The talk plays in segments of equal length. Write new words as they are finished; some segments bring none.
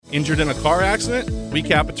Injured in a car accident? We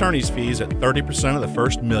cap attorney's fees at 30% of the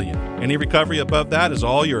first $1 million. Any recovery above that is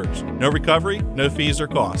all yours. No recovery, no fees or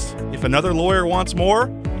costs. If another lawyer wants more,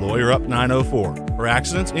 Lawyer Up 904. For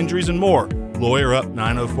accidents, injuries, and more,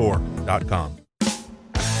 LawyerUp904.com.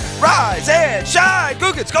 Rise and shine,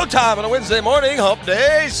 Gook, it's go time on a Wednesday morning. Hump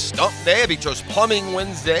Day, Stump Day, Beatrice Plumbing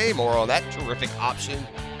Wednesday. More on that terrific option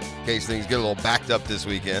in case things get a little backed up this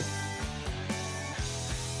weekend.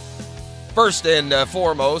 First and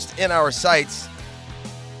foremost, in our sights,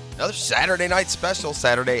 another Saturday night special,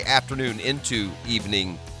 Saturday afternoon into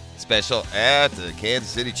evening special at the Kansas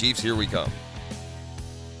City Chiefs. Here we come.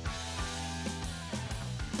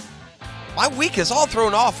 My week is all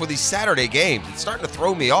thrown off with these Saturday games. It's starting to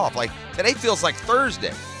throw me off. Like, today feels like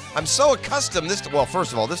Thursday. I'm so accustomed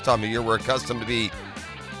first of all, this time of year, we're accustomed to be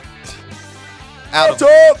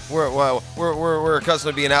we're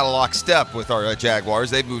accustomed to being out of lockstep with our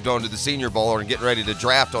Jaguars. They've moved on to the Senior Bowl and getting ready to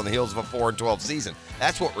draft on the heels of a 4-12 season.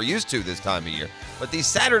 That's what we're used to this time of year. But these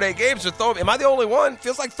Saturday games are throwing. Am I the only one?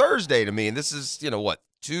 Feels like Thursday to me. And this is,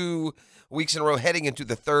 2 weeks in a row heading into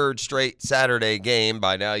the third straight Saturday game.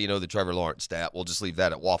 By now, you know the Trevor Lawrence stat. We'll just leave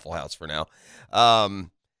that at Waffle House for now. I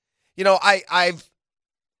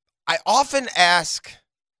often ask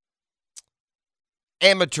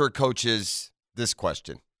amateur coaches this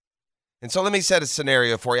question. And so let me set a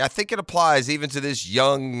scenario for you. I think it applies even to this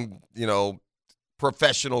young,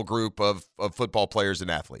 professional group of football players and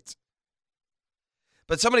athletes.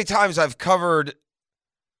 But so many times I've covered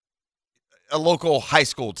a local high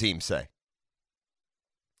school team, say.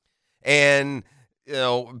 And,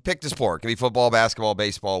 pick the sport. It can be football, basketball,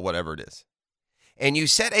 baseball, whatever it is. And you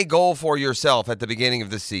set a goal for yourself at the beginning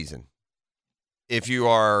of the season. If you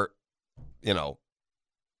are,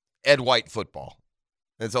 Ed White football.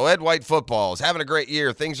 And so Ed White football is having a great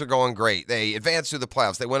year. Things are going great. They advance through the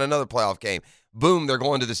playoffs. They win another playoff game. Boom, they're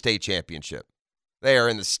going to the state championship. They are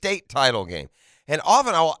in the state title game. And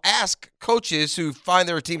often I will ask coaches who find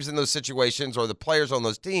their teams in those situations or the players on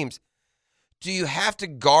those teams, do you have to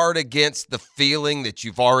guard against the feeling that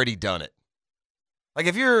you've already done it? Like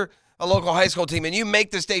if you're a local high school team and you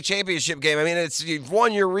make the state championship game, you've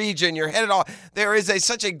won your region, you're headed off. There is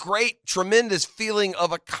such a great, tremendous feeling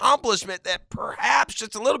of accomplishment that perhaps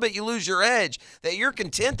just a little bit you lose your edge, that you're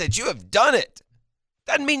content that you have done it.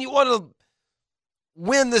 Doesn't mean you want to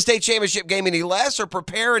win the state championship game any less or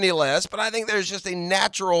prepare any less, but I think there's just a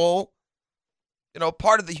natural,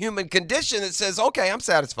 part of the human condition that says, okay, I'm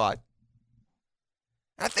satisfied.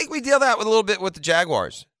 I think we deal that with a little bit with the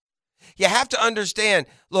Jaguars. You have to understand,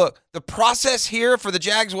 look, the process here for the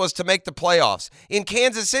Jags was to make the playoffs. In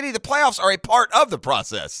Kansas City, the playoffs are a part of the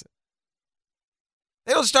process.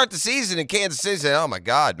 They don't start the season in Kansas City and say, oh, my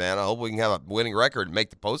God, man, I hope we can have a winning record and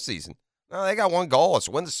make the postseason. No, they got one goal. It's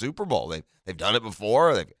to win the Super Bowl. They've done it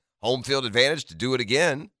before. They've home field advantage to do it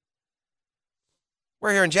again.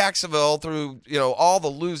 We're here in Jacksonville through, all the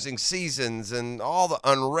losing seasons and all the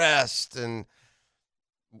unrest and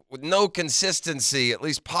with no consistency, at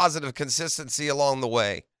least positive consistency along the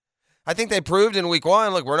way. I think they proved in week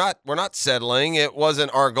 1, look, we're not settling. It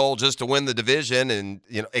wasn't our goal just to win the division and,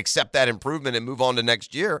 accept that improvement and move on to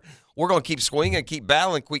next year. We're going to keep swinging, keep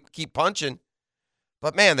battling, keep punching.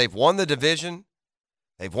 But, man, they've won the division.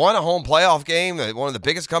 They've won a home playoff game. They're one of the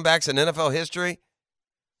biggest comebacks in NFL history.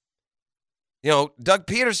 Doug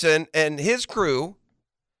Peterson and his crew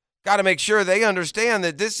got to make sure they understand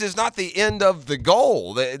that this is not the end of the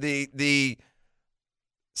goal. The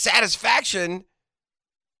satisfaction,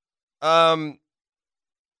 shouldn't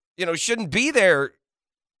be there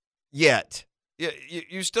yet.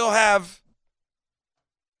 You still have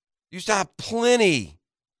plenty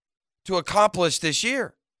to accomplish this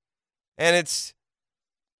year, and it's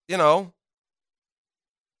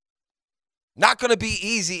not going to be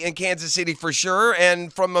easy in Kansas City for sure.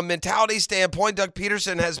 And from a mentality standpoint, Doug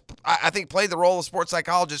Peterson has, I think, played the role of sports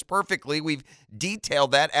psychologist perfectly. We've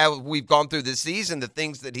detailed that as we've gone through this season. The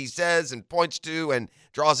things that he says and points to and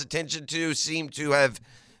draws attention to seem to have,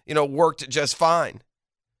 worked just fine.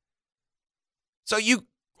 So you,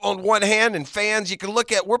 on one hand, and fans, you can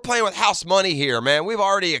look at, we're playing with house money here, man. We've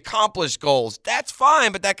already accomplished goals. That's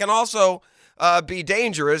fine, but that can also be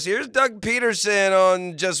dangerous. Here's Doug Peterson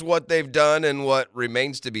on just what they've done and what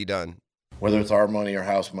remains to be done. Whether it's our money or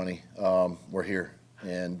house money, we're here.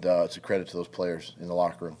 And it's a credit to those players in the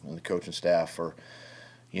locker room and the coaching staff for,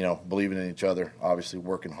 believing in each other, obviously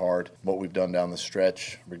working hard. What we've done down the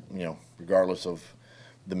stretch, regardless of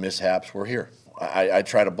the mishaps, we're here. I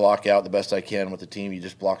try to block out the best I can with the team. You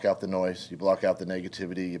just block out the noise. You block out the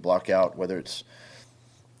negativity. You block out whether it's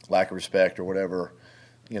lack of respect or whatever.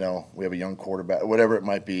 We have a young quarterback, whatever it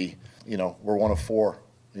might be. We're one of 4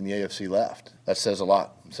 in the AFC left. That says a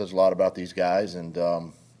lot. It says a lot about these guys, and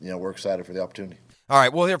we're excited for the opportunity. All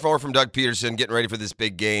right, we'll hear more from Doug Peterson getting ready for this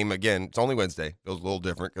big game. Again, it's only Wednesday. Feels a little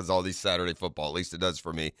different because all these Saturday football, at least it does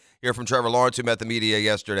for me. Hear from Trevor Lawrence, who met the media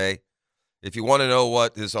yesterday. If you want to know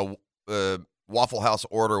what this Waffle House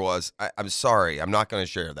order was, I'm sorry. I'm not going to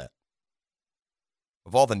share that.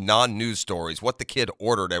 Of all the non-news stories, what the kid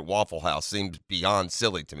ordered at Waffle House seems beyond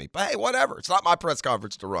silly to me. But hey, whatever. It's not my press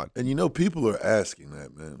conference to run. And people are asking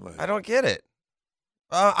that, man. Like, I don't get it.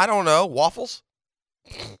 I don't know. Waffles?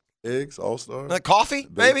 Eggs, all-star. Coffee,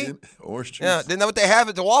 bacon, maybe? Orange juice. Yeah, isn't that what they have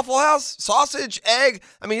at the Waffle House? Sausage, egg.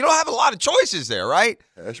 I mean, you don't have a lot of choices there, right?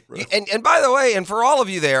 Hash brown. And by the way, and for all of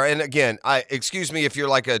you there, and again, excuse me if you're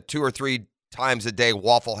like a 2 or 3 times a day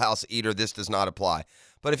Waffle House eater, this does not apply.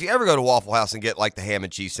 But if you ever go to Waffle House and get like the ham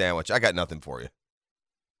and cheese sandwich, I got nothing for you.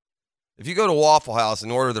 If you go to Waffle House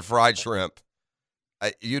and order the fried shrimp,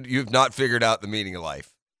 you've not figured out the meaning of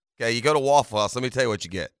life. Okay, you go to Waffle House, let me tell you what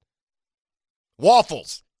you get.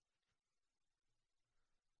 Waffles.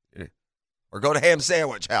 Or go to Ham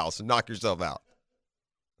Sandwich House and knock yourself out.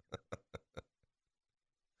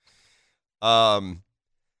 I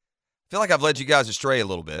feel like I've led you guys astray a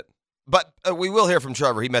little bit. But we will hear from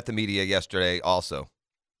Trevor. He met the media yesterday also.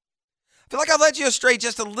 I feel like I've led you astray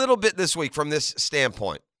just a little bit this week from this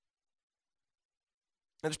standpoint.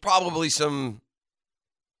 There's probably something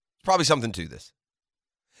to this.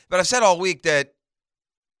 But I've said all week that,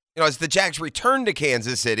 as the Jags returned to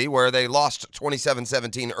Kansas City, where they lost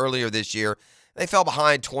 27-17 earlier this year, they fell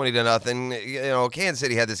behind 20-0. Kansas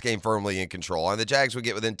City had this game firmly in control, and the Jags would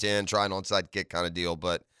get within 10, try an onside kick kind of deal.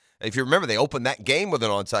 But if you remember, they opened that game with an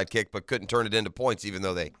onside kick, but couldn't turn it into points, even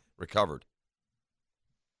though they recovered.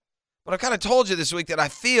 But I kind of told you this week that I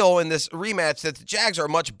feel in this rematch that the Jags are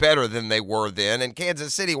much better than they were then, and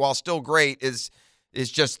Kansas City, while still great, is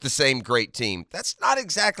just the same great team. That's not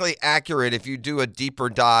exactly accurate if you do a deeper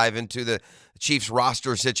dive into the Chiefs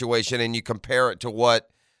roster situation and you compare it to what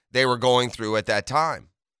they were going through at that time.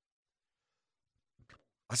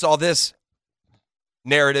 I saw this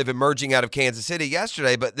narrative emerging out of Kansas City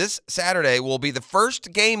yesterday, but this Saturday will be the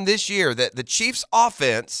first game this year that the Chiefs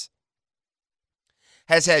offense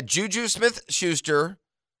has had Juju Smith-Schuster,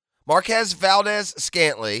 Marquez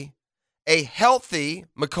Valdes-Scantling, a healthy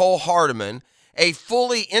Mecole Hardman, a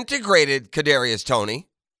fully integrated Kadarius Toney,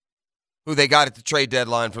 who they got at the trade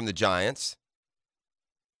deadline from the Giants.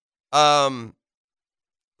 Sky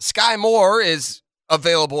Moore is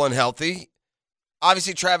available and healthy.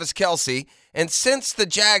 Obviously, Travis Kelce. And since the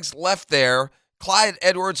Jags left there, Clyde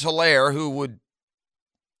Edwards-Helaire, who would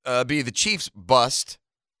be the Chiefs' bust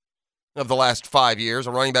of the last 5 years,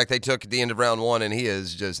 a running back they took at the end of round 1, and he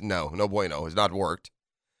is just no bueno, has not worked.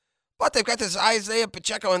 But they've got this Isaiah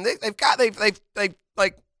Pacheco, and they've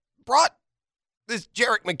brought this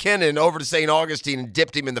Jerick McKinnon over to St. Augustine and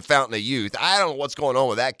dipped him in the fountain of youth. I don't know what's going on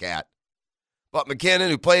with that cat. But McKinnon,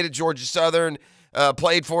 who played at Georgia Southern,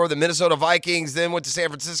 played for the Minnesota Vikings, then went to San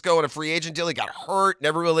Francisco in a free agent deal. He got hurt,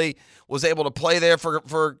 never really was able to play there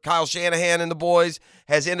for Kyle Shanahan and the boys,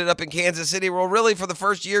 has ended up in Kansas City. Well, really, for the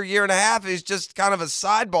first year and a half, he's just kind of a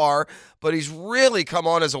sidebar, but he's really come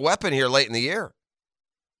on as a weapon here late in the year.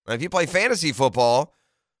 Now, if you play fantasy football,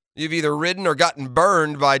 you've either ridden or gotten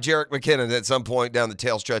burned by Jerick McKinnon at some point down the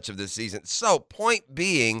tail stretch of this season. So, point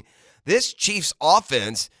being, this Chiefs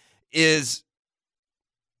offense is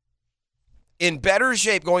in better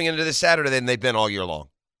shape going into this Saturday than they've been all year long.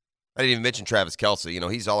 I didn't even mention Travis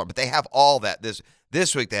Kelce. He's all, but they have all that.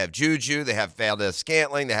 This week they have Juju, they have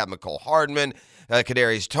Valdes-Scantling, they have Mecole Hardman,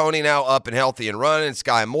 Kadarius Toney now up and healthy and running,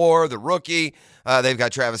 Sky Moore, the rookie. They've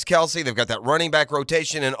got Travis Kelce. They've got that running back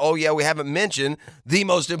rotation. And, we haven't mentioned the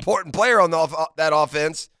most important player on that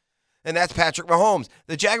offense, and that's Patrick Mahomes.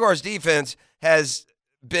 The Jaguars' defense has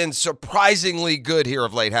been surprisingly good here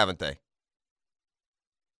of late, haven't they?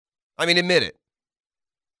 I mean, admit it.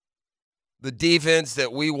 The defense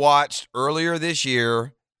that we watched earlier this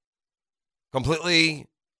year, completely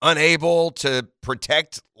unable to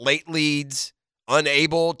protect late leads,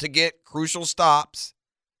 unable to get crucial stops,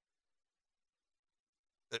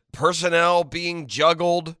 personnel being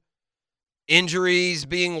juggled, injuries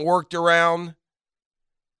being worked around.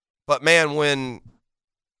 But, man, when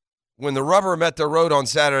the rubber met the road on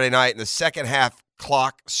Saturday night and the second half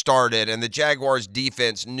clock started and the Jaguars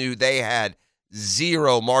defense knew they had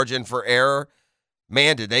zero margin for error,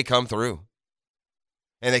 man, did they come through.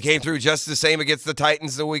 And they came through just the same against the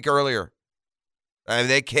Titans the week earlier. And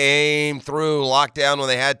they came through lockdown when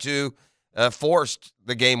they had to, forced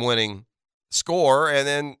the game-winning score,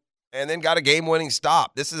 and then got a game-winning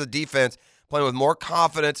stop. This is a defense playing with more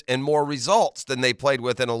confidence and more results than they played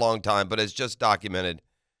with in a long time, but as just documented,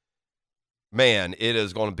 man, it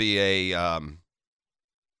is going to be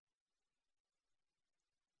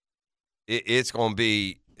it's going to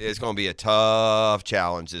be a tough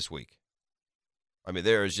challenge this week. I mean,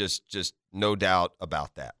 there is just no doubt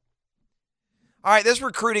about that. All right, this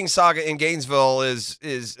recruiting saga in Gainesville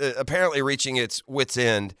is apparently reaching its wit's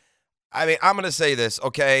end. I mean, I'm going to say this,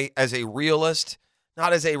 okay, as a realist,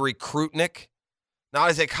 not as a recruitnik, not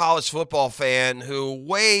as a college football fan who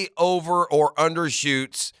way over or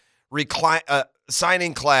undershoots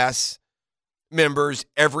signing class members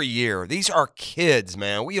every year. These are kids,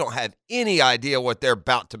 man. We don't have any idea what they're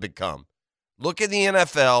about to become. Look at the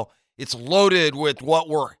NFL. It's loaded with what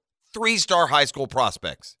were 3-star high school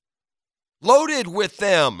prospects. Loaded with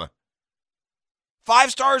them.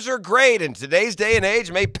 5 stars are great in today's day and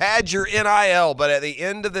age, may pad your NIL, but at the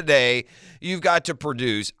end of the day, you've got to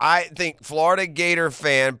produce. I think Florida Gator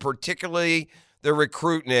fan, particularly the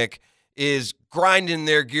recruitnik, is grinding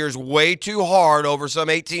their gears way too hard over some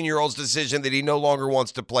 18-year-old's decision that he no longer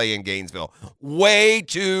wants to play in Gainesville. Way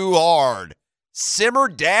too hard. Simmer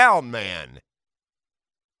down, man.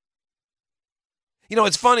 You know,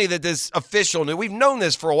 it's funny that this official we've known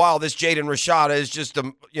this for a while. This Jaden Rashada is just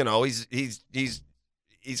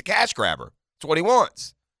he's a cash grabber. That's what he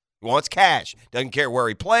wants. He wants cash. Doesn't care where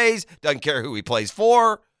he plays. Doesn't care who he plays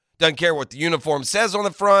for. Doesn't care what the uniform says on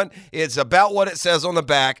the front. It's about what it says on the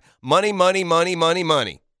back. Money, money, money, money,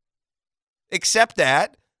 money. Except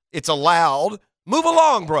that it's allowed. Move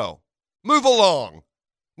along, bro. Move along.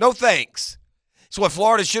 No thanks. It's what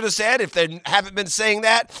Florida should have said if they haven't been saying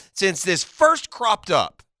that since this first cropped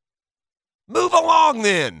up. Move along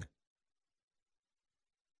then.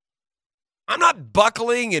 I'm not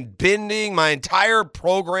buckling and bending my entire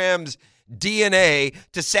program's DNA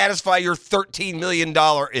to satisfy your $13 million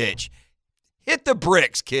itch. Hit the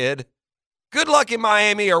bricks, kid. Good luck in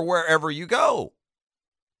Miami or wherever you go.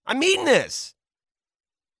 I mean this.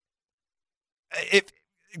 If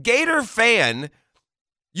Gator fan,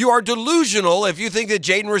 you are delusional if you think that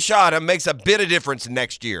Jaden Rashada makes a bit of difference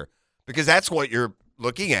next year, because that's what you're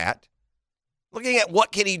looking at. Looking at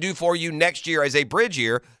what can he do for you next year as a bridge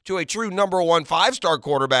year to a true number 1 5-star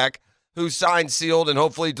quarterback who's signed, sealed, and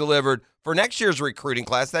hopefully delivered for next year's recruiting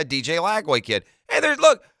class, that DJ Lagway kid. And there's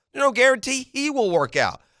no guarantee he will work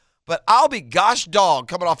out. But I'll be gosh dog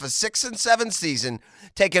coming off a 6-7 season,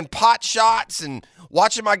 taking pot shots and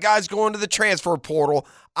watching my guys go into the transfer portal.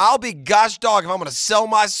 I'll be gosh dog if I'm going to sell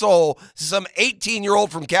my soul to some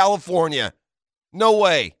 18-year-old from California. No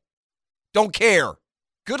way. Don't care.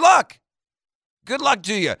 Good luck. Good luck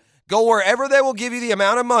to you. Go wherever they will give you the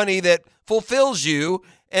amount of money that fulfills you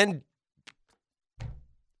and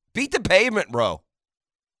beat the pavement, bro.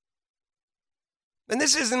 And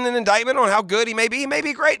this isn't an indictment on how good he may be. He may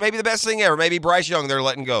be great. Maybe the best thing ever. Maybe Bryce Young they're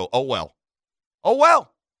letting go. Oh, well. Oh,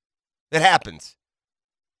 well. It happens.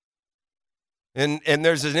 And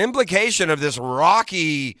there's an implication of this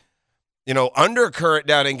rocky, undercurrent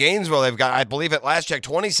down in Gainesville. They've got, I believe at last check,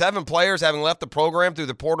 27 players having left the program through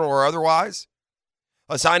the portal or otherwise.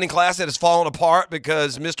 A signing class that has fallen apart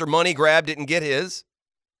because Mr. Money Grab didn't get his.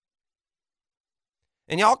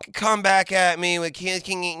 And y'all can come back at me with,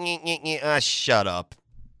 shut up.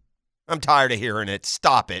 I'm tired of hearing it.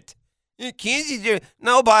 Stop it.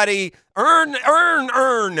 Nobody, earn.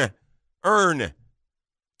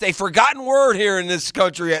 It's a forgotten word here in this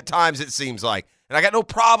country at times, it seems like. And I got no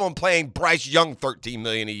problem playing Bryce Young $13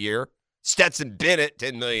 million a year, Stetson Bennett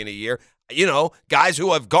 $10 million a year. Guys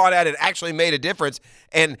who have gone at it, actually made a difference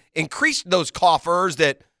and increased those coffers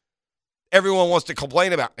that everyone wants to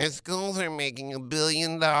complain about. And schools are making $1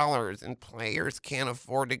 billion and players can't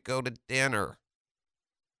afford to go to dinner.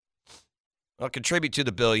 I'll contribute to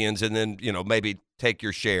the billions and then, maybe take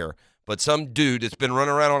your share. But some dude that's been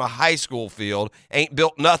running around on a high school field, ain't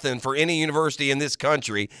built nothing for any university in this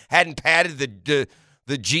country, hadn't padded the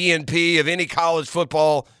GNP of any college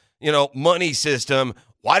football, money system.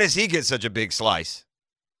 Why does he get such a big slice?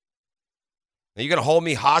 Are you going to hold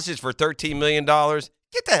me hostage for $13 million?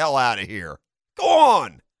 Get the hell out of here. Go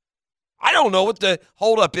on. I don't know what the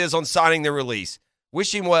holdup is on signing the release.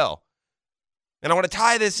 Wish him well. And I want to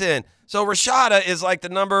tie this in. So Rashada is like the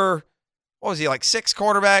number, 6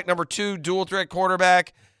 quarterback, number 2 dual threat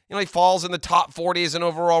quarterback. He falls in the top 40 as an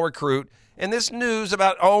overall recruit. And this news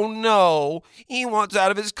about, oh no, he wants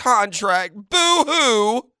out of his contract.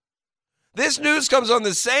 Boo-hoo. This news comes on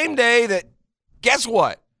the same day that, guess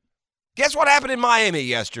what? Guess what happened in Miami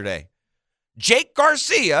yesterday? Jake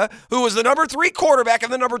Garcia, who was the number 3 quarterback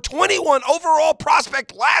and the number 21 overall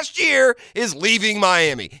prospect last year, is leaving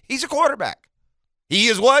Miami. He's a quarterback. He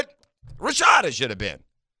is what Rashada should have been.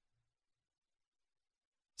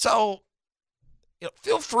 So,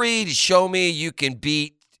 feel free to show me you can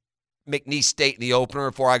beat McNeese State in the opener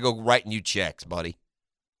before I go writing you checks, buddy.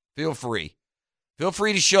 Feel free. Feel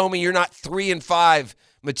free to show me you're not 3-5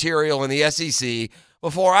 material in the SEC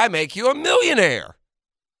before I make you a millionaire.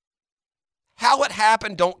 How it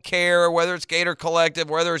happened, don't care. Whether it's Gator Collective,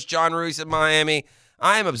 whether it's John Ruiz in Miami,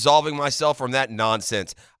 I am absolving myself from that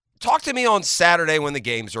nonsense. Talk to me on Saturday when the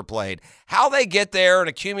games are played. How they get there and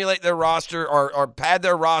accumulate their roster or pad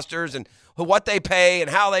their rosters and what they pay and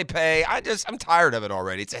how they pay. I'm tired of it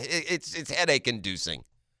already. It's headache-inducing.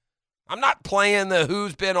 I'm not playing the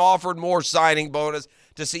who's been offered more signing bonus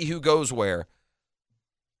to see who goes where.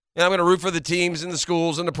 And I'm going to root for the teams and the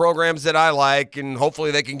schools and the programs that I like, and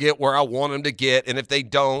hopefully they can get where I want them to get. And if they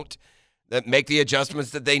don't, that make the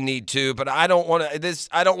adjustments that they need to. But I don't want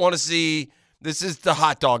to see. This is the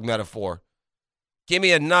hot dog metaphor. Give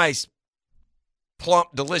me a nice, plump,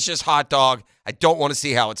 delicious hot dog. I don't want to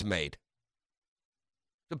see how it's made.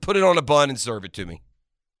 Put it on a bun and serve it to me.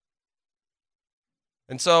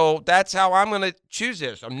 And so that's how I'm going to choose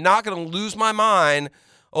this. I'm not going to lose my mind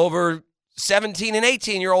over 17 and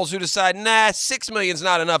 18-year-olds who decide, $6 million's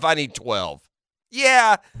not enough. I need 12.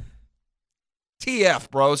 Yeah.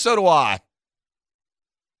 TF, bro. So do I.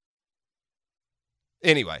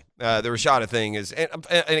 Anyway, the Rashada thing is, and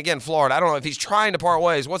again, Florida, I don't know if he's trying to part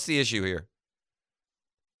ways. What's the issue here?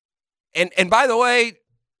 And by the way,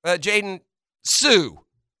 Jaden, sue.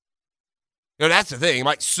 That's the thing. He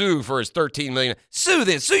might sue for his $13 million. Sue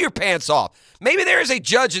this. Sue your pants off. Maybe there is a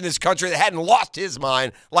judge in this country that hadn't lost his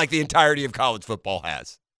mind like the entirety of college football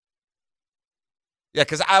has. Yeah,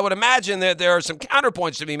 because I would imagine that there are some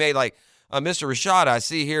counterpoints to be made, like, Mr. Rashad, I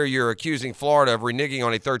see here you're accusing Florida of reneging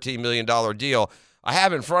on a $13 million deal. I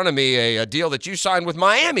have in front of me a deal that you signed with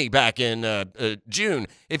Miami back in June.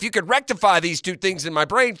 If you could rectify these two things in my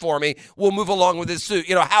brain for me, we'll move along with this suit.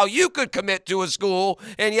 You know, how you could commit to a school,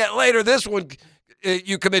 and yet later this one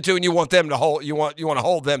you commit to, and you want them to hold. You want to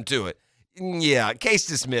hold them to it. Yeah, case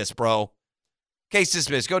dismissed, bro. Case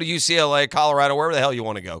dismissed. Go to UCLA, Colorado, wherever the hell you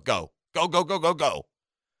want to go. Go.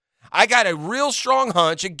 I got a real strong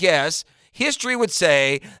hunch, a guess. History would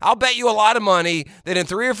say, I'll bet you a lot of money that in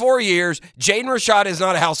 3 or 4 years, Jaden Rashada is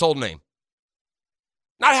not a household name.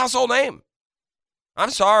 Not a household name. I'm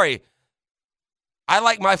sorry. I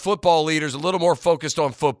like my football leaders a little more focused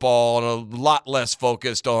on football and a lot less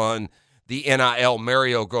focused on the NIL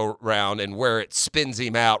merry-go-round and where it spins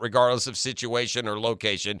him out, regardless of situation or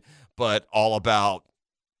location, but all about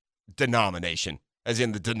denomination, as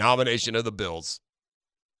in the denomination of the Bills.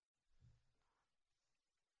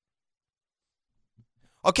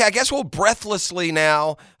 Okay, I guess we'll breathlessly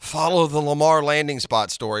now follow the Lamar landing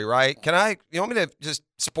spot story, right? You want me to just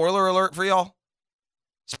spoiler alert for y'all?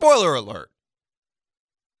 Spoiler alert.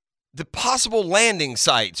 The possible landing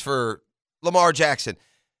sites for Lamar Jackson.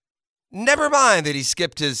 Never mind that he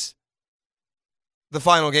skipped the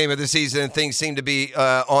final game of the season and things seem to be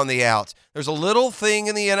on the outs. There's a little thing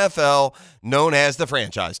in the NFL known as the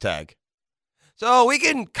franchise tag. So we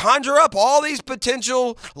can conjure up all these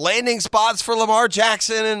potential landing spots for Lamar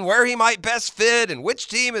Jackson and where he might best fit and which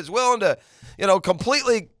team is willing to,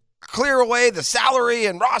 completely clear away the salary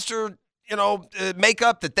and roster,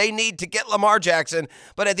 makeup that they need to get Lamar Jackson.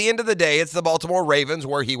 But at the end of the day, it's the Baltimore Ravens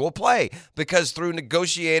where he will play because through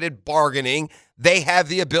negotiated bargaining, they have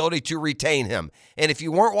the ability to retain him. And if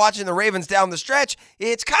you weren't watching the Ravens down the stretch,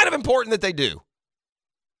 it's kind of important that they do.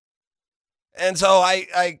 And so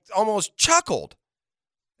I almost chuckled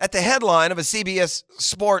at the headline of a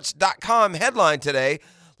CBSSports.com headline today.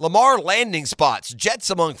 Lamar landing spots, Jets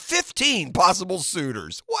among 15 possible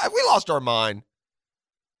suitors. What? Have we lost our mind?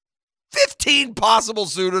 15 possible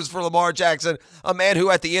suitors for Lamar Jackson, a man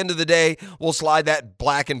who at the end of the day will slide that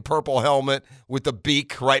black and purple helmet with the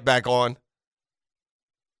beak right back on.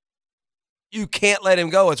 You can't let him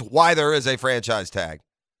go. It's why there is a franchise tag.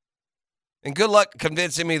 And good luck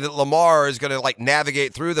convincing me that Lamar is going to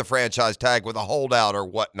navigate through the franchise tag with a holdout or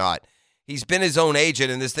whatnot. He's been his own agent,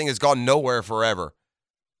 and this thing has gone nowhere forever.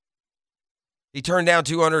 He turned down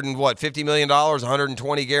 $50 million,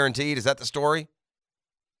 120 guaranteed. Is that the story?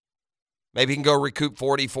 Maybe he can go recoup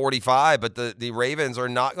 40, 45, but the Ravens are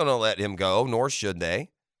not going to let him go, nor should they.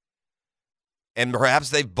 And perhaps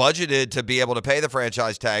they've budgeted to be able to pay the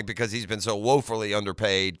franchise tag because he's been so woefully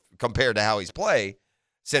underpaid compared to how he's played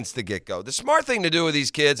since the get-go. The smart thing to do with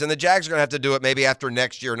these kids, and the Jags are going to have to do it maybe after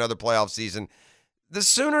next year, another playoff season, the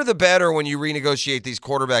sooner the better when you renegotiate these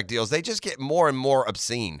quarterback deals. They just get more and more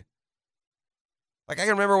obscene. I can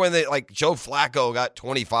remember when Joe Flacco got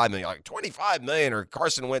 $25 million, $25 million, or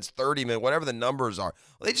Carson Wentz $30 million, whatever the numbers are.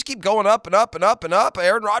 Well, they just keep going up and up and up and up.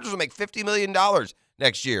 Aaron Rodgers will make $50 million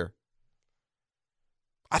next year.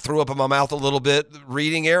 I threw up in my mouth a little bit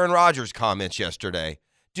reading Aaron Rodgers' comments yesterday.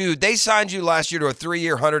 Dude, they signed you last year to a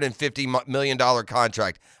 3-year, $150 million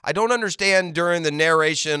contract. I don't understand during the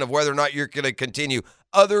narration of whether or not you're going to continue.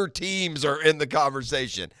 Other teams are in the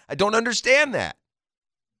conversation. I don't understand that.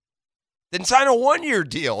 Then sign a 1-year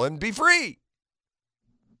deal and be free.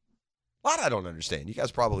 A lot I don't understand. You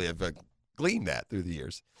guys probably have gleaned that through the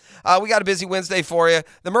years. We got a busy Wednesday for you.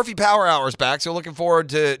 The Murphy Power Hour is back, so looking forward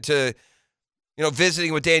to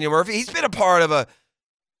visiting with Daniel Murphy. He's been a part of a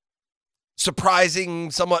surprising,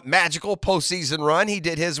 somewhat magical postseason run. He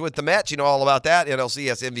did his with the Mets. You know all about that,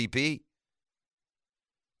 NLCS MVP.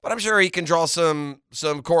 But I'm sure he can draw some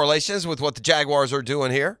correlations with what the Jaguars are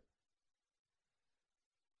doing here.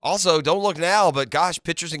 Also, don't look now, but gosh,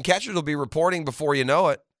 pitchers and catchers will be reporting before you know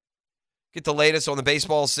it. Get the latest on the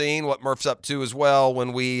baseball scene, what Murph's up to as well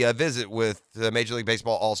when we visit with the Major League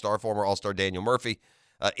Baseball All-Star, former All-Star Daniel Murphy.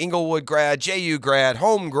 Inglewood grad, JU grad,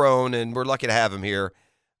 homegrown, and we're lucky to have him here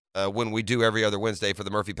when we do every other Wednesday for the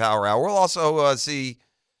Murphy Power Hour. We'll also see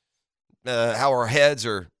how our heads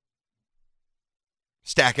are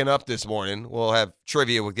stacking up this morning. We'll have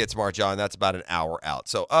trivia with Get Smart John. That's about an hour out.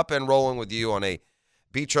 So up and rolling with you on a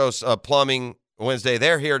Betros Plumbing Wednesday.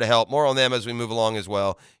 They're here to help. More on them as we move along as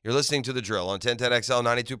well. You're listening to The Drill on 1010XL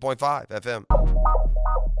 92.5 FM.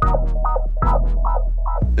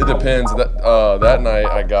 It depends. That night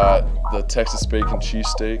I got the Texas bacon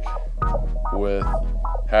cheesesteak with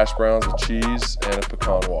hash browns with cheese and a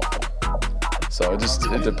pecan waffle. So it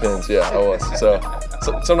depends. Yeah, I was. So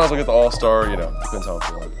sometimes I get the All-Star, depends how I'm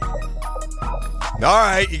feeling. All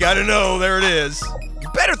right, you got to know. There it is. You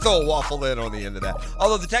better throw a waffle in on the end of that.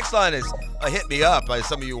 Although the text line is hit me up by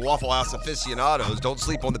some of you Waffle House aficionados. Don't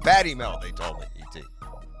sleep on the patty melt, they told me, ET.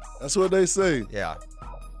 That's what they say. Yeah.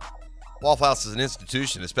 Waffle House is an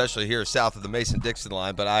institution, especially here south of the Mason-Dixon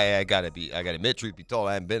line, but I got to admit, truth be told,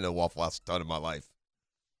 I haven't been to a Waffle House a ton in my life.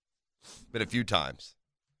 Been a few times.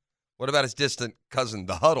 What about his distant cousin,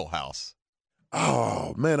 the Huddle House?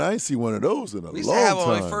 Oh, man, I ain't seen one of those in a long time. We used to have one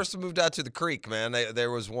when we first moved out to the creek, man. There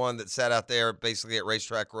was one that sat out there basically at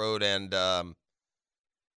Racetrack Road and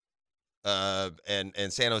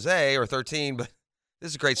San Jose, or 13, but this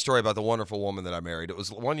is a great story about the wonderful woman that I married. It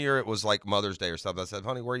was one year, it was like Mother's Day or something. I said,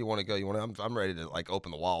 honey, where do you want to go? I'm ready to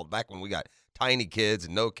open the wallet. Back when we got tiny kids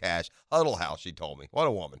and no cash. Huddle House, she told me. What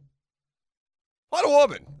a woman. What a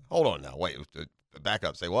woman. Hold on now. Wait, back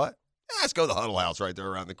up. Say what? Let's go to the Huddle House right there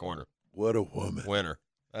around the corner. What a woman. Winner.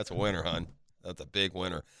 That's a winner, hon. That's a big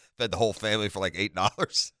winner. Fed the whole family for like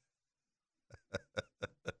 $8.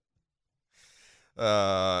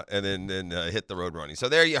 And then hit the road running. So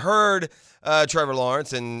there you heard Trevor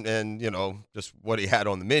Lawrence and just what he had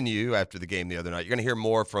on the menu after the game the other night. You're going to hear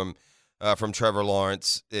more from Trevor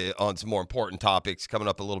Lawrence on some more important topics coming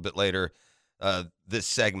up a little bit later this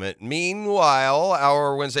segment. Meanwhile,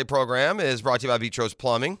 our Wednesday program is brought to you by Betros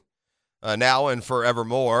Plumbing. Now and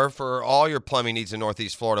forevermore, for all your plumbing needs in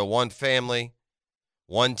Northeast Florida. One family,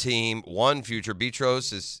 one team, one future.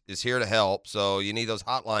 Betros is here to help, so you need those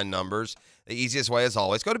hotline numbers. The easiest way, as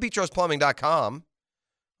always, go to BetrosPlumbing.com,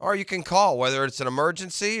 or you can call, whether it's an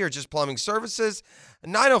emergency or just plumbing services,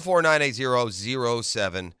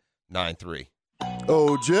 904-980-0793.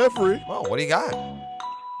 Oh, Jeffrey. Oh, what do you got?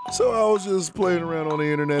 So I was just playing around on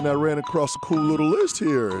the internet, and I ran across a cool little list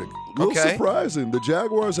here. A little surprising. The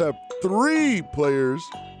Jaguars have 3 players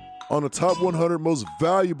on the top 100 most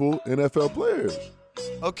valuable NFL players.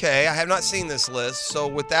 Okay, I have not seen this list, so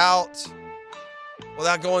without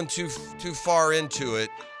going too far into it,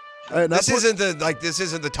 this isn't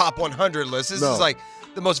the top 100 list. This is like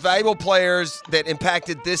the most valuable players that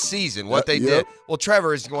impacted this season, what they did. Well,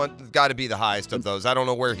 Trevor is got to be the highest of those. I don't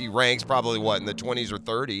know where he ranks, probably in the 20s or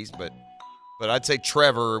 30s, but I'd say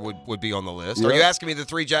Trevor would be on the list. Are you asking me the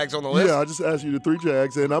 3 Jags on the list? Yeah, I just asked you the 3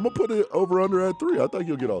 Jags, and I'm going to put it over under at 3. I think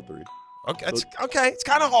you'll get all 3. Okay, it's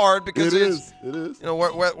kind of hard because it is.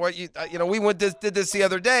 What you we did this the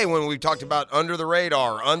other day when we talked about under the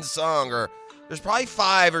radar, unsung, or there's probably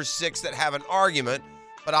 5 or 6 that have an argument,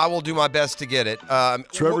 but I will do my best to get it.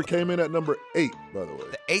 Trevor came in at number 8, by the way.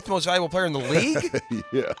 The 8th most valuable player in the league?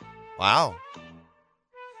 Yeah. Wow,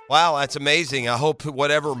 that's amazing. I hope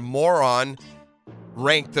whatever moron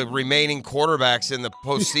ranked the remaining quarterbacks in the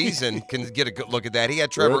postseason can get a good look at that. He had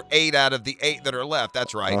Trevor 8 out of the 8 that are left.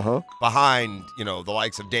 That's right. Behind, the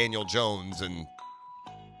likes of Daniel Jones and,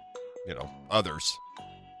 others.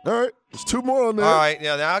 All right. There's 2 more on there. All right.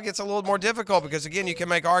 Yeah, now it gets a little more difficult because, again, you can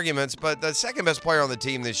make arguments, but the second best player on the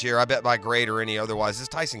team this year, I bet by grade or any otherwise, is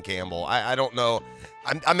Tyson Campbell. I don't know.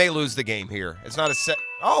 I may lose the game here. It's not a set.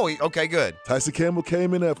 Oh, okay, good. Tyson Campbell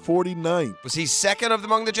came in at 49th. Was he second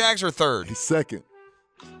among the Jags or third? He's second.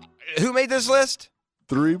 Who made this list?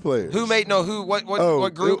 3 players. Who made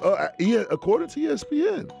what group? According to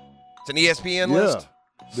ESPN. It's an ESPN list?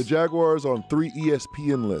 The Jaguars on 3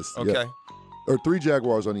 ESPN lists. Okay. Yeah. Or 3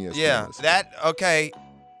 Jaguars on ESPN lists. Okay.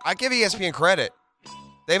 I give ESPN credit.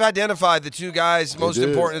 They've identified the 2 guys most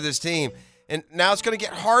important to this team. And now it's going to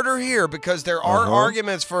get harder here because there are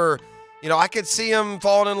arguments for, I could see him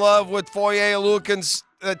falling in love with Foye Oluokun's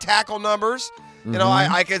tackle numbers.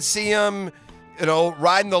 I could see him,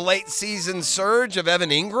 riding the late season surge of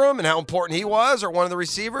Evan Ingram and how important he was, or one of the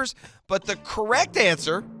receivers. But the correct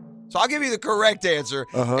answer, so I'll give you the correct answer,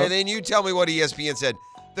 and then you tell me what ESPN said.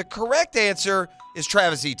 The correct answer is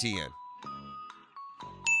Travis Etienne.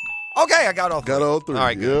 Okay, I got all 3. Got all 3. All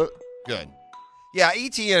right, good. Good. Yeah,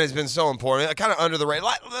 Etienne has been so important. Kind of under the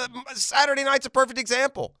radar. Saturday night's a perfect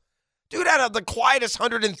example. Dude had the quietest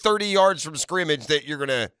 130 yards from scrimmage that you're going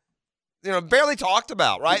to, barely talked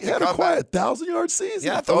about, right? He had a quiet 1,000-yard season.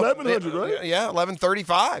 Yeah, 1,100, right? Yeah,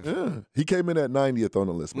 1,135. Yeah, he came in at 90th on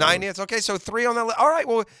the list. 90th, okay, so 3 on the list. All right,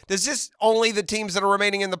 well, does this only the teams that are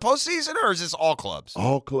remaining in the postseason, or is this all clubs?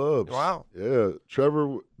 All clubs. Wow. Yeah,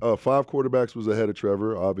 Trevor, 5 quarterbacks was ahead of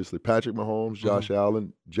Trevor, obviously. Patrick Mahomes, Josh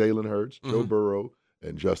Allen, Jalen Hurts, Joe Burrow,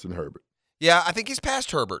 and Justin Herbert. Yeah, I think he's past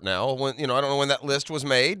Herbert now. When I don't know when that list was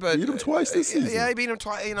made, but beat him twice this season. Yeah, he beat him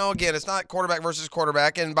twice. Again, it's not quarterback versus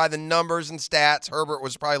quarterback, and by the numbers and stats, Herbert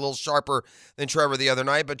was probably a little sharper than Trevor the other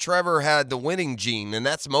night. But Trevor had the winning gene, and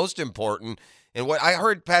that's most important. And what I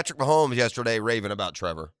heard Patrick Mahomes yesterday raving about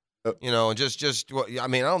Trevor. And just I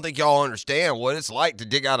don't think y'all understand what it's like to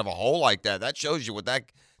dig out of a hole like that. That shows you what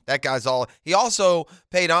that guy's all. He also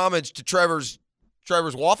paid homage to Trevor's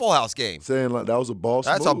Waffle House game. Saying like that was a boss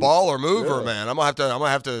That's move. a baller mover, man. I'm gonna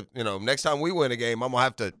have to, next time we win a game, I'm gonna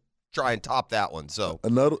have to try and top that one. So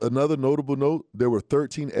another notable note, there were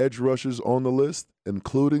 13 edge rushers on the list,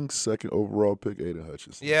 including 2nd overall pick Aiden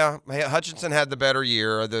Hutchinson. Yeah, Hutchinson had the better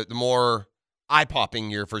year, the more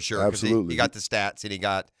eye-popping year for sure. Absolutely. He got the stats and he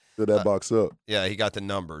got that box up. Yeah, he got the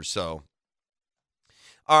numbers. So,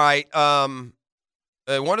 all right.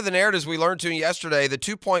 One of the narratives we learned to yesterday, the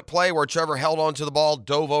 2-point play where Trevor held onto the ball,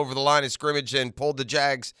 dove over the line of scrimmage, and pulled the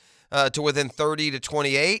Jags to within 30 to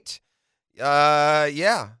 28.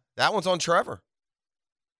 Yeah, that one's on Trevor.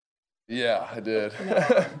 Yeah, I did.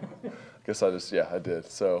 I did.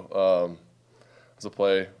 So it was a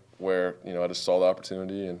play where, I just saw the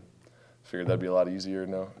opportunity and figured that'd be a lot easier.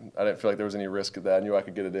 No, I didn't feel like there was any risk of that. I knew I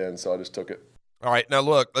could get it in, so I just took it. All right, now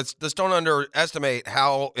look, let's don't underestimate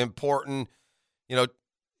how important,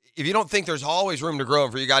 if you don't think there's always room to grow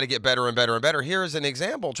and for you got to get better and better and better, here is an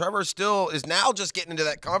example. Trevor still is now just getting into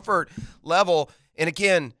that comfort level. And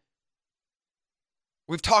again,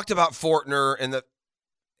 we've talked about Fortner and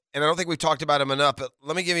I don't think we've talked about him enough, but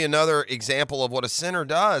let me give you another example of what a center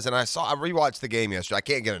does. And I rewatched the game yesterday. I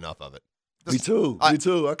can't get enough of it. Me too. I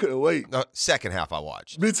couldn't wait. The second half I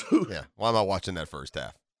watched. Me too. Yeah. Why am I watching that first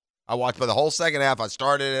half? I watched for the whole second half. I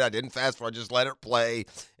started it. I didn't fast forward. I just let it play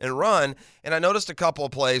and run. And I noticed a couple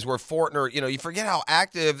of plays where Fortner, you forget how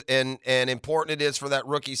active and important it is for that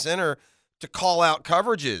rookie center to call out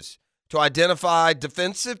coverages, to identify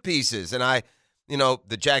defensive pieces. And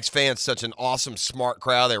the Jags fans, such an awesome, smart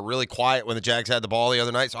crowd. They were really quiet when the Jags had the ball the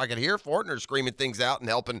other night, so I could hear Fortner screaming things out and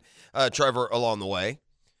helping Trevor along the way.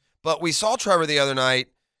 But we saw Trevor the other night,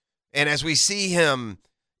 and as we see him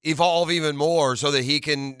evolve even more so that he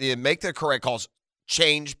can make the correct calls,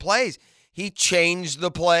 change plays. He changed the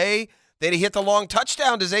play that he hit the long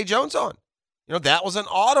touchdown to Zay Jones on. That was an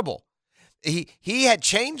audible. He had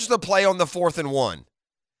changed the play on the 4th and 1.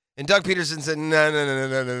 And Doug Peterson said,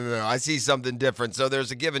 no, I see something different. So there's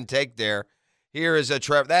a give and take there. Here is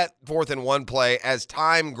Trevor. That 4th and 1 play, as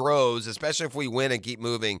time grows, especially if we win and keep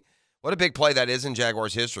moving, what a big play that is in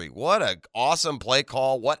Jaguars history. What an awesome play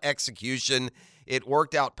call. What execution. It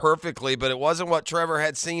worked out perfectly, but it wasn't what Trevor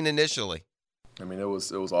had seen initially. I mean, it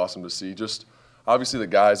was awesome to see. Just obviously the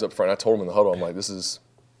guys up front, I told them in the huddle, I'm like, this is,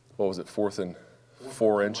 4th and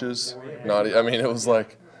 4 inches? It was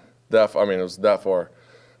like that. It was that far.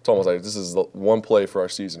 I told them, I was like, this is the one play for our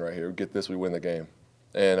season right here. We get this, we win the game.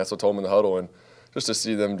 And that's what I told them in the huddle. And just to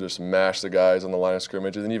see them just mash the guys on the line of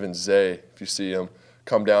scrimmage. And then even Zay, if you see him,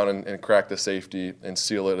 come down and crack the safety and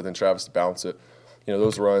seal it, and then Travis bounce it.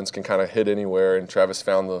 Those runs can kind of hit anywhere, and Travis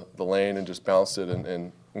found the lane and just bounced it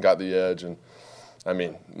and got the edge. And,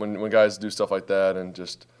 when guys do stuff like that, and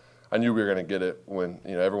just I knew we were going to get it when,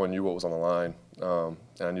 everyone knew what was on the line, and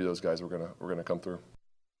I knew those guys were gonna come through.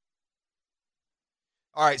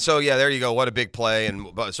 All right, so, yeah, there you go. What a big play and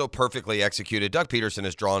so perfectly executed. Doug Peterson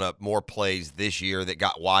has drawn up more plays this year that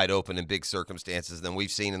got wide open in big circumstances than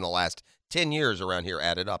we've seen in the last 10 years around here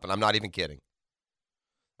added up, and I'm not even kidding.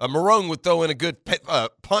 Marone would throw in a good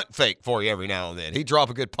punt fake for you every now and then. He'd drop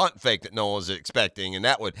a good punt fake that no one was expecting, and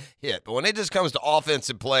that would hit. But when it just comes to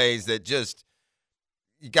offensive plays that just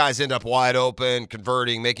you guys end up wide open,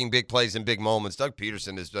 converting, making big plays in big moments, Doug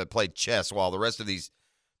Peterson has played chess while the rest of these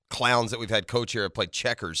clowns that we've had coach here have played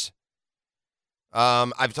checkers.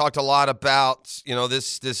 I've talked a lot about,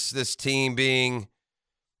 this team being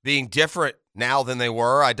different now than they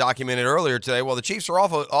were. I documented earlier today, well, the Chiefs are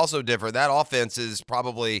also different. That offense is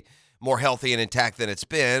probably more healthy and intact than it's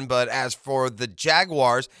been. But as for the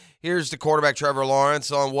Jaguars, here's the quarterback Trevor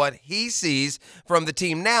Lawrence on what he sees from the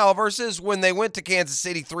team now versus when they went to Kansas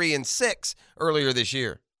City 3-6 earlier this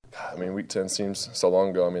year. I mean, Week 10 seems so long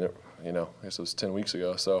ago. I mean, I guess it was 10 weeks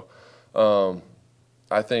ago. So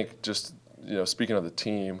I think just, speaking of the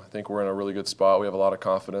team, I think we're in a really good spot. We have a lot of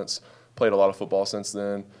confidence, played a lot of football since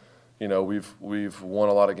then. We've won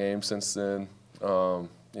a lot of games since then.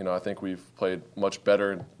 I think we've played much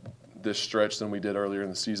better this stretch than we did earlier in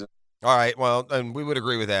the season. All right, well, and we would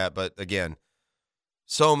agree with that. But, again,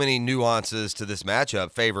 so many nuances to this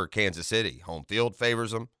matchup favor Kansas City. Home field favors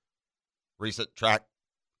them. Recent track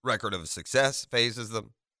record of success phases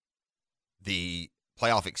them. The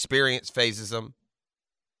playoff experience phases them.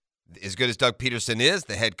 As good as Doug Peterson is,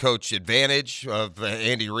 the head coach advantage of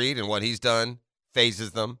Andy Reid and what he's done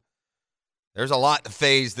phases them. There's a lot to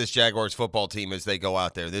phase this Jaguars football team as they go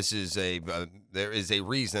out there. There is a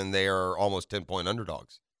reason they are almost 10-point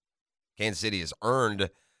underdogs. Kansas City has earned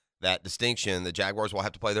that distinction. The Jaguars will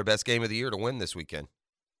have to play their best game of the year to win this weekend.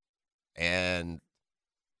 And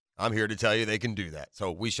I'm here to tell you they can do that.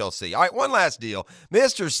 So we shall see. All right, one last deal.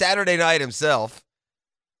 Mr. Saturday Night himself.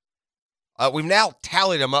 We've now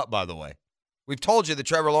tallied him up, by the way. We've told you that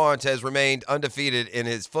Trevor Lawrence has remained undefeated in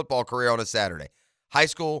his football career on a Saturday. High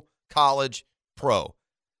school, college, pro.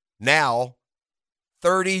 Now,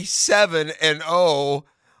 37-0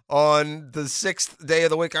 on the 6th day of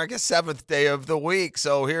the week, I guess 7th day of the week.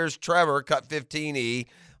 So here's Trevor, cut 15E,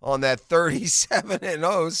 on that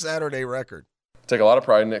 37-0 Saturday record. Take a lot of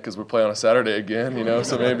pride in it because we play on a Saturday again,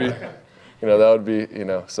 so maybe, that would be,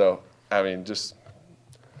 so, I mean, just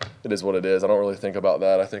it is what it is. I don't really think about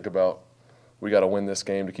that. I think about we got to win this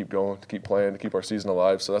game to keep going, to keep playing, to keep our season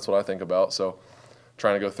alive. So that's what I think about. So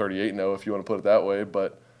trying to go 38-0 if you want to put it that way.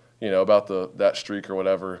 But, about that streak or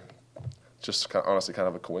whatever, just honestly kind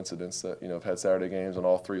of a coincidence that, I've had Saturday games on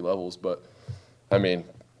all three levels. But, I mean,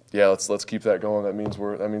 yeah, let's keep that going. That means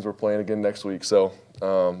we're playing again next week. So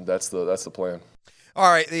that's the plan. All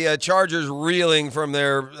right, the Chargers, reeling from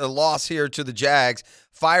their loss here to the Jags,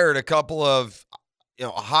 fired a couple of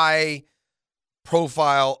high-profile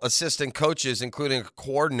assistant coaches, including a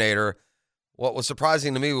coordinator. What was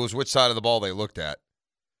surprising to me was which side of the ball they looked at.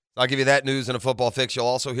 I'll give you that news in a football fix. You'll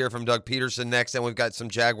also hear from Doug Peterson next, and we've got some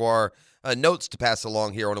Jaguar notes to pass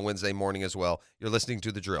along here on a Wednesday morning as well. You're listening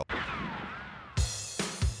to The Drill.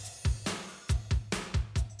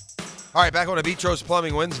 All right, back on a Betros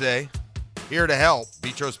Plumbing Wednesday. Here to help,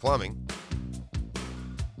 Betros Plumbing.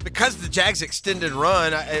 Because of the Jags' extended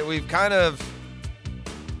run, we've kind of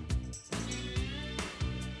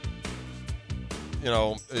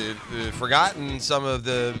forgotten some of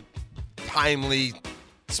the timely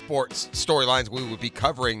sports storylines we would be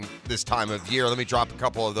covering this time of year. Let me drop a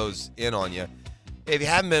couple of those in on you. If you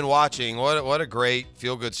haven't been watching, what a great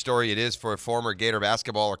feel-good story it is for former Gator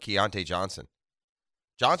basketballer Keontae Johnson.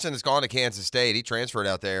 Johnson has gone to Kansas State. He transferred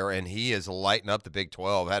out there, and he is lighting up the Big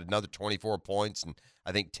 12. Had another 24 points and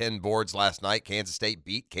I think 10 boards last night. Kansas State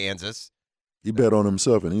beat Kansas. He bet on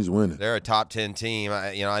himself, and he's winning. They're a top 10 team.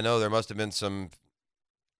 I know there must have been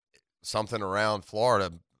something around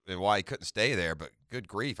Florida and why he couldn't stay there, but good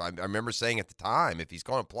grief. I remember saying at the time, if he's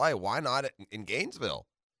going to play, why not in Gainesville?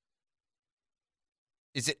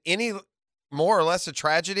 Is it any more or less a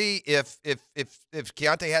tragedy if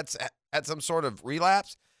Keontae had some sort of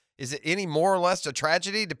relapse? Is it any more or less a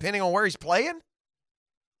tragedy depending on where he's playing?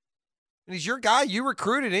 And he's your guy. You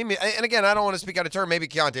recruited him. And again, I don't want to speak out of turn. Maybe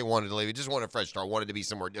Keontae wanted to leave. He just wanted a fresh start, wanted to be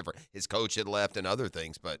somewhere different. His coach had left and other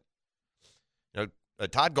things. But,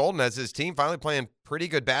 Todd Golden has his team finally playing pretty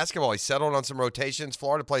good basketball. He settled on some rotations.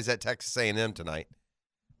 Florida plays at Texas A&M tonight.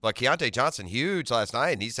 But Keontae Johnson, huge last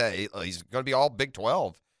night, and he said he's going to be all Big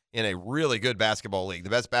 12 in a really good basketball league. The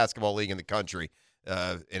best basketball league in the country,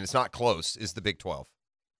 and it's not close, is the Big 12.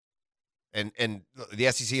 And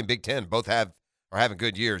the SEC and Big 10 both are having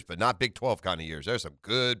good years, but not Big 12 kind of years. There's some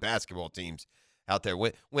good basketball teams out there.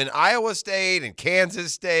 When Iowa State and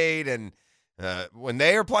Kansas State and when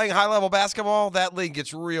they are playing high-level basketball, that league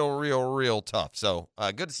gets real tough. So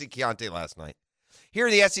good to see Keontae last night. Here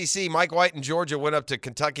in the SEC, Mike White and Georgia went up to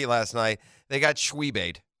Kentucky last night. They got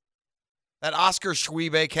Schweebade. That Oscar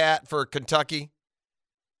Schwebe cat for Kentucky.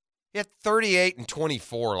 He had 38 and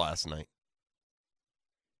 24 last night.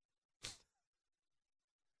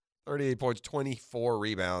 38 points, 24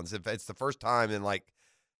 rebounds. It's the first time in like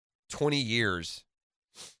 20 years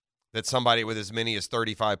that somebody with as many as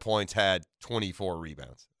 35 points had 24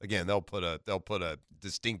 rebounds. Again, they'll put a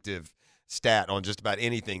distinctive stat on just about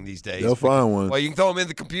anything these days. They'll find one. Well, you can throw them in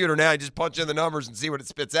the computer now. You just punch in the numbers and see what it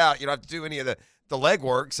spits out. You don't have to do any of the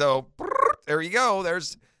legwork. So there you go.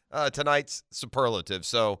 There's tonight's superlative.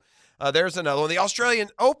 So there's another one. The Australian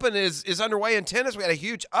Open is underway in tennis. We had a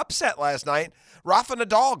huge upset last night. Rafa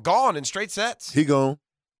Nadal gone in straight sets. He gone.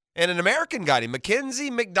 And an American got him. Mackenzie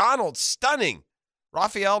McDonald, stunning.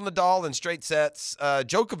 Rafael Nadal in straight sets.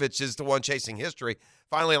 Djokovic is the one chasing history.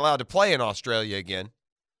 Finally allowed to play in Australia again.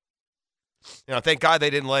 Thank God they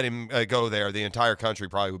didn't let him go there. The entire country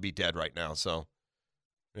probably would be dead right now. So,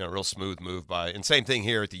 real smooth move by. And same thing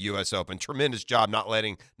here at the U.S. Open. Tremendous job not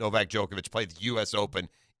letting Novak Djokovic play the U.S. Open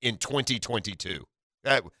in 2022.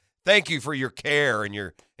 Thank you for your care and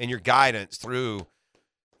your guidance through,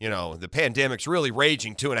 the pandemic's really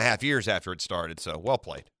raging 2.5 years after it started. So, well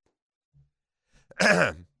played.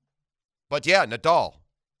 But, yeah, Nadal,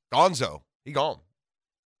 Gonzo, he gone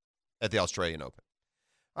at the Australian Open.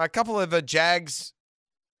 A couple of Jags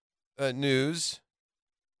news,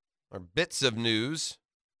 or bits of news.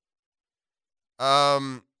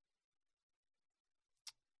 They're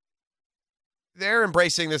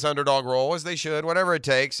embracing this underdog role, as they should, whatever it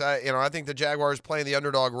takes. I think the Jaguars playing the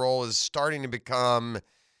underdog role is starting to become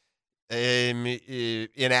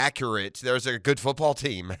inaccurate. There's a good football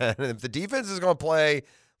team. And if the defense is going to play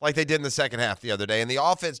like they did in the second half the other day, and the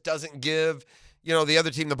offense doesn't give the other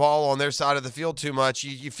team the ball on their side of the field too much,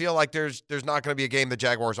 you feel like there's not going to be a game the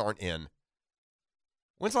Jaguars aren't in.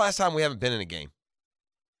 When's the last time we haven't been in a game?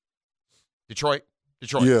 Detroit?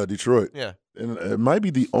 Yeah, Detroit. Yeah. And it might be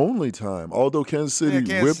the only time, although Kansas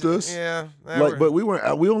City whipped us. Yeah. But we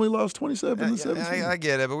only lost 27-17. I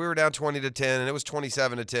get it, but we were down 20-10, and it was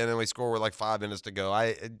 27-10, and we scored with like 5 minutes to go.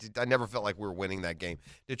 I never felt like we were winning that game.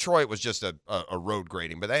 Detroit was just a road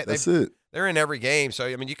grading, but that's it. They're in every game, so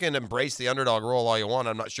you can embrace the underdog role all you want.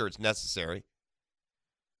 I'm not sure it's necessary.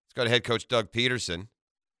 Let's go to head coach Doug Peterson.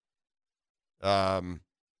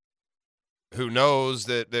 Who knows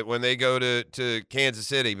that when they go to Kansas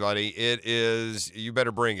City, buddy, you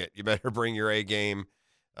better bring it. You better bring your A game.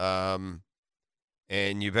 And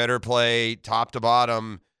you better play top to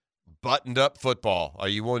bottom, buttoned up football, or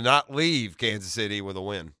you will not leave Kansas City with a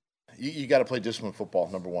win. You got to play disciplined football,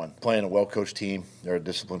 number one. Playing a well-coached team, they're a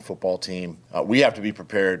disciplined football team. We have to be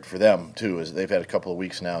prepared for them, too, as they've had a couple of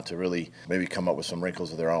weeks now to really maybe come up with some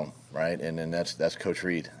wrinkles of their own, right? And then that's Coach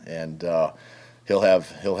Reed. And he'll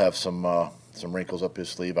have some wrinkles up his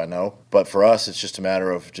sleeve, I know. But for us, it's just a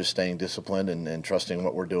matter of just staying disciplined and trusting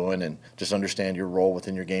what we're doing and just understand your role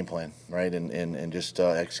within your game plan, right? And just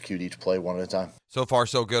execute each play one at a time. So far,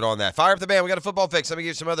 so good on that. Fire up the band. We got a football fix. Let me give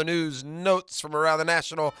you some other news notes from around the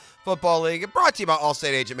National Football League. Brought to you by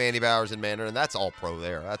Allstate agent Mandy Bowers in Mandarin. And that's all pro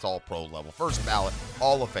there. That's all pro level. First ballot,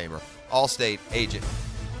 Hall of Famer, Allstate agent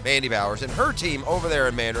Mandy Bowers and her team over there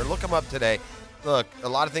in Mandarin. Look them up today. Look, a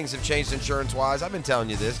lot of things have changed insurance-wise. I've been telling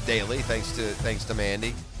you this daily, thanks to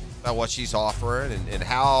Mandy, about what she's offering and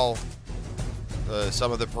how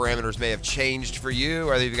some of the parameters may have changed for you.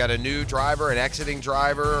 Whether you've got a new driver, an exiting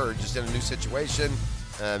driver, or just in a new situation.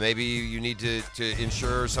 Maybe you need to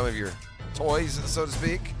insure some of your toys, so to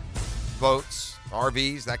speak, boats,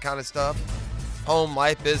 RVs, that kind of stuff. Home,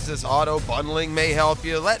 life, business, auto, bundling may help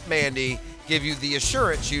you. Let Mandy give you the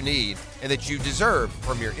assurance you need and that you deserve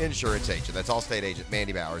from your insurance agent. That's Allstate agent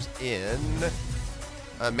Mandy Bowers in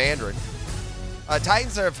Mandarin.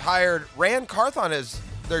 Titans have hired Ran Carthon as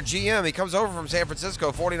their GM. He comes over from San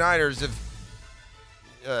Francisco. 49ers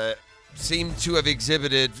have seemed to have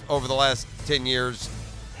exhibited over the last 10 years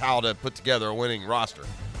how to put together a winning roster.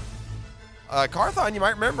 Carthon, you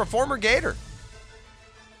might remember, a former Gator.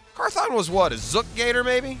 Carthon was what, a Zook Gator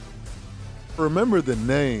maybe? Remember the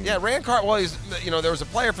name. Yeah, Ran Carthon. Well, there was a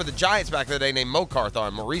player for the Giants back in the day named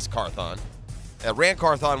Maurice Carthon. Ran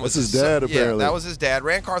Carthon was his dad, apparently. Yeah, that was his dad.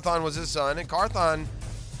 Ran Carthon was his son, and Carthon,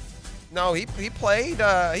 no, he played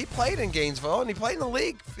in Gainesville, and he played in the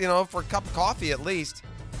league, for a cup of coffee at least.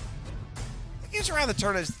 I think he was around the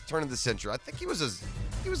turn of the century. I think he was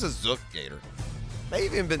a Zook Gator. May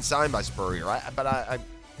have even been signed by Spurrier, but I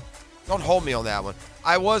don't hold me on that one.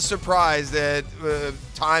 I was surprised that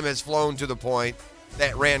time has flown to the point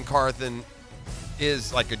that Ran Carthon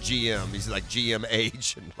is like a GM. He's like GM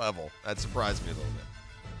age and level. That surprised me a little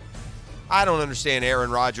I don't understand Aaron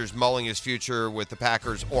Rodgers mulling his future with the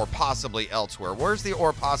Packers or possibly elsewhere. Where's the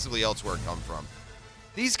or possibly elsewhere come from?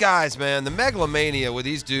 These guys, man, the megalomania with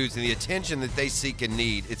these dudes and the attention that they seek and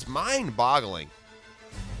need, it's mind-boggling.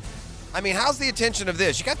 I mean, how's the attention of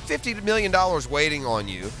this? You got $50 million waiting on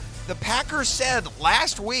you. The Packers said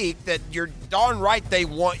last week that you're darn right they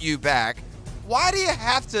want you back. Why do you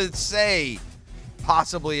have to say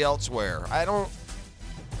possibly elsewhere?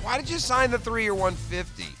 Why did you sign the 3-year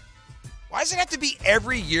 $150? Why does it have to be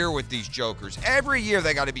every year with these jokers? Every year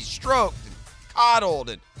they got to be stroked and coddled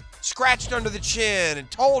and scratched under the chin and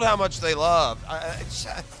told how much they love.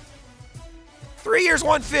 3 years,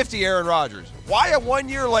 $150, Aaron Rodgers. Why 1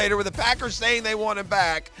 year later, with the Packers saying they want him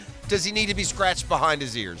back, does he need to be scratched behind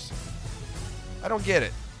his ears? I don't get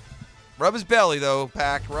it. Rub his belly, though,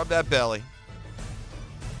 Pack. Rub that belly.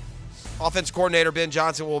 Offense coordinator Ben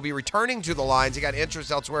Johnson will be returning to the Lions. He got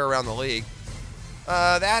interest elsewhere around the league.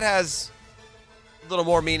 That has a little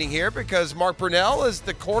more meaning here because Mark Brunell is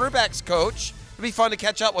the quarterback's coach. It'll be fun to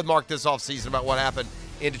catch up with Mark this offseason about what happened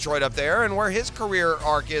in Detroit up there and where his career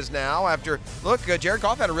arc is now after, look, Jared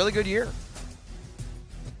Goff had a really good year.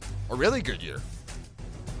 A really good year.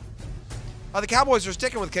 The Cowboys are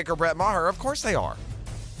sticking with kicker Brett Maher. Of course they are.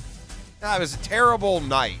 It was a terrible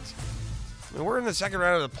night. I mean, we're in the second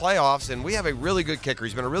round of the playoffs, and we have a really good kicker.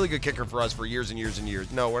 He's been a really good kicker for us for years and years and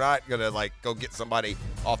years. No, we're not going to, go get somebody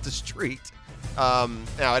off the street.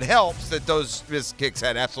 Now, it helps that those missed kicks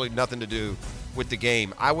had absolutely nothing to do with the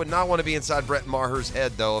game. I would not want to be inside Brett Maher's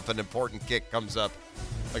head, though, if an important kick comes up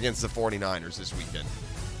against the 49ers this weekend.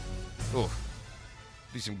 Oof.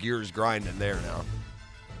 Be some gears grinding there now.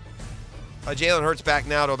 Jalen Hurts back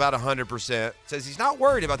now to about 100%. Says he's not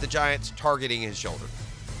worried about the Giants targeting his shoulder.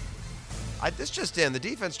 This just in. The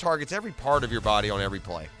defense targets every part of your body on every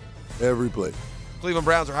play. Every play. Cleveland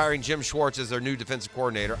Browns are hiring Jim Schwartz as their new defensive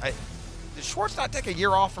coordinator. Did Schwartz not take a year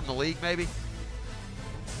off from the league, maybe?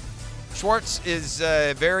 Schwartz is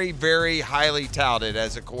very, very highly touted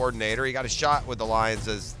as a coordinator. He got a shot with the Lions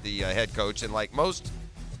as the head coach, and like most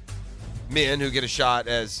men who get a shot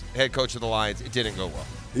as head coach of the Lions, it didn't go well.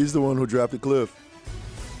 He's the one who drafted Cliff.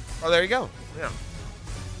 Oh, there you go. Yeah.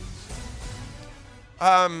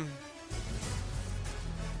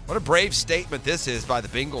 What a brave statement this is by the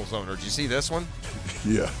Bengals owner. Did you see this one?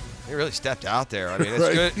 Yeah. He really stepped out there. I mean, it's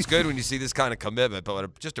Right. good. It's good when you see this kind of commitment,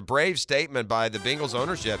 but just a brave statement by the Bengals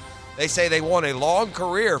ownership. They say they want a long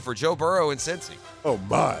career for Joe Burrow and Cincy. Oh,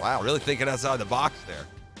 my. Wow, really thinking outside the box there.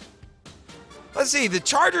 Let's see. The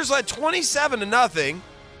Chargers led 27-0,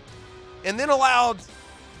 and then allowed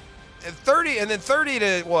 30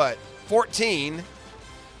 to 14.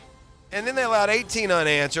 And then they allowed 18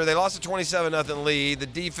 unanswered. They lost a 27-0 lead. The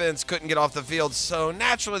defense couldn't get off the field. So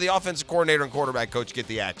naturally, the offensive coordinator and quarterback coach get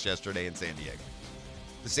the axe yesterday in San Diego.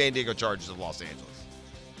 The San Diego Chargers of Los Angeles.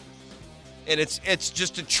 And it's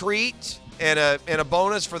just a treat and a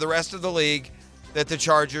bonus for the rest of the league that the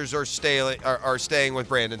Chargers are staying with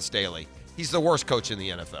Brandon Staley. He's the worst coach in the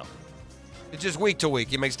NFL. It's just week to week.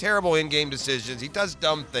 He makes terrible in-game decisions. He does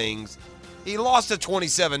dumb things. He lost a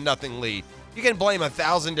 27-0 lead. You can blame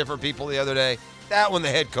 1,000 different people the other day. That one the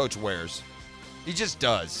head coach wears. He just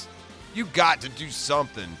does. You got to do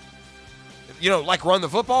something. Like run the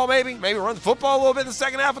football maybe? Maybe run the football a little bit in the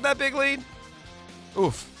second half with that big lead?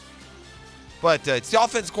 Oof. But it's the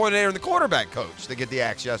offensive coordinator and the quarterback coach that get the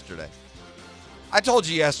axe yesterday. I told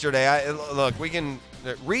you yesterday, look, we can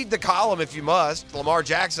read the column if you must. Lamar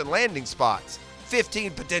Jackson landing spots.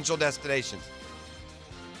 15 potential destinations.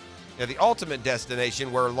 The ultimate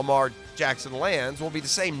destination where Lamar Jackson lands will be the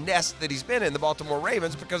same nest that he's been in, the Baltimore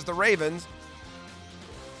Ravens, because the Ravens,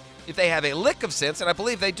 if they have a lick of sense, and I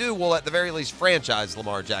believe they do, will at the very least franchise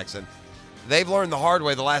Lamar Jackson. They've learned the hard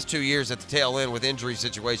way the last 2 years at the tail end with injury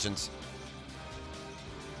situations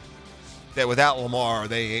that without Lamar,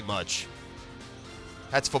 they ain't much.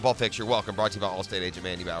 That's Football Fix. You're welcome. Brought to you by Allstate agent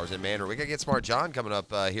Mandy Bowers and Mandarin. We got to get Smart John coming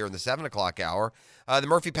up here in the 7 o'clock hour. The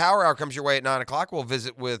Murphy Power Hour comes your way at 9 o'clock. We'll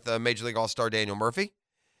visit with Major League All-Star Daniel Murphy.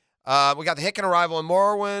 We got the Hicken Arrival and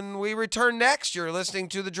more when we return next. You're listening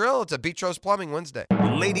to The Drill. It's a Beatrice Plumbing Wednesday.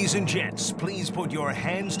 Ladies and gents, please put your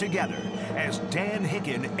hands together as Dan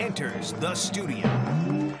Hicken enters the studio.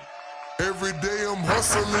 Every day I'm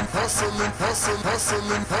hustling. Every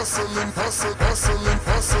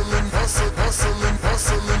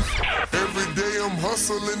day I'm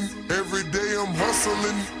hustling. Every day I'm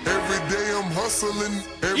hustling. Every day I'm hustling.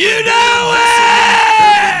 You know it!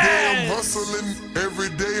 Every day I'm hustling. Every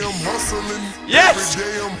day I'm hustling. Yes!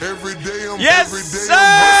 Every day I'm Yes, every day sir!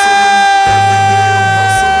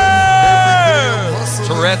 I'm hustling.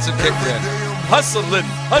 Tourette's and kick that. Hustling.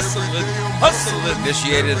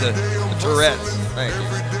 Initiated the Tourette's. Thank you.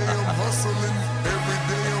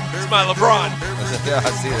 It's my LeBron. Yeah, I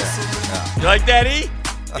see that. You like that, E?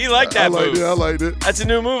 He liked that move. I liked it. That's a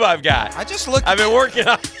new move I've got. I just looked. I've been working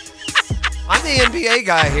on. I'm the NBA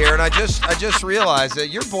guy here, and I just realized that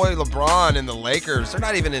your boy LeBron and the Lakers, they're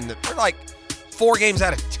not even in the. They're like 4 games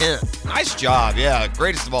out of 10. Nice job, yeah,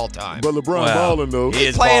 greatest of all time. But LeBron balling though. He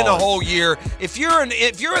is playing balling the whole year. If you're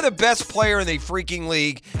the best player in the freaking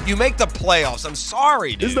league, you make the playoffs. I'm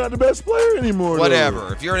sorry, dude. He's not the best player anymore. Whatever.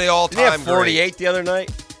 Though. If you're in the Did he all-time have 48 the other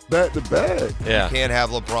night? Back to back. Yeah. You can't have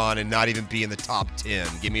LeBron and not even be in the top 10.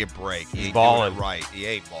 Give me a break. He ain't balling. doing it right. He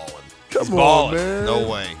ain't balling. Come on, balling. man. No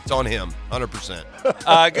way. It's on him,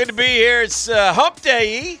 100%. Good to be here. It's Hump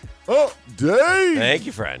Day, E. Oh, dang. Thank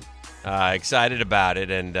you, friend. Excited about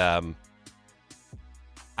it, and I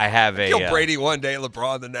have a Kill Brady one day,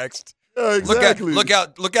 LeBron the next. Yeah, exactly. Look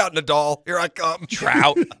out, Nadal. Here I come.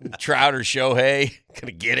 Trout or Shohei.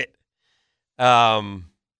 Gonna get it.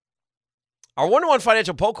 Our 1-on-1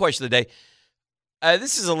 financial poll question of the day.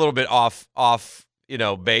 This is a little bit off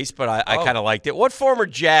base, but I kind of liked it. What former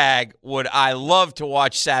Jag would I love to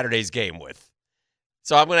watch Saturday's game with?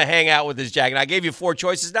 So I'm going to hang out with this Jag, and I gave you 4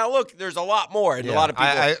 choices. Now look, there's a lot more, and a lot of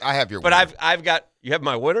people. I have your. But winner. I've got. You have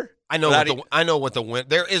my winner. I know what the win.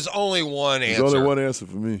 There is only one answer. There's only one answer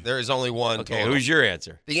for me. There is only one. Okay, total. who's your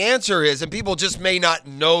answer? The answer is, and people just may not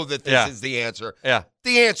know that this is the answer. Yeah.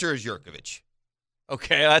 The answer is Jurkovic.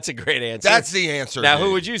 Okay, that's a great answer. That's the answer. Now, dude.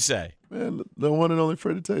 who would you say? Man, the one and only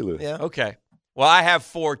Freddie Taylor. Yeah. Okay. Well, I have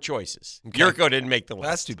 4 choices. Okay. Yurko didn't make the list.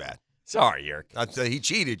 That's too bad. Sorry, Yurk. He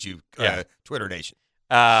cheated you, Yeah. Twitter Nation.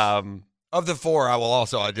 Um, Of the 4, I will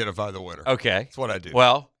also identify the winner. okay. That's what I do.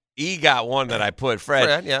 Well, E got one that I put, Fred.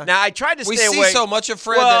 Fred, yeah. Now, I tried to we stay see away. so much of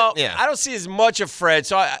Fred. Well, that, yeah. I don't see as much of Fred.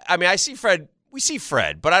 So, I mean, I see Fred. We see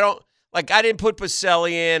Fred, but I don't, I didn't put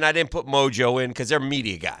Pacelli in. I didn't put Mojo in because they're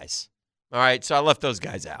media guys. All right, so I left those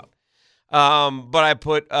guys out. But I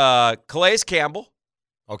put Calais Campbell.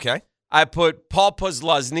 Okay. I put Paul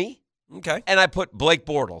Posluszny. Okay. And I put Blake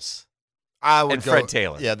Bortles. I would and go, Fred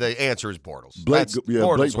Taylor. Yeah, the answer is Bortles. Blake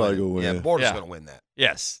Bortles probably going to win. Yeah, Bortles is going to win that.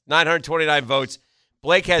 Yes, 929 votes.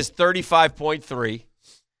 Blake has 35.3.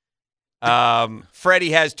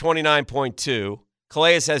 Freddie has 29.2.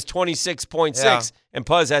 Calais has 26.6. And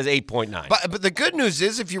Puz has 8.9. But the good news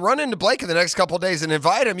is if you run into Blake in the next couple of days and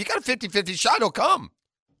invite him, you got a 50-50 shot he'll come.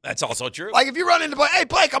 That's also true. Like if you run into Blake, hey,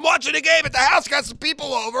 Blake, I'm watching the game at the house, got some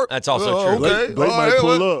people over. That's also true. Okay. Blake might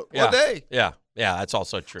pull up. Yeah. One day. Yeah, that's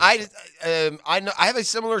also true. I have a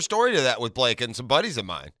similar story to that with Blake and some buddies of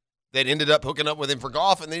mine that ended up hooking up with him for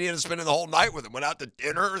golf, and they ended up spending the whole night with him. Went out to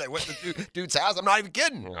dinner. They went to dude's house. I'm not even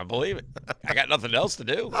kidding. I believe it. I got nothing else to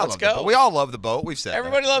do. Let's go. We all love the boat. We've said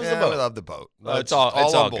Everybody that. loves the boat. We love the boat. It's all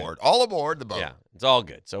aboard. good. All aboard the boat. Yeah, it's all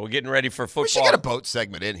good. So we're getting ready for football. We should get a boat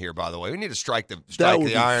segment in here, by the way. We need to strike the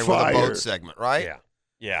iron with a boat segment, right?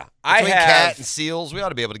 Yeah. Between Cat and Seals, we ought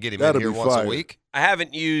to be able to get him in here once a week. I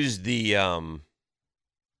haven't used the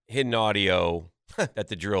hidden audio that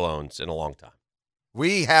the Drill owns in a long time.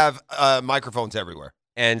 We have microphones everywhere,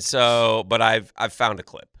 and so, but I've found a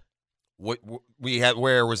clip.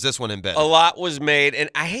 Where was this one embedded? A lot was made, and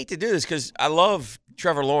I hate to do this because I love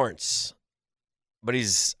Trevor Lawrence, but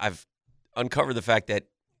I've uncovered the fact that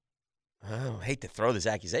I hate to throw this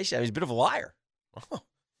accusation. He's a bit of a liar. Oh,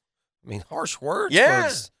 I mean, harsh words. Yeah,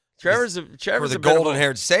 Trevor's a the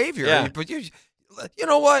golden-haired savior. Yeah. But you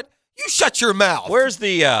know what? You shut your mouth. Where's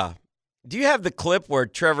the? Do you have the clip where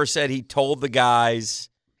Trevor said he told the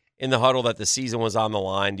guys in the huddle that the season was on the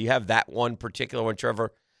line? Do you have that one particular one,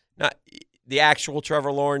 Trevor? Not the actual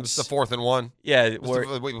Trevor Lawrence. It's the 4th and 1. Yeah,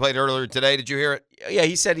 we played earlier today. Did you hear it? Yeah,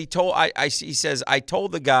 he said he told. He says I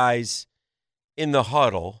told the guys in the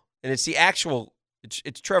huddle, and it's the actual.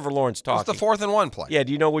 It's Trevor Lawrence talking. It's the 4th and 1 play. Yeah.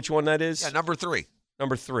 Do you know which one that is? Yeah, number 3.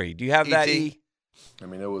 Number 3. Do you have that? E? I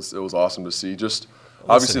mean, it was awesome to see. Just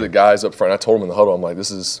obviously the guys up front. I told them in the huddle, I'm like,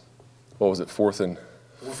 this is. What was it, 4th and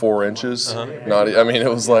 4 inches? It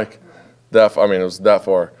was like that. I mean, it was that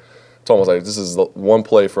far. I told him, I was like, this is the one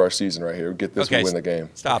play for our season right here. Get this, we win the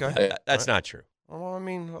game. Stop that. That's not true. Well, I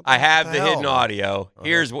mean, I have the hidden audio.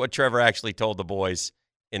 Here's what Trevor actually told the boys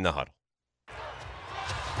in the huddle.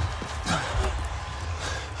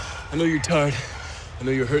 I know you're tired. I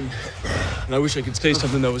know you're hurting. And I wish I could say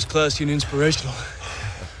something that was classy and inspirational.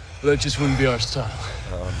 But that just wouldn't be our style.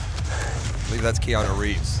 I believe that's Keanu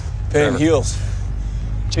Reeves. Pain heals.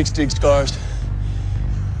 Chicks dig scars.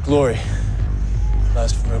 Glory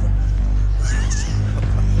lasts forever.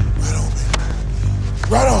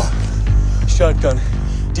 Right on. Shotgun.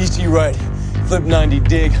 DC right. Flip 90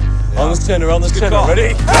 dig. On the center. On the center. Call.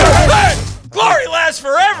 Ready? Hey! Glory lasts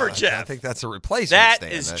forever, Jeff. I think that's a replacement. That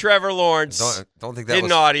Stan. is Trevor Lawrence. Don't think that in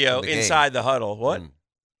was audio from the game. inside the huddle. What? Okay.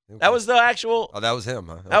 That was the actual. Oh, that was him.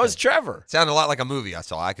 Huh? That was Trevor. Sounded a lot like a movie I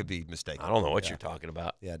saw. I could be mistaken. I don't know what you're talking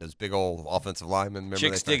about. Yeah, those big old offensive linemen. Remember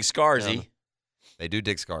Chicks they dig scars. Yeah. They do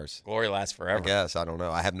dig scars. Glory lasts forever. I guess. I don't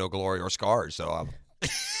know. I have no glory or scars, so I'll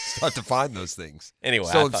start to find those things. Anyway,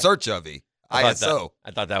 still in search of it. I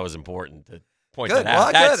thought that was important to point Good. that out.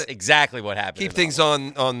 Well, That's good. exactly what happened. Keep things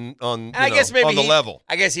on I guess maybe on the level.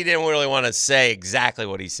 I guess he didn't really want to say exactly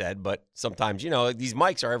what he said, but sometimes these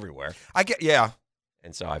mics are everywhere.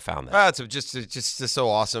 And so I found that. It's just so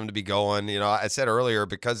awesome to be going. I said earlier,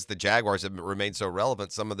 because the Jaguars have remained so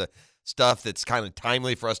relevant, some of the stuff that's kind of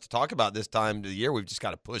timely for us to talk about this time of the year, we've just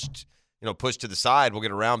got to push to the side. We'll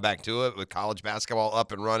get around back to it with college basketball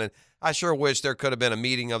up and running. I sure wish there could have been a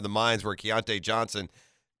meeting of the minds where Keontae Johnson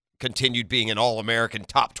continued being an All-American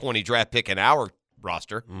top 20 draft pick in our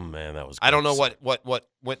roster. Man, that was I don't know what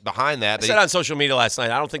went behind that. I said on social media last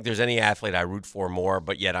night, I don't think there's any athlete I root for more,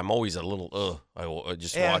 but yet I'm always a little I will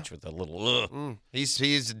just watch with a little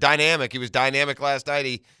He's dynamic. He was dynamic last night.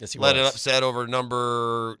 He let it upset over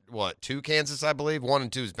number 2 Kansas, I believe. 1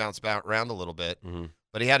 and 2's bounced around a little bit. Mm-hmm.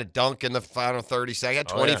 But he had a dunk in the final 30 seconds. He had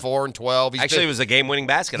 24 and 12. It was a game-winning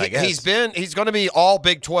basket, I guess. He's going to be all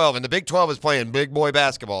Big 12, and the Big 12 is playing big boy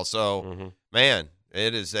basketball. So, man,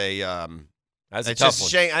 it is a that's it's a tough just a one.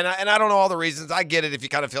 shame. And I don't know all the reasons. I get it if you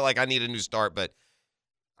kind of feel like I need a new start, but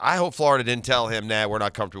I hope Florida didn't tell him, nah, we're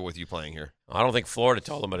not comfortable with you playing here. I don't think Florida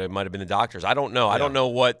told him, but it might have been the doctors. I don't know. Yeah. I don't know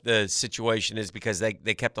what the situation is because they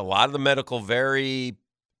kept a lot of the medical very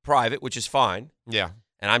private, which is fine. Yeah.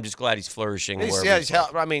 And I'm just glad he's flourishing. He's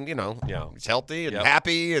healthy and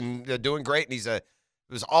happy and doing great. And he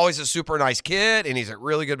was always a super nice kid, and he's a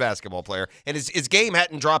really good basketball player. And his game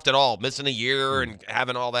hadn't dropped at all, missing a year and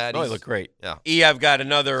having all that. Oh, he looked great. Yeah. I've got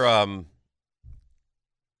another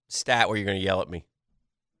stat where you're going to yell at me.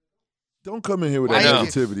 Don't come in here with that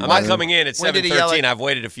negativity. I'm not coming in at 7:13. I've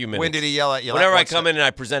waited a few minutes. When did he yell at you? Whenever I come in and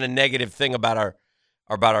I present a negative thing about our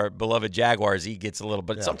beloved Jaguars, he gets a little.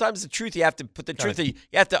 But sometimes the truth, you have to put the truth. You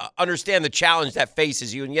have to understand the challenge that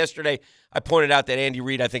faces you. And yesterday, I pointed out that Andy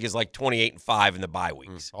Reid, I think, is like 28-5 in the bye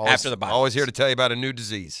weeks. After the bye weeks. Always here to tell you about a new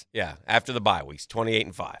disease. Yeah, after the bye weeks,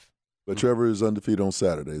 28-5. But Trevor is undefeated on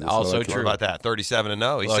Saturday. That's also true. What about that?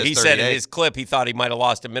 37-0. He said in his clip he thought he might have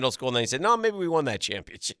lost in middle school, and then he said, no, maybe we won that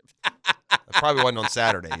championship. It probably wasn't on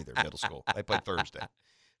Saturday either, middle school. They played Thursday.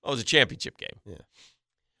 It was a championship game. Yeah.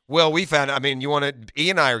 Well, we found, E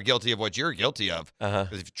and I are guilty of what you're guilty of.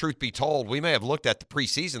 Because if truth be told, we may have looked at the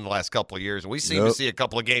preseason the last couple of years, and we seem to see a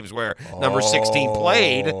couple of games where number 16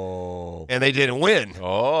 played, and they didn't win.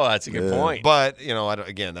 Oh, that's a good point. But,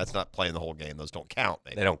 again, that's not playing the whole game. Those don't count.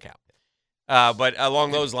 They don't count. But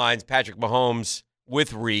along those lines, Patrick Mahomes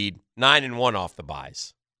with Reed, 9-1 off the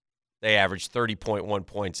buys. They averaged 30.1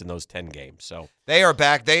 points in those 10 games. So they are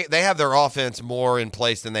back. They have their offense more in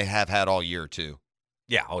place than they have had all year, too.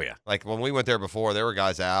 Yeah, oh yeah. Like when we went there before, there were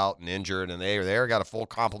guys out and injured, and they got a full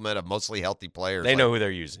complement of mostly healthy players. They know who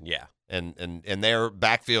they're using, yeah. And their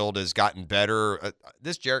backfield has gotten better.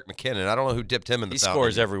 This Jerick McKinnon, I don't know who dipped him in the fountain. He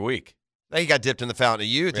scores every week. He got dipped in the fountain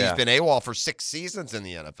of youth. Yeah. He's been AWOL for 6 seasons in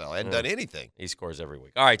the NFL. Hadn't done anything. He scores every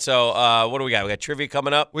week. All right, so what do we got? We got trivia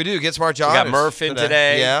coming up. We do. Get Smart John. We got Murph in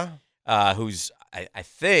today. Yeah. Who's I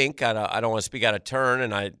think I don't want to speak out of turn,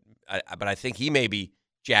 but I think he may be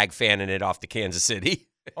Jag fanning it off to Kansas City.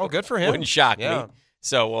 Oh, good for him. Wouldn't shock me.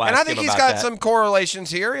 So we'll ask him about that. And I think he's got some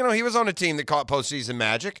correlations here. He was on a team that caught postseason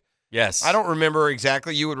magic. Yes. I don't remember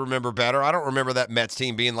exactly. You would remember better. I don't remember that Mets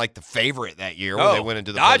team being like the favorite that year when they went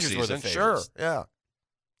into the Dodgers postseason. Were the favorites. Sure, yeah.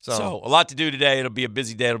 So a lot to do today. It'll be a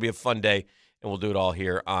busy day. It'll be a fun day, and we'll do it all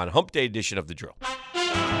here on Hump Day edition of The Drill.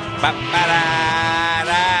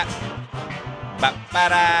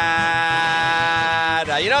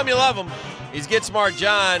 You know him, you love him. He's Get Smart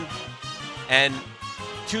John, and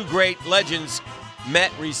two great legends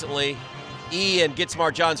met recently. E and Get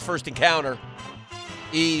Smart John's first encounter.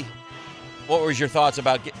 E, what was your thoughts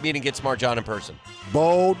about meeting Get Smart John in person?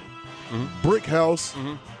 Bald, brick house,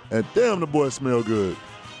 and damn, the boy smell good.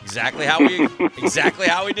 Exactly how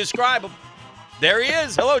we describe him. There he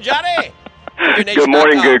is. Hello, Johnny. Good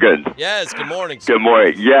morning, Guggen. Yes, good morning. Sir. Good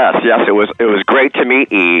morning. Yes. It was great to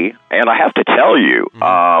meet E, and I have to tell you,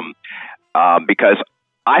 because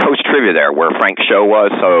I host trivia there where Frank's show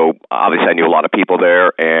was, so obviously I knew a lot of people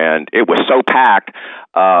there, and it was so packed.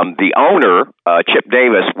 The owner, Chip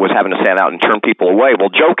Davis, was having to stand out and turn people away. Well,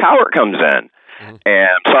 Joe Cowart comes in. And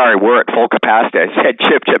I'm sorry, we're at full capacity. I said,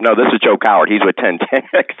 Chip, no, this is Joe Cowart. He's with 1010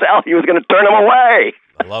 XL. He was going to turn him away.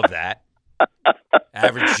 I love that.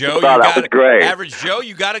 Average Joe, that was great. Average Joe,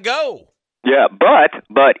 you got to go. Yeah, but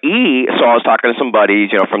E, so I was talking to some buddies,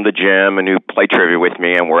 from the gym and who play trivia with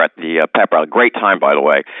me, and we're at the pep rally. Great time, by the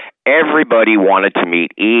way. Everybody wanted to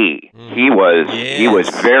meet E. He was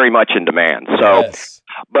very much in demand. So,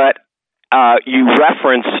 but you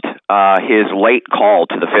referenced his late call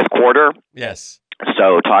to the fifth quarter. Yes.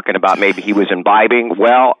 So talking about maybe he was imbibing.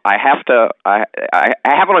 Well, I have it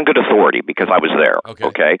on good authority because I was there.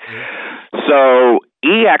 Okay. So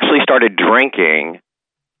E actually started drinking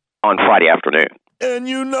on Friday afternoon. And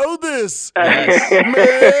you know this, yes.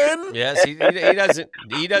 man. Yes, he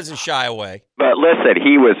doesn't shy away. But listen,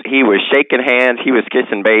 he was shaking hands, he was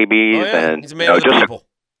kissing babies, and he's a man of the people.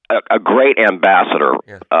 A great ambassador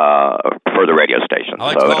for the radio station. I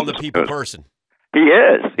like to call him the people person. He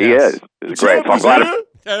is. He is. It's great. So I'm glad.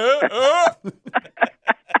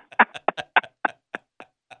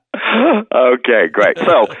 Okay, great.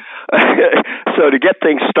 So to get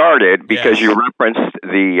things started, because you referenced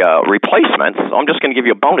the replacements, I'm just going to give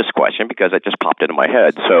you a bonus question because it just popped into my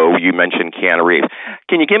head. So you mentioned Keanu Reeves.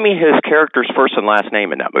 Can you give me his character's first and last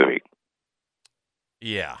name in that movie?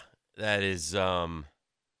 Yeah, that is.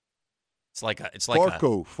 It's like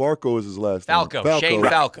Falco. Falco is his last name. Falco. Shane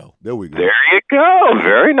Falco. There we go. There you go.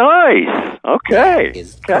 Very nice. Okay. That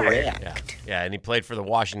is correct. Yeah, and he played for the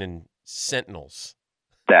Washington Sentinels.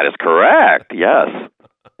 That is correct. Yes.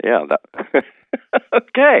 Yeah.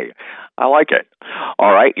 Okay. I like it.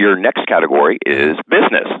 All right. Your next category is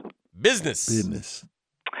business. Ben's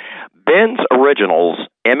Originals,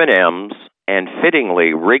 M&M's, and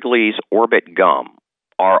fittingly Wrigley's Orbit Gum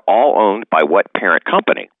are all owned by what parent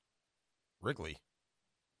company? Wrigley.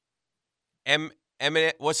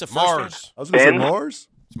 What's the first Mars. one? I was going to say Mars.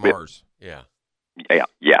 It's Mars. Yeah. Yeah.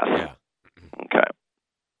 Yes. Yeah. Okay.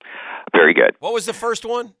 Very good. What was the first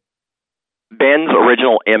one? Ben's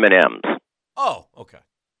Original M&M's. Oh, okay.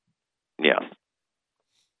 Yes.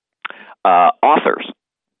 Authors.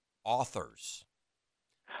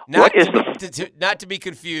 Not to be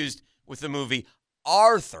confused with the movie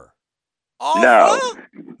Arthur. No.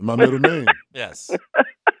 My middle name. Yes.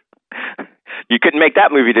 You couldn't make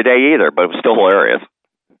that movie today either, but it was still hilarious.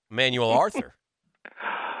 Manuel Arthur.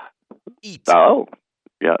 Eat. Oh,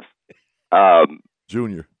 yes.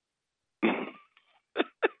 Junior.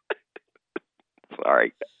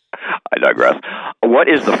 Sorry. I digress. What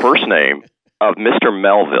is the first name of Mr.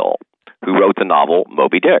 Melville, who wrote the novel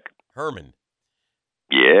Moby Dick? Herman.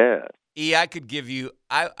 Yeah. I could give you,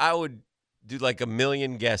 I would do like a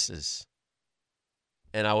million guesses,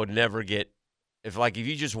 and I would never get, if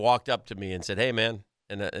you just walked up to me and said, hey, man,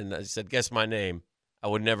 and I said, guess my name, I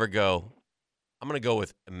would never go, I'm going to go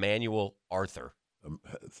with Emmanuel Arthur.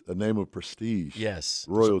 A name of prestige. Yes.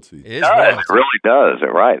 Royalty. It is royalty. It really does.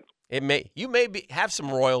 You're right. You may have some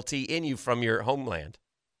royalty in you from your homeland.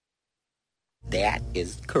 That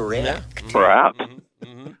is correct. Yeah. Perhaps.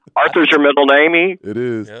 Arthur's your middle name, E? It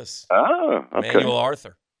is. Yes. Oh, okay. Emmanuel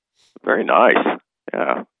Arthur. Very nice.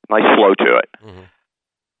 Yeah. Nice flow to it. Mm-hmm.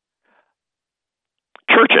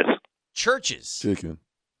 Churches. Chicken.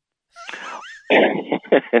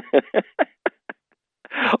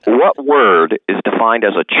 What word is defined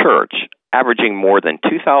as a church averaging more than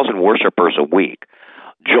 2,000 worshipers a week?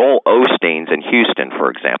 Joel Osteen's in Houston,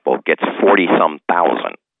 for example, gets 40-some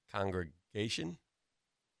thousand. Congregation?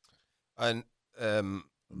 A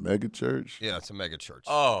mega church? Yeah, it's a mega church.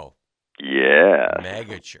 Oh. Yeah.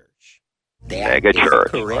 Mega church. Mega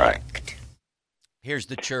church, correct. Right. Here's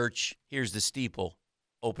the church. Here's the steeple.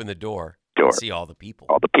 Open the door. And see all the people.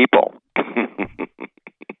 All the people. Here's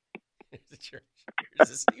the church. Here's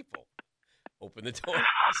the steeple. Open the door.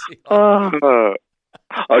 See all the people.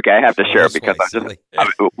 Okay, I have to share it because I'm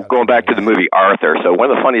going back to the movie Arthur. So one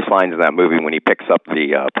of the funniest lines in that movie when he picks up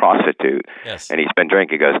the prostitute and he's been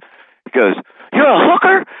drinking, he goes, "You're a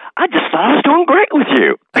hooker? I just thought I was doing great with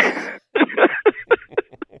you."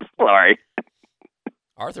 Sorry.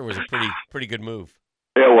 Arthur was a pretty good move.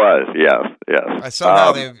 It was, yes. I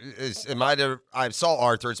somehow I saw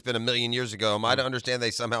Arthur. It's been a million years ago. Am I to understand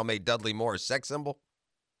they somehow made Dudley Moore a sex symbol?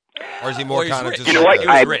 Or is he more kind of just? You know what?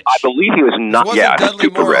 I believe he was not. Wasn't Dudley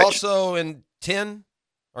Moore rich. Also in 10?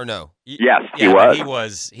 Or no? Yes, he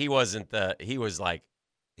was. He wasn't he was like.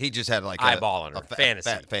 He just had like eyeballing her.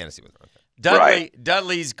 Fantasy with her.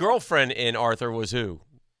 Dudley's girlfriend in Arthur was who?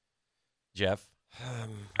 Jeff.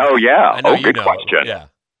 Oh yeah. I know good question. Yeah.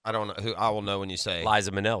 I don't know who. I will know when you say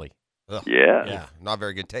Liza Minnelli. Ugh. Yeah. Not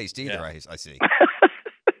very good taste either. I see.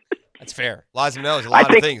 That's fair. Liza Minnelli's a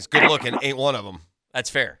lot of things. Good looking ain't one of them. That's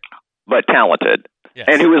fair. But talented. Yes.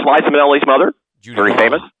 And who was Liza Minnelli's mother? Judy Very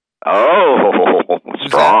Garland. famous. Oh,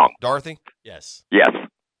 strong. Dorothy? Yes. Yes.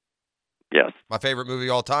 Yes. My favorite movie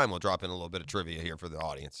of all time. We'll drop in a little bit of trivia here for the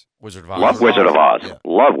audience. Wizard of Oz. Love Wizard of Oz. Yeah.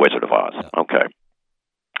 Love Wizard of Oz. Yeah. Okay.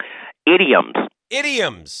 Idioms.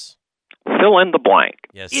 Idioms. Fill in the blank.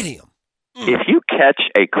 Yes. Idiom. If you catch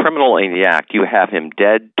a criminal in the act, you have him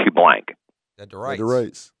dead to blank. Dead to rights. The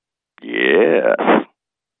rights. Yes.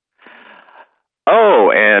 Oh,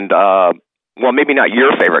 and well, maybe not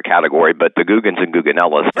your favorite category, but the Googans and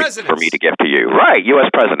Googanellas for me to give to you. Right, U.S.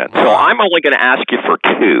 president. So I'm only going to ask you for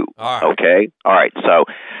two. All right. Okay? All right. So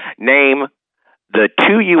name the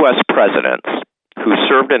two U.S. presidents who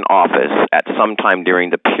served in office at some time during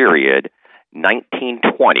the period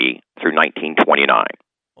 1920 through 1929.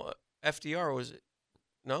 Well, FDR, was it?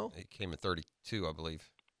 No? He came in 32, I believe.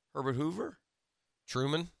 Herbert Hoover?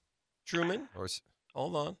 Truman? Or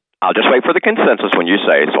Hold on. I'll just wait for the consensus when you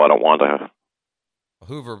say, so I don't want to.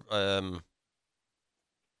 Hoover,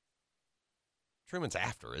 Truman's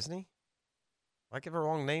after, isn't he? I give a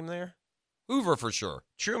wrong name there? Hoover for sure.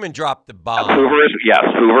 Truman dropped the bomb. Hoover is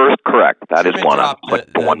correct. That Truman is one. dropped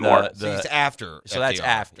One more. So he's after. So FDR. that's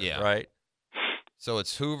after, yeah. right? So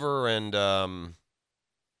it's Hoover and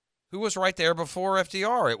who was right there before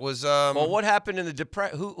FDR? It was well, what happened in the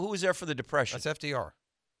Depression? Who was there for the Depression? That's FDR.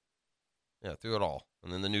 Yeah, through it all,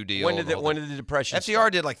 and then the New Deal. When did the Depression? FDR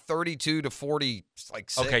start? did like 32 to 40, like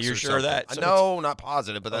 6. Okay, you're or sure of something. that? So No, not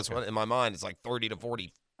positive, but that's what in my mind. It's like 30 to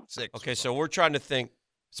 46. Okay, so we're trying to think.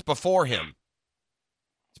 It's before him.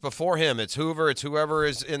 It's before him. It's Hoover. It's whoever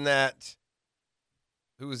is in that.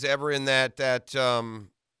 Who's ever in that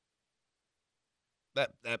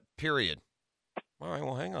period. All right,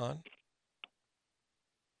 well, hang on.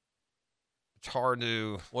 It's hard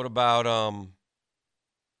to. What about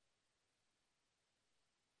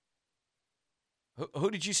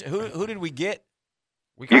Who did you say? Who did we get?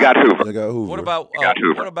 You got Hoover. I got Hoover. What about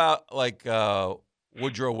Hoover. what about like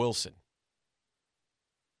Woodrow Wilson?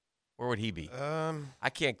 Where would he be? I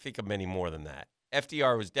can't think of many more than that.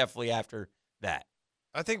 FDR was definitely after that.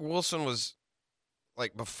 I think Wilson was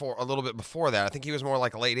like before, a little bit before that. I think he was more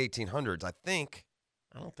like late 1800s. I think.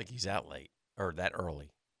 I don't think he's that late or that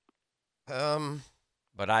early.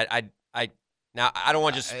 But I now I don't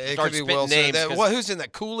want to just it start could be spitting Wilson. names. Who's in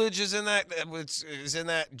that? Coolidge is in that. Is in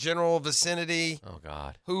that general vicinity. Oh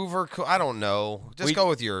God, Hoover. I don't know. Just go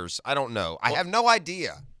with yours. I don't know. I have no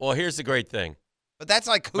idea. Well, here's the great thing. But that's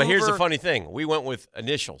like Hoover. But here's the funny thing. We went with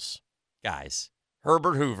initials, guys.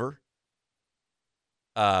 Herbert Hoover,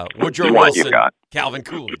 Woodrow Wilson, Calvin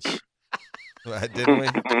Coolidge. Didn't we?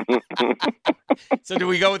 So do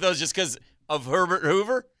we go with those just because of Herbert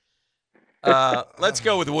Hoover? Let's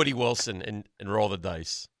go with Woody Wilson and roll the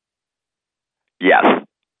dice. Yes.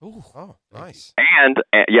 Ooh, oh, nice. And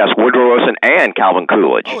yes, Woodrow Wilson and Calvin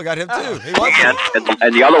Coolidge. Oh, we got him too. He was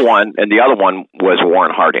and the other one was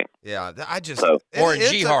Warren Harding. Yeah, I just Warren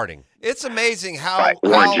G. Harding. It's amazing how,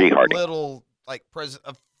 Warren G. Harding. Little like for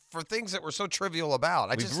things that were so trivial about.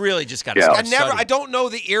 We've really just got to start studying. I don't know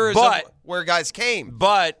the eras of where guys came.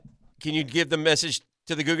 But can you give the message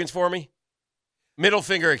to the Googans for me? Middle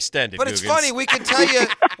finger extended. But Googans. it's funny. We can tell you.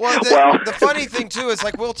 The funny thing too is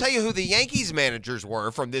like we'll tell you who the Yankees managers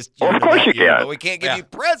were from this year. Well, of course you year, can. But we can't give you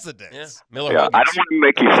presidents. Yeah. Miller. Yeah, I don't want to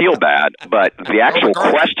make you feel bad, but the actual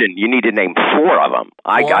question you need to name 4 of them.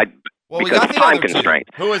 We because got the time other two. constraint.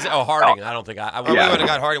 Who is? Oh, Harding. I don't think I we would have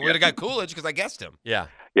got Harding. We would have got Coolidge because I guessed him. Yeah.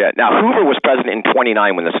 Yeah. Now Hoover was president in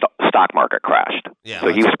 29 when the stock market crashed. Yeah.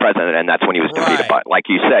 So he was president, and that's when he was defeated. But like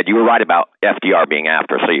you said, you were right about FDR being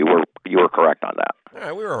after. So you were correct on that. All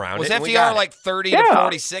right, we were around. Was it, FDR like 30 to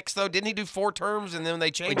 46 though? Didn't he do 4 terms and then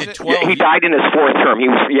they changed it? 12. Yeah, he died in his 4th term. He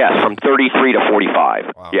was from 33 to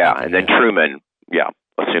 45. Wow. Yeah, and then Truman,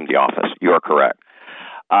 assumed the office. You are correct.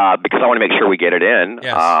 Because I want to make sure we get it in.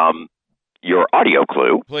 Yes. Your audio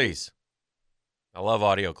clue. Please. I love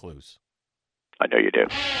audio clues. I know you do.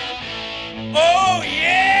 Oh,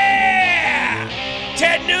 yeah!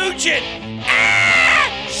 Ted Nugent!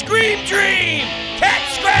 Ah! Scream Dream! Cat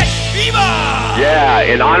Scratch Fever! Yeah,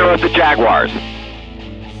 in honor of the Jaguars.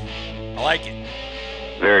 I like it.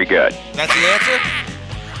 Very good. That's the answer?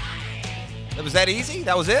 Was that easy?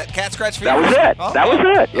 That was it? Cat Scratch Fever? That was it. Oh. That was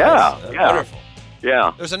it. Yeah. Wonderful.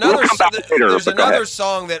 Yeah. There's another, We'll come back later, there's but go another ahead.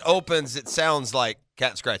 song that opens, it sounds like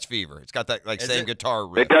Cat Scratch Fever. It's got that like same guitar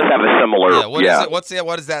riff. It does have a similar. Yeah, what is it?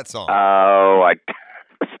 What is that song? Oh,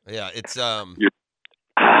 Yeah, it's but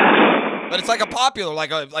it's like a popular,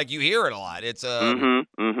 like you hear it a lot. It's I'm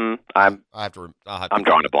I'm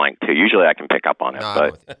drawing a blank too. Usually I can pick up on it,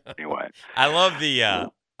 No, but anyway. I love the. I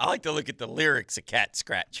like to look at the lyrics of Cat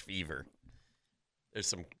Scratch Fever. There's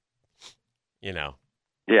some, Yeah.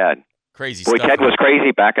 crazy Boy, stuff. Ted was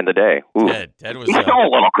crazy back in the day. Ooh. Ted was. He's still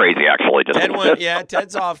a little crazy, actually. Just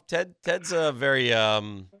Ted's off. Ted's very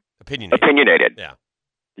opinionated. Opinionated. Yeah.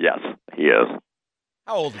 Yes, he is.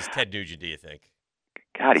 How old is Ted Nugent, do you think?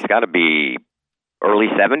 God, he's got to be early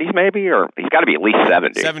 70s, maybe, or he's got to be at least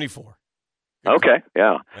 70. 74. Okay,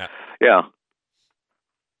 yeah.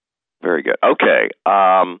 Very good. Okay,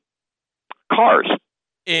 cars.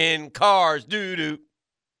 In Cars, doo-doo.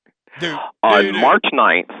 On March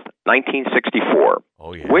 9th, 1964,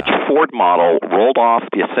 which Ford model rolled off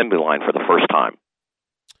the assembly line for the first time?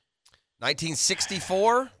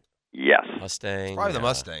 1964? Yes. Mustang. It's probably the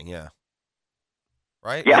Mustang, yeah.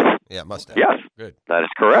 Right? Yes. Yeah, Mustang. Yes. Good. That is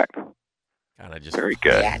correct. Kind of just very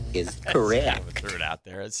good. That is correct. Threw it out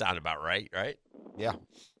there. It sounded about right? Yeah.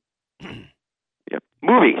 Yep.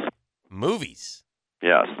 Movies.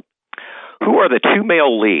 Yes. Who are the two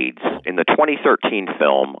male leads in the 2013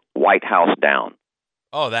 film White House Down?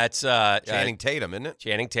 Oh, that's Channing Tatum, isn't it?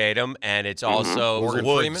 Channing Tatum, and it's also Morgan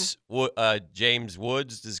Woods. James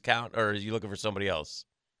Woods does count, or are you looking for somebody else?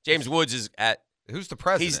 James Woods is at. Who's the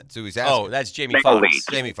president? Who he's asking? Oh, that's Jamie Foxx.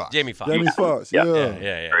 Jamie Foxx. Jamie Foxx. Jamie Foxx. Yeah. Yeah.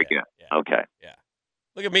 Very good. Yeah. Okay. Yeah.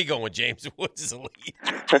 Look at me going with James Woods as a lead.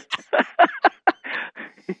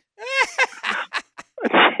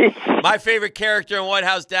 My favorite character in White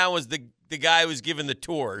House Down was the guy who was giving the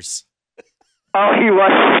tours. Oh, he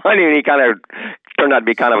was funny, and he kind of turned out to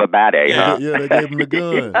be kind of a bad egg, huh? Yeah, they gave him the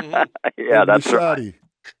gun. Yeah, that's right.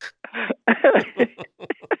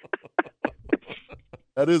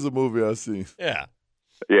 That is a movie I've seen. Yeah.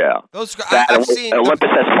 Yeah. I've seen Olympus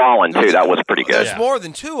Has Fallen, too. That was pretty good. There's more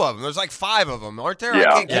than two of them. There's like 5 of them, aren't there? Yeah.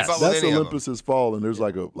 I can't keep up with That's any Olympus Has Fallen. There's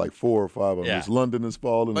like 4 or 5 of them. Yeah. There's London Has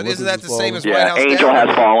Fallen. But Olympus isn't that Has the same as Fallen. White House Angel Down?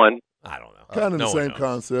 Has Fallen. I don't know. Kind of the same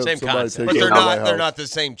concept. Same Somebody concept. But takes they're over the White not. They're House. not the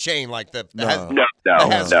same chain like the No. the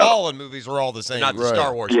Has Fallen movies were all the same. Not the Right.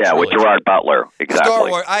 Star Wars. Yeah, with trilogy. Gerard Butler. Exactly. Star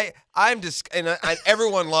Wars. I'm just and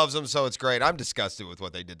everyone loves them, so it's great. I'm disgusted with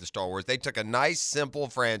what they did to Star Wars. They took a nice, simple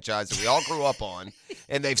franchise that we all grew up on,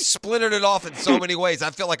 and they've splintered it off in so many ways. I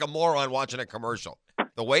feel like a moron watching a commercial.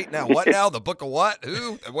 The wait now, what now? The book of what?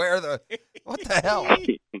 Who? Where? What the hell?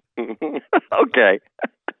 Okay.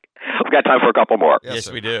 We've got time for a couple more.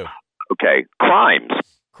 Yes, we do. Okay. Crimes.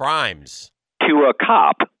 Crimes. To a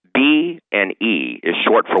cop, B and E is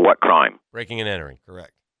short for what crime? Breaking and entering.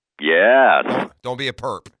 Correct. Yes. Don't be a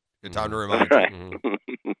perp. Good time to remind That's you.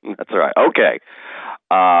 right. That's right. Okay.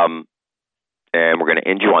 And we're going to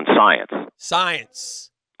end you on science.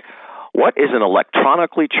 Science. What is an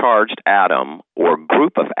electronically charged atom or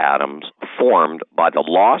group of atoms formed by the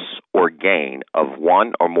loss or gain of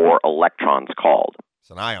one or more electrons called? It's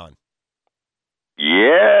an ion.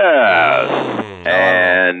 Yes.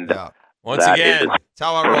 And Once that again, is That's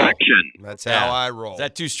how I roll. perfection. That's how I roll. Is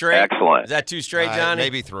that too straight? Excellent. Is that too straight, Johnny?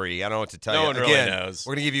 Maybe 3. I don't know what to tell No you. one really Again, knows.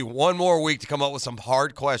 we're going to give you one more week to come up with some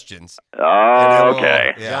hard questions. Oh,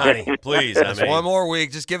 okay. Johnny, please. Just one more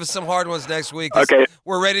week. Just give us some hard ones next week. Okay.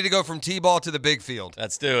 We're ready to go from T-ball to the big field.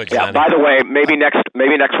 Let's do it, Yeah. Johnny. By the way, maybe next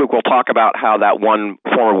week we'll talk about how that one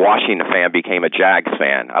former Washington fan became a Jags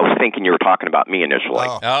fan. I was thinking you were talking about me initially.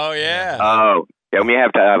 Oh, yeah. Oh, yeah. We may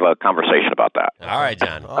have to have a conversation about that. All right,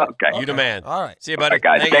 John. Okay. You the man. All right. See you, buddy. All right,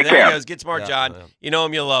 guys. Thank you. Take There care. he goes. Get smart, Yeah, John. yeah. You know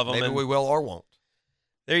him, you love him. Maybe and we will or won't.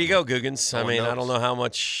 there you go, Googans. I one mean, I knows. don't know how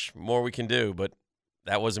much more we can do, but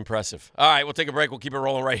that was impressive. All right, we'll take a break. We'll keep it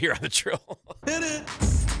rolling right here on the Drill.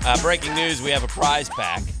 Breaking news, we have a prize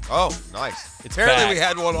pack. Oh, nice. It's Apparently back. we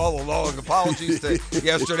had one all along. Apologies to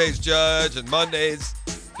yesterday's judge and Monday's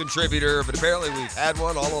contributor, but apparently we've had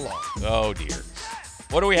one all along. Oh, dear.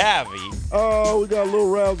 What do we have, E? Oh, we got a little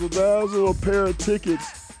razzle-dazzle, a pair of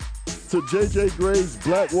tickets to J.J. Gray's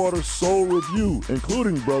Blackwater Soul Review,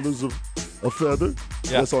 including Brothers of a Feather.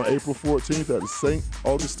 Yeah. That's on April 14th at the St.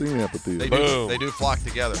 Augustine Amphitheater. They do flock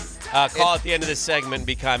together. Call at the end of this segment.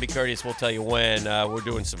 Be kind, be courteous. We'll tell you when. We're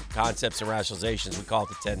doing some concepts and rationalizations. We call it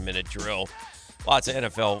the 10-minute drill. Lots of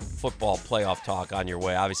NFL football playoff talk on your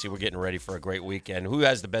way. Obviously, we're getting ready for a great weekend. Who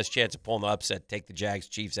has the best chance of pulling the upset, take the Jags,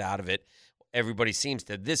 Chiefs out of it? Everybody seems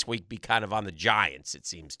to this week be kind of on the Giants, it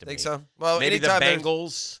seems to me. Think so? Well, maybe the anytime there's-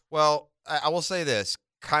 Bengals. Well, I will say this,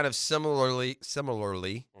 kind of similarly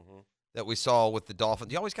that we saw with the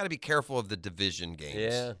Dolphins. You always got to be careful of the division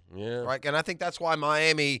games. Yeah. Right? And I think that's why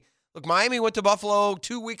Miami went to Buffalo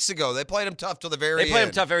 2 weeks ago. They played them tough till the very end. They play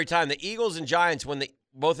them tough every time. The Eagles and Giants, when they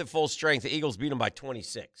both at full strength, the Eagles beat them by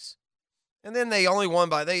 26. And then they only won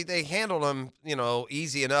by they handled them,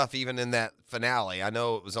 easy enough even in that finale. I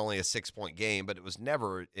know it was only a 6-point game, but it was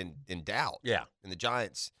never in doubt. Yeah. And the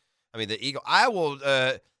Giants, the Eagle. I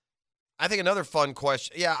I think another fun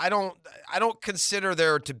question. Yeah, I don't consider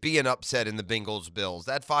there to be an upset in the Bengals-Bills.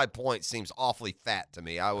 That 5 points seems awfully fat to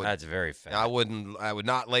me. That's very fat. I would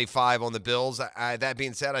not lay 5 on the Bills. That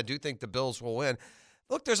being said, I do think the Bills will win.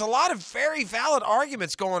 Look, there's a lot of very valid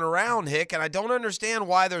arguments going around, Hick, and I don't understand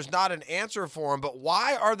why there's not an answer for them, but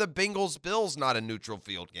why are the Bengals-Bills not a neutral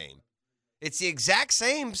field game? It's the exact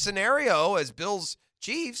same scenario as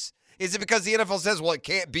Bills-Chiefs. Is it because the NFL says, well, it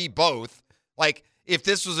can't be both? Like, if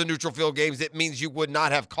this was a neutral field game, it means you would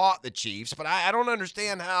not have caught the Chiefs, but I don't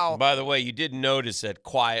understand how. By the way, you did notice that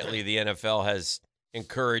quietly the NFL has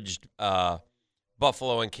encouraged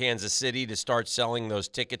Buffalo and Kansas City to start selling those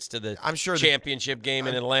tickets to the championship game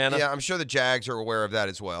in Atlanta. Yeah, I'm sure the Jags are aware of that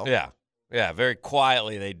as well. Yeah, very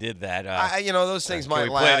quietly they did that. Those things might we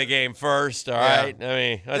play the game first, all right? I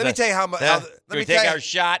mean, let me tell you how much. Can we take our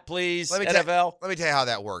shot, please, NFL? Let me tell you how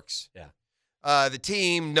that works. Yeah. The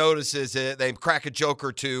team notices it. They crack a joke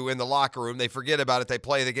or two in the locker room. They forget about it. They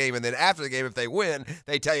play the game. And then after the game, if they win,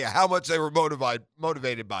 they tell you how much they were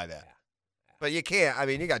motivated by that. But you can't. I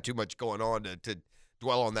mean, you got too much going on to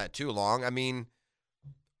dwell on that too long. I mean,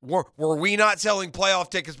 were we not selling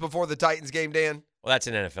playoff tickets before the Titans game, Dan? Well, that's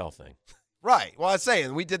an NFL thing. Right. Well, I was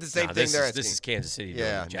saying, we did the same thing there. This is Kansas City,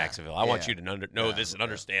 Jacksonville. I want you to know this and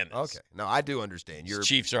understand this. Okay. No, I do understand. Your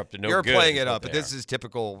Chiefs are up to no good. You're playing it up, but this is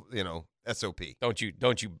typical, SOP. Don't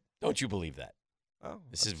you believe that? Oh,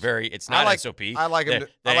 this is it's not SOP. I like him to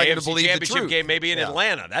believe the championship game maybe in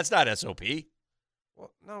Atlanta. That's not SOP.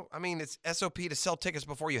 Well, no, I mean, it's SOP to sell tickets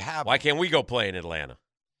before you have Why them. can't we go play in Atlanta?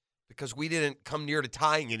 Because we didn't come near to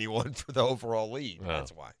tying anyone for the overall lead.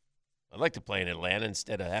 That's why. I'd like to play in Atlanta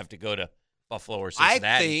instead of have to go to Buffalo or Cincinnati.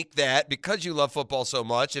 I think that because you love football so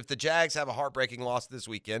much, if the Jags have a heartbreaking loss this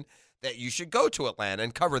weekend, that you should go to Atlanta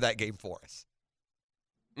and cover that game for us.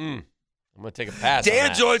 I'm going to take a pass on Dan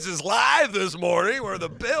that. joins us live this morning where the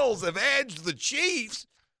Bills have edged the Chiefs.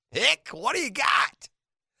 Hick, what do you got?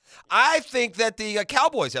 I think that the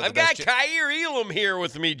Cowboys have the best. I've got Kaiir Elam here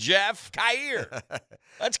with me, Jeff. Kaiir.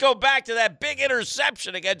 Let's go back to that big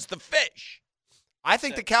interception against the Fish. I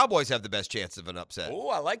think the Cowboys have the best chance of an upset. Oh,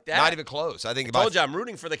 I like that. Not even close. I told you I'm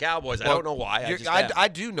rooting for the Cowboys. I don't know why. I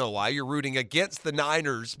do know why. You're rooting against the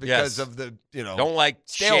Niners because of the, Don't like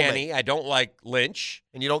Shanny. I don't like Lynch.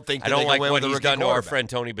 And you don't think I don't like what he's done to our friend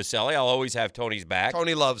Tony Baselli. I'll always have Tony's back.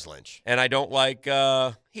 Tony loves Lynch. And I don't like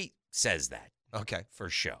he says that. Okay. For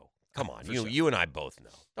show. Come on. You and I both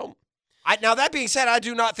know. Now, that being said, I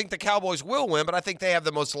do not think the Cowboys will win, but I think they have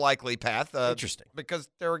the most likely path. Interesting. Because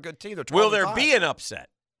they're a good team. They're 12-5. Will there be an upset?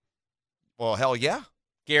 Well, hell yeah.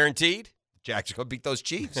 Guaranteed? Jags are going to beat those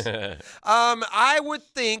Chiefs. I would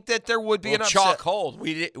think that there would be an upset. Chalk hold.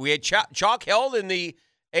 We had chalk held in the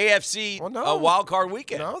AFC wild card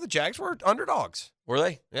weekend. No, the Jags were underdogs. Were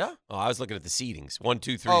they? Yeah. Oh, I was looking at the seedings. 1,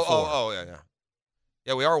 2, 3, 4. Yeah.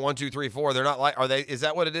 Yeah, we are 1, 2, 3, 4. They're not like. Are they? Is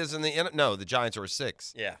that what it is in the? No, the Giants are a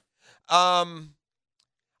 6. Yeah.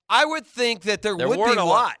 I would think that there would weren't be a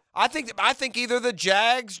lot. I think either the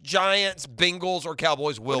Jags, Giants, Bengals, or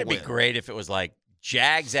Cowboys will win. Wouldn't it be great if it was like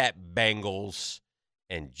Jags at Bengals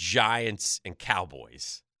and Giants and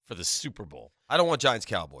Cowboys for the Super Bowl? I don't want Giants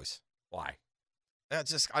Cowboys. Why?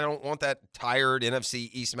 That's just I don't want that tired NFC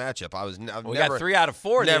East matchup. We got 3 out of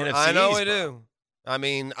 4 in the NFC East. I know we do. I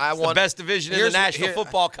mean, it's the best division in the National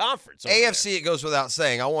Football Conference. AFC, it goes without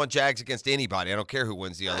saying. I want Jags against anybody. I don't care who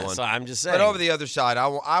wins the other one. So I'm just saying. But over the other side,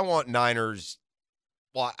 I want Niners.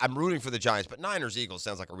 Well, I'm rooting for the Giants, but Niners-Eagles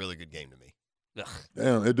sounds like a really good game to me. Ugh.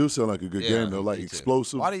 Damn, it do sound like a good game, though, like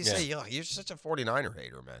explosive. Why do you say you're such a 49er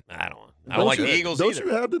hater, man? I don't like the Eagles either. Don't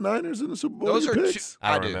you have the Niners in the Super Bowl? Those are picks?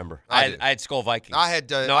 I don't remember. I had Skull Vikings. I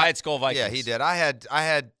had I had Skull Vikings. Yeah, he did. I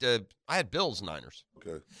had Bills Niners.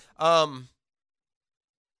 Okay.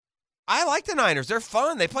 I like the Niners. They're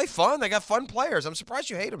fun. They play fun. They got fun players. I'm surprised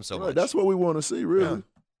you hate them so much. That's what we want to see, really.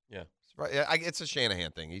 Yeah. Right. It's a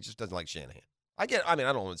Shanahan thing. He just doesn't like Shanahan. I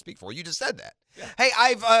don't want to speak for you. You just said that. Yeah. Hey,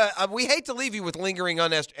 we hate to leave you with lingering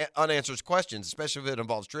unanswered questions, especially if it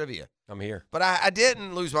involves trivia. I'm here. But I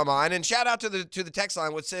didn't lose my mind. And shout out to the text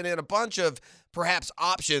line, which sent in a bunch of perhaps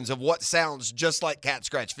options of what sounds just like Cat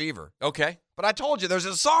Scratch Fever. Okay. But I told you, there's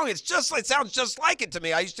a song. It sounds just like it to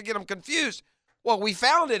me. I used to get them confused. Well, we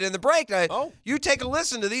found it in the break. You take a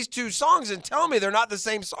listen to these two songs and tell me they're not the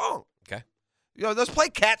same song. Okay. Let's play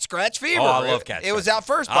Cat Scratch Fever. Oh, I love Cat Scratch. It was out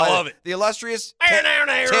first I by love it. the illustrious Ted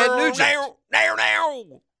Nugent. All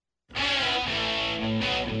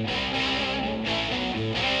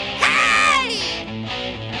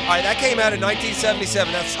right, that came out in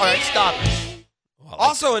 1977. All right, stop it.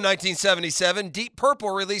 Also in 1977, Deep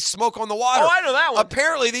Purple released Smoke on the Water. Oh, I know that one.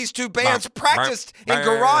 Apparently, these two bands practiced in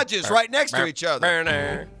garages right next to each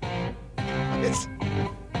other.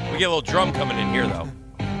 We get a little drum coming in here, though.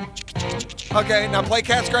 Okay, now play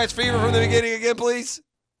Cat Scratch Fever from the beginning again, please.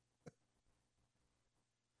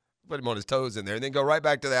 Put him on his toes in there, and then go right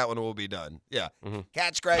back to that one, and we'll be done. Yeah.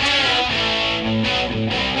 Cat Scratch Fever.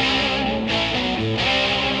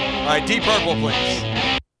 All right, Deep Purple, please.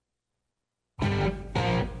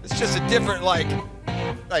 It's just a different,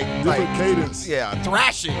 different cadence. Yeah,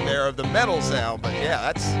 thrashing there of the metal sound. But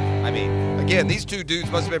yeah, again, these two dudes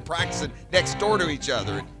must have been practicing next door to each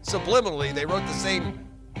other. And subliminally, they wrote the same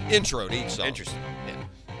intro to each song. Interesting. Yeah.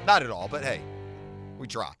 Not at all, but hey, we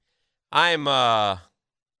try. We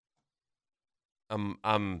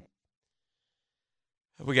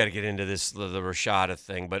got to get into this, the Rashada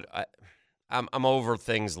thing, but I'm over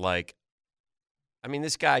things like,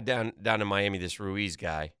 this guy down in Miami, this Ruiz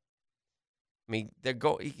guy.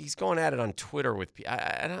 He's going at it on Twitter with people.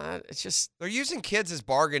 It's just they're using kids as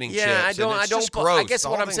bargaining chips. I don't. Gross. I guess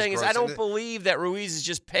what I'm saying is I don't believe that Ruiz is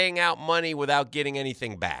just paying out money without getting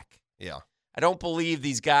anything back. Yeah, I don't believe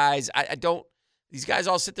these guys. I don't. These guys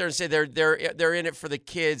all sit there and say they're in it for the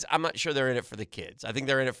kids. I'm not sure they're in it for the kids. I think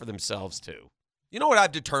they're in it for themselves too. You know what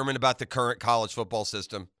I've determined about the current college football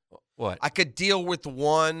system? What? I could deal with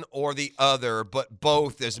one or the other, but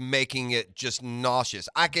both is making it just nauseous.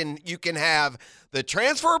 You can have the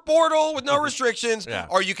transfer portal with no restrictions,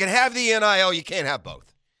 or you can have the NIL. You can't have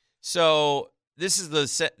both. So this is the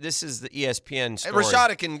ESPN story.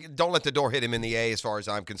 Rashada don't let the door hit him in the A as far as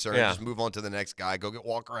I'm concerned. Yeah. Just move on to the next guy. Go get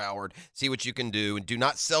Walker Howard. See what you can do. And do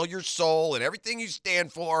not sell your soul and everything you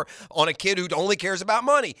stand for on a kid who only cares about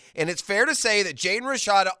money. And it's fair to say that Jaden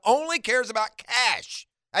Rashada only cares about cash.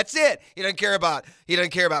 That's it. He doesn't care about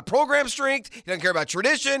program strength. He doesn't care about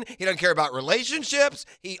tradition. He doesn't care about relationships.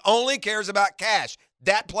 He only cares about cash.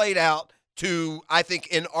 That played out to, I think,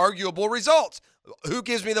 inarguable results. Who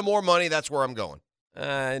gives me the more money? That's where I'm going.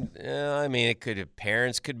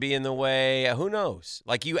 Parents could be in the way. Who knows?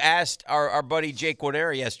 Like you asked our buddy Jake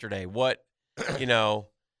Guarneri yesterday, what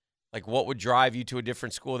would drive you to a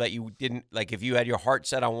different school that you didn't, like if you had your heart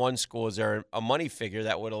set on one school, is there a money figure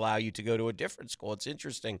that would allow you to go to a different school? It's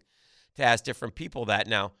interesting to ask different people that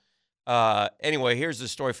now. Anyway, here's the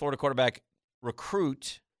story. Florida quarterback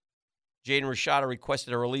recruit Jaden Rashada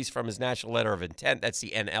requested a release from his national letter of intent. That's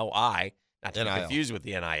the NLI, not to be confused with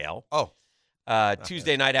the NIL.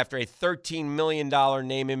 Tuesday night after a $13 million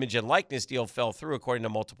name, image, and likeness deal fell through, according to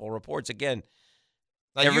multiple reports. Again,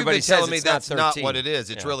 now, everybody you've been telling me that's not what it is.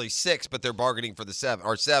 It's really 6, but they're bargaining for the 7,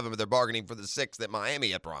 or 7, but they're bargaining for the 6 that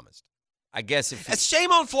Miami had promised. I guess it's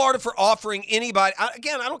shame on Florida for offering anybody.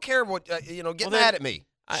 Again, I don't care what get mad at me.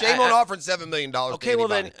 Shame on offering $7 million. Okay, well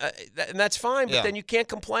then, and that's fine. But then you can't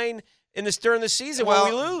complain during the season when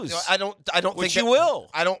we lose. I don't Which think you will.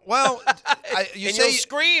 I don't. Well, you'll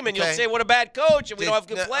scream and you'll say, "What a bad coach!" and we don't have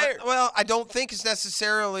good players. Well, I don't think it's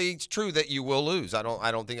necessarily true that you will lose. I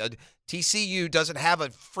don't think. TCU doesn't have a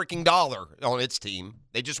freaking dollar on its team.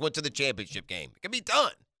 They just went to the championship game. It can be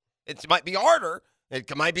done. It might be harder.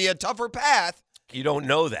 It might be a tougher path. You don't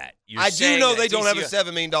know that. I do know they don't have a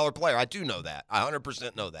 $7 million player. I do know that. I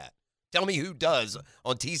 100% know that. Tell me who does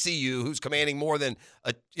on TCU, who's commanding more than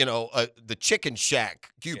the Chicken Shack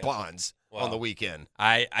coupons on the weekend.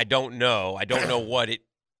 I don't know. I don't know what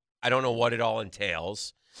it all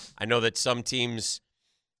entails. I know that some teams,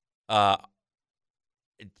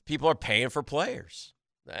 people are paying for players,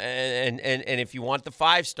 and if you want the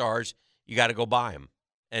 5 stars, you got to go buy them.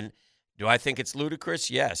 And do I think it's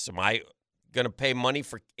ludicrous? Yes. Am I going to pay money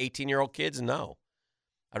for 18-year-old kids? No.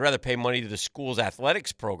 I'd rather pay money to the school's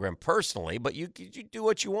athletics program personally, but you do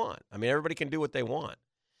what you want. I mean, everybody can do what they want.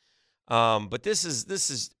 But this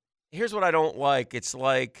is here's what I don't like. It's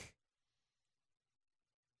like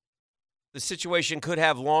the situation could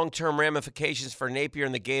have long-term ramifications for Napier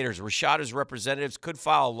and the Gators. Rashada's representatives could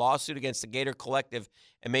file a lawsuit against the Gator Collective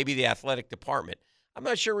and maybe the athletic department. I'm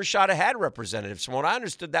not sure Rashada had representatives. From what I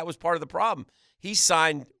understood, that was part of the problem. He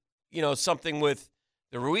signed, something with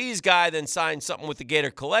the Ruiz guy, then signed something with the Gator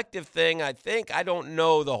Collective thing, I think. I don't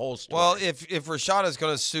know the whole story. Well, if Rashada's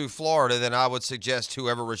going to sue Florida, then I would suggest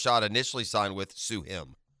whoever Rashada initially signed with, sue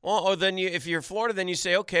him. Well, then if you're Florida, then you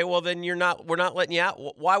say, okay, well, then we're not letting you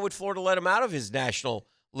out. Why would Florida let him out of his national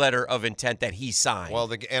letter of intent that he signed?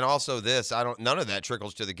 Well, and also this, none of that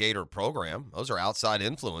trickles to the Gator program. Those are outside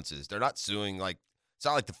influences. They're not suing it's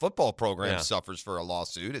not like the football program suffers for a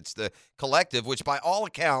lawsuit. It's the collective, which by all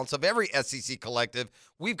accounts of every SEC collective,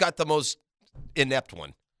 we've got the most inept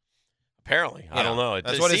one. Apparently. I don't know.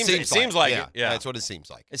 That's what it seems like. Yeah, that's what it seems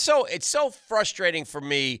like. It's so frustrating for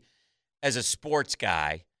me as a sports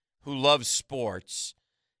guy who loves sports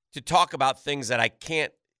to talk about things that I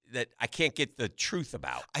can't that I can't get the truth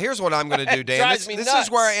about. Here's what I'm going to do, Dan. Drives me This nuts.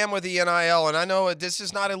 is where I am with the NIL, and I know this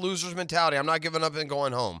is not a loser's mentality. I'm not giving up and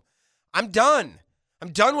going home. I'm done. I'm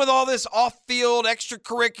done with all this off-field,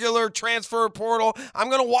 extracurricular, transfer portal. I'm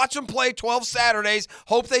going to watch them play 12 Saturdays,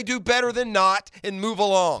 hope they do better than not, and move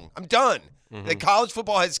along. I'm done. The college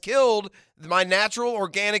football has killed my natural,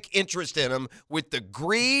 organic interest in them with the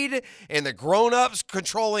greed and the grown-ups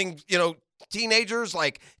controlling, teenagers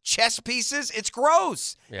like chess pieces. It's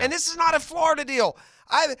gross. Yeah. And this is not a Florida deal.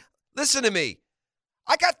 Listen to me.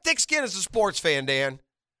 I got thick skin as a sports fan, Dan.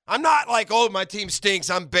 I'm not like, oh, my team stinks,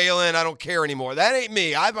 I'm bailing, I don't care anymore. That ain't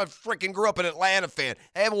me. I freaking grew up an Atlanta fan.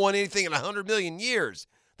 I haven't won anything in 100 million years.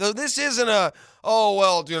 Though this isn't the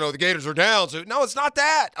Gators are down. So no, it's not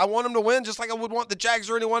that. I want them to win just like I would want the Jags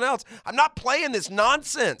or anyone else. I'm not playing this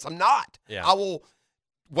nonsense. I'm not. Yeah. I will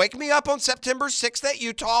wake me up on September 6th at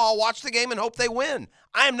Utah. I'll watch the game and hope they win.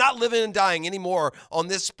 I am not living and dying anymore on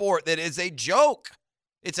this sport that is a joke.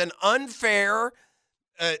 It's an unfair,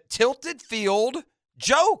 tilted field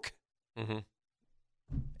joke. Mm-hmm.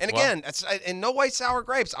 And again, that's in no way sour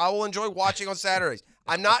grapes. I will enjoy watching on Saturdays.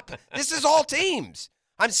 I'm not. This is all teams.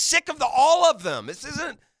 I'm sick of all of them. It's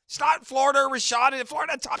not Florida or Rashad. If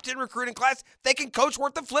Florida had a top 10 recruiting class, they can coach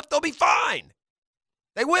worth the flip. They'll be fine.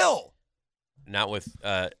 They will. Not with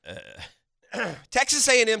Texas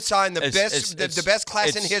A&M signed the best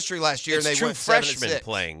class in history last year, and they went 7-6. Freshmen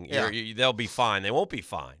playing. Yeah. They'll be fine. They won't be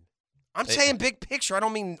fine. I'm saying big picture. I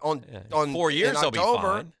don't mean on 4 years in they'll be October.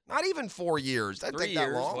 fine. Not even 4 years. That 3 take that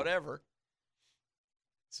years, long. whatever.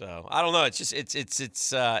 So I don't know. It's just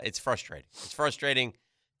it's frustrating. It's frustrating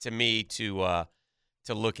to me to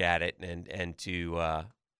look at it and to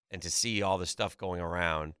see all the stuff going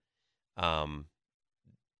around that's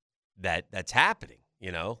happening.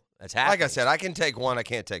 That's happening. Like I said, I can take one. I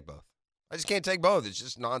can't take both. I just can't take both. It's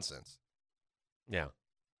just nonsense. Yeah.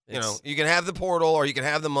 You can have the portal or you can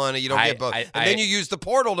have the money. You don't get both. And then you use the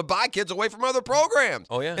portal to buy kids away from other programs.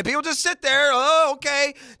 Oh, yeah. And people just sit there, oh,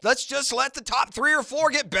 okay, let's just let the top 3 or 4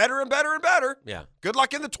 get better and better and better. Yeah. Good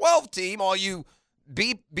luck in the 12 team, all you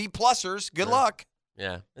B plussers. Good luck.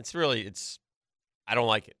 Yeah. I don't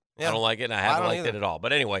like it. Yeah. I don't like it, and I haven't liked it at all.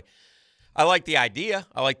 But anyway, I like the idea.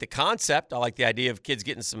 I like the concept. I like the idea of kids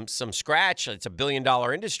getting some scratch. It's a $1 billion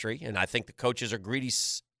industry, and I think the coaches are greedy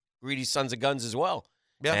sons of guns as well.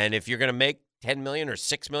 Yeah. And if you're going to make $10 million or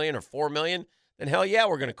 $6 million or $4 million, then hell yeah,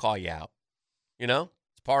 we're going to call you out.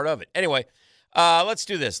 It's part of it. Anyway, let's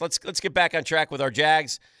do this. Let's get back on track with our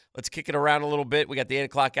Jags. Let's kick it around a little bit. We got the 8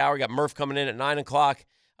 o'clock hour. We got Murph coming in at 9 o'clock.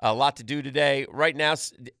 A lot to do today. Right now,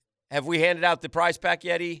 have we handed out the prize pack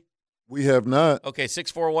yet, E? We have not. Okay,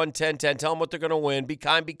 641-1010. Tell them what they're going to win. Be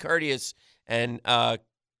kind, be courteous, and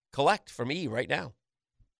collect from E right now.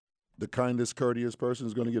 The kindest, courteous person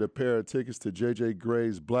is going to get a pair of tickets to J.J.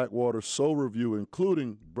 Gray's Blackwater Soul Review,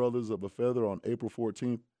 including Brothers of a Feather on April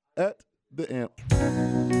 14th at the Amp.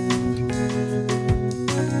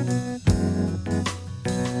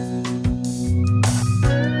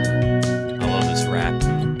 I love this rap.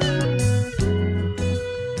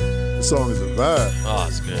 The song is a vibe. Oh,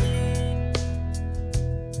 it's good.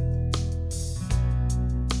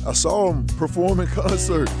 I saw him perform in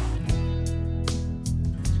concert.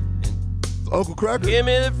 Uncle Cracker. Give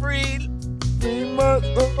me the free.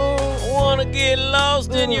 Wanna get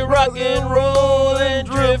lost in your rock and roll and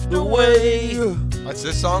drift away. What's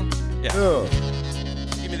this song? Yeah.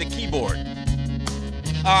 Give me the keyboard.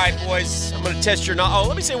 All right, boys. I'm going to test your knowledge. Oh,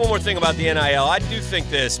 let me say one more thing about the NIL. I do think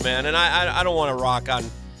this, man, and I don't want to rock on.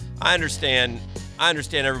 I understand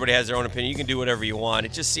everybody has their own opinion. You can do whatever you want.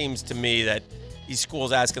 It just seems to me that these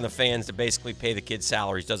schools asking the fans to basically pay the kids'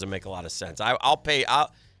 salaries doesn't make a lot of sense.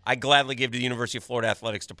 I gladly give to the University of Florida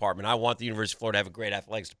Athletics Department. I want the University of Florida to have a great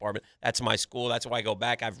athletics department. That's my school. That's why I go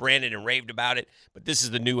back. I've ranted and raved about it, but this is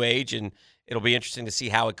the new age, and it'll be interesting to see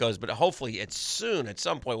how it goes. But hopefully, at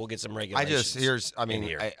some point, we'll get some regulations.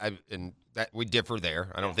 And that we differ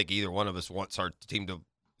there. I don't think either one of us wants our team to,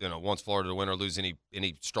 wants Florida to win or lose any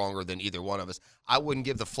stronger than either one of us. I wouldn't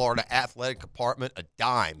give the Florida Athletic Department a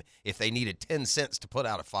dime if they needed 10 cents to put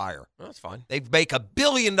out a fire. Well, that's fine. They make $1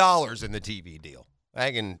 billion in the TV deal.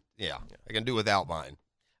 I can do without mine.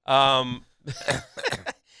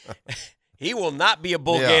 He will not be a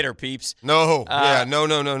Bull Gator, peeps. No.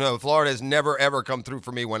 No. Florida has never, ever come through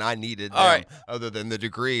for me when I needed them, other than the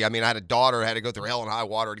degree. I mean, I had a daughter, had to go through hell and high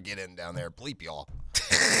water to get in down there. Bleep y'all.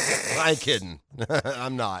 I ain't kidding.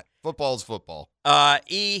 I'm not. Football's football.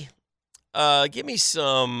 Give me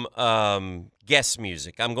some guest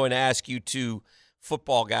music. I'm going to ask you two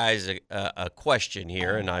football guys a question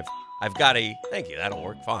here, and I've got thank you, that'll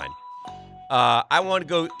work fine. I want to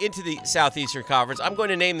go into the Southeastern Conference. I'm going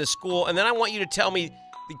to name the school, and then I want you to tell me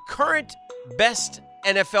the current best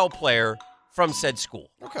NFL player from said school.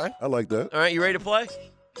 Okay. I like that. All right, you ready to play?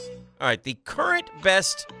 All right, the current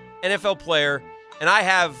best NFL player, and I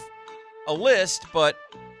have a list, but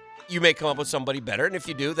you may come up with somebody better, and if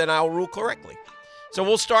you do, then I'll rule correctly. So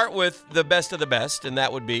we'll start with the best of the best, and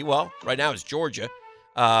that would be, well, right now it's Georgia,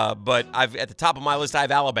 but at the top of my list, I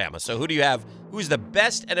have Alabama. So who do you have? Who's the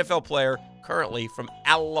best NFL player currently from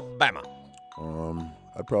Alabama?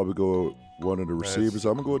 I'd probably go with one of the receivers.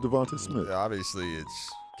 I'm going to go with Devontae Smith. Obviously, it's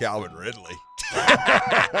Calvin Ridley.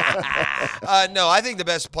 No, I think the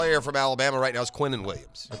best player from Alabama right now is Quinnen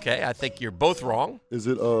Williams. Okay, I think you're both wrong. Is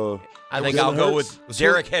it I think I'll go with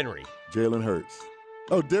Derrick Henry. Jalen Hurts.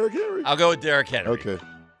 Oh, Derrick Henry? I'll go with Derrick Henry. Okay.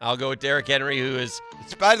 I'll go with Derrick Henry, who is...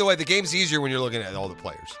 By the way, the game's easier when you're looking at all the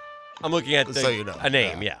players. I'm looking at so you know. A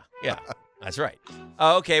name, yeah. That's right.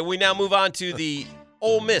 Okay, we now move on to the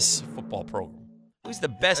Ole Miss football program. Who's the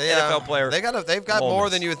best NFL player? They've got more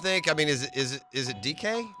than you would think. I mean, is it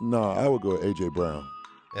DK? No, I would go with A.J. Brown.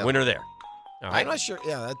 Yeah. Winner there. All right. I'm not sure.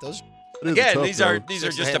 Yeah, that does. Again, these are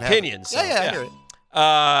just opinions. So, I hear it.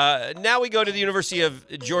 Now we go to the University of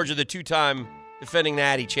Georgia, the two-time defending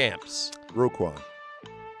Natty champs. Roquan.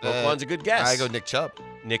 Roquan's a good guess. I go Nick Chubb.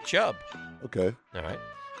 Nick Chubb. Okay. All right.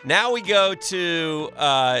 Now we go to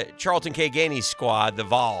Charlton K. Gainey's squad, the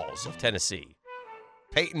Vols of Tennessee.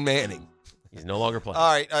 Peyton Manning. He's no longer playing.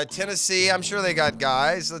 All right, Tennessee. I'm sure they got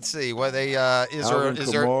guys. Let's see. What they is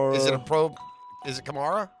it a pro? Is it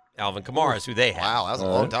Kamara? Alvin Kamara is who they have. Wow, that was a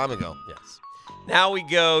long time ago. Yes. Now we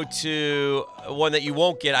go to one that you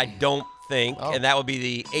won't get, I don't think, and that would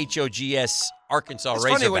be the HOGS Arkansas Razorbacks. It's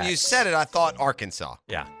funny, when you said it, I thought Arkansas.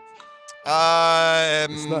 Yeah.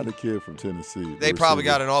 It's not the kid from Tennessee. They probably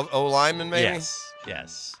got an O lineman, maybe?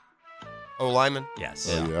 Yes. O lineman? Yes.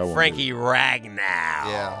 Yeah, Frankie Ragnow.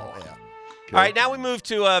 Yeah. All right, now we move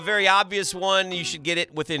to a very obvious one. You should get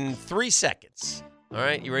it within 3 seconds. All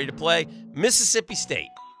right, you ready to play? Mississippi State.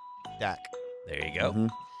 Dak. There you go.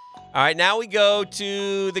 All right, now we go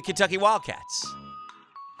to the Kentucky Wildcats.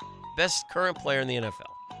 Best current player in the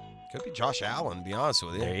NFL. Could be Josh Allen, to be honest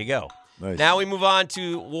with you. There you go. Nice. Now we move on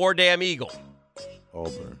to War Damn Eagle.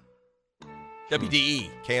 Auburn. WDE.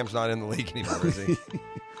 Cam's not in the league anymore, is he?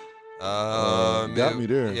 Got me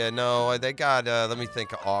there. Yeah, no, they got, let me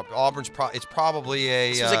think. Auburn's it's probably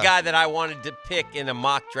a... This was a guy that I wanted to pick in a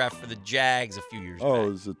mock draft for the Jags a few years back.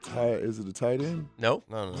 Is it a tight end? No.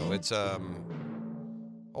 No. It's,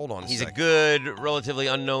 hold on a He's second. a good, relatively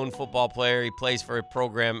unknown football player. He plays for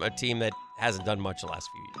a team that hasn't done much the last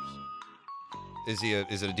few years.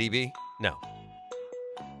 Is it a DB? No.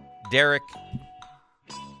 Derek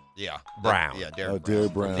Brown. Derek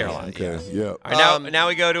Brown. Carolina. Okay. Yeah. All right, now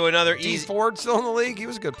we go to another easy. Ford still in the league? He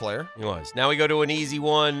was a good player. He was. Now we go to an easy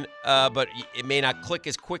one, but it may not click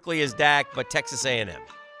as quickly as Dak, but Texas A&M.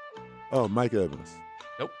 Oh, Mike Evans.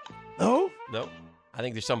 Nope. No? Nope. I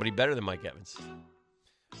think there's somebody better than Mike Evans.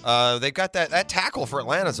 They've got that tackle for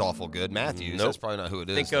Atlanta's awful good. Matthews. Nope. That's probably not who it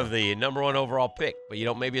is. Think of the number 1 overall pick, but you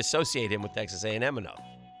don't maybe associate him with Texas A&M enough.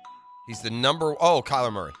 He's the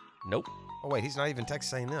Kyler Murray. Nope. Oh, wait, he's not even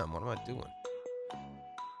Texas A&M. What am I doing?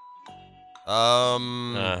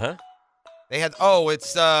 They had,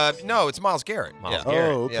 it's Myles Garrett. Myles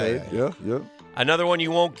Garrett. Oh, okay. Yeah. Another one you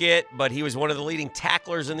won't get, but he was one of the leading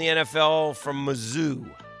tacklers in the NFL from Mizzou.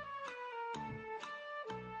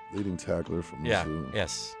 Leading tackler from Yeah, Mizzou.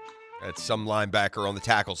 yes. That's some linebacker on the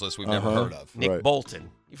tackles list we've never heard of. Nick Bolton.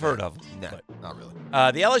 You've heard of him. No, not really.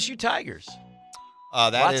 The LSU Tigers.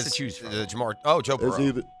 Lots to choose from. Joe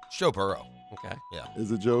Burrow. Joe Burrow. Okay. Yeah.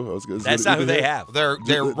 Is it Joe? That's not who they have. They're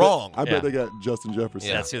wrong. I bet they got Justin Jefferson.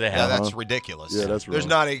 Yeah, that's who they have. Yeah, that's ridiculous. Yeah, that's wrong. There's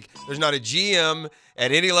not a GM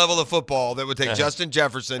at any level of football that would take Justin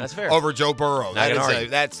Jefferson over Joe Burrow.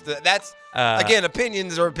 That's again,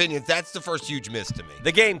 opinions are opinions. That's the first huge miss to me.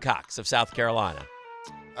 The Gamecocks of South Carolina.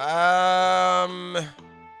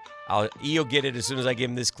 You'll get it as soon as I give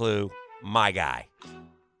him this clue. My guy.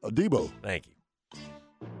 Debo. Thank you.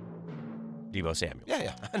 Debo Samuel.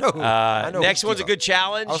 Yeah. I know. Next one's a good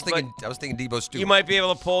challenge. I was thinking Debo Stewart. You might be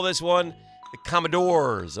able to pull this one. The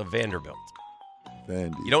Commodores of Vanderbilt.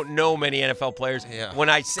 Vandy. You don't know many NFL players. Yeah.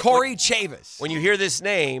 Corey Chavis. When you hear this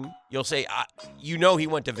name, you'll say, you know he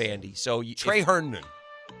went to Vandy. So Trey Herndon.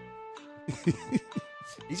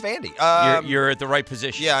 He's Vandy. You're at the right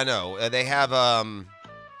position. Yeah, I know. They have oh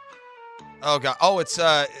god. Oh, it's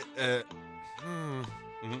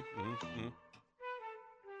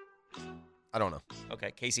I don't know.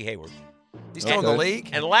 Okay, Casey Hayward. He's still in the league.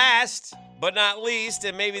 And last but not least,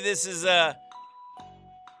 and maybe this is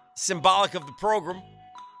symbolic of the program,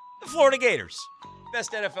 The Florida Gators.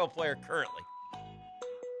 Best NFL player currently.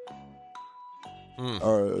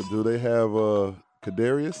 Do they have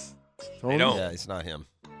Kadarius Toney? They don't. Yeah, it's not him.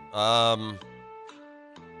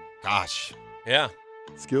 Gosh. Yeah.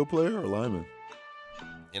 Skill player or lineman?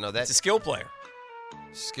 You know, that's a skill player.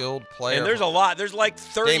 Skilled player. And there's a lot. There's like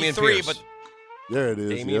 33, but there it is.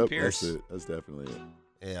 Damian Yep, Pierce. That's it. That's definitely it.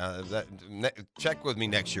 Yeah, check with me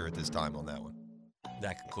next year at this time on that one.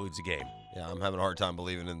 That concludes the game. Yeah, I'm having a hard time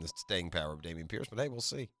believing in the staying power of Damian Pierce, but hey, we'll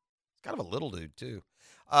see. He's kind of a little dude, too.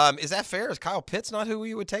 Is that fair? Is Kyle Pitts not who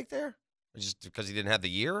you would take there? Just because he didn't have the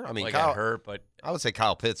year? I mean, Well, he Kyle got hurt, but I would say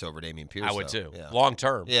Kyle Pitts over Damian Pierce. I would though. too. Yeah. Long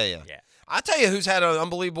term. Yeah. I tell you who's had an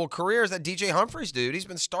unbelievable career is that DJ Humphries dude. He's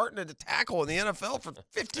been starting to tackle in the NFL for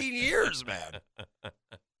 15 years, man.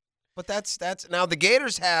 But that's now the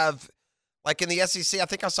Gators have, like in the SEC, I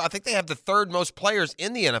think they have the third most players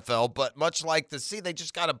in the NFL, but much like the C, they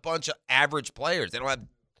just got a bunch of average players. They don't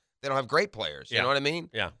have great players. You know what I mean?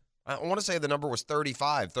 Yeah. I want to say the number was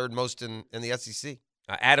 35, third most in the SEC.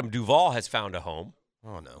 Adam Duvall has found a home.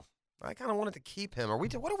 Oh no. I kind of wanted to keep him.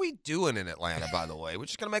 What are we doing in Atlanta, by the way? We're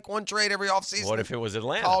just going to make one trade every offseason? What if it was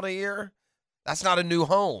Atlanta? Call it a year? That's not a new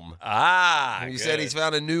home. You said he's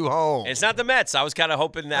found a new home. It's not the Mets. I was kind of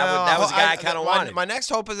hoping that was the guy I kind of wanted. My next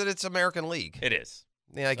hope is that it's American League. It is.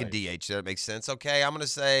 Yeah, I can DH. That makes sense. Okay, I'm going to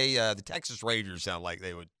say the Texas Rangers sound like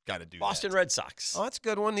they would kind of do Boston that. Red Sox. Oh, that's a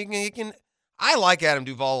good one. He can. I like Adam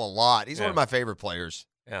Duvall a lot. He's one of my favorite players.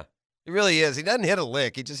 Yeah. He really is. He doesn't hit a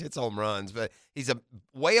lick. He just hits home runs. But he's a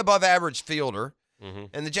way above average fielder. Mm-hmm.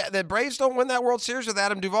 And the Braves don't win that World Series with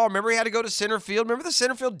Adam Duvall. Remember he had to go to center field? Remember the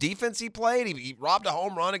center field defense he played? He robbed a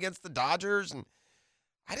home run against the Dodgers. And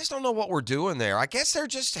I just don't know what we're doing there. I guess they're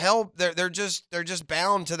just they're just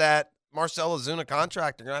bound to that Marcell Ozuna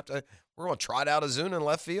contract. We're going to trot out Ozuna in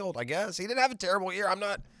left field, I guess. He didn't have a terrible year. I'm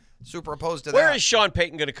not super opposed to that. Where is Sean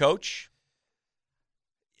Payton going to coach?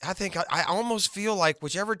 I think I almost feel like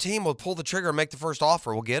whichever team will pull the trigger and make the first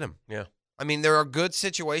offer will get him. Yeah. I mean, there are good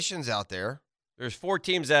situations out there. There's 4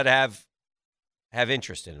 teams that have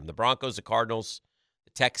interest in him. The Broncos, the Cardinals, the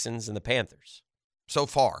Texans, and the Panthers. So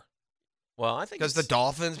far. Well, I think because the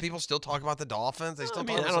Dolphins, people still talk about the Dolphins. They still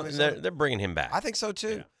they're bringing him back. I think so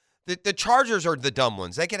too. Yeah. The Chargers are the dumb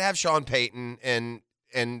ones. They could have Sean Payton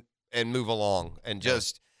and move along and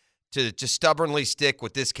just stubbornly stick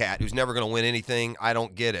with this cat who's never going to win anything. I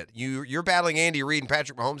don't get it. You're battling Andy Reid and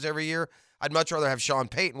Patrick Mahomes every year. I'd much rather have Sean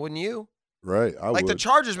Payton, wouldn't you? Right. I would. The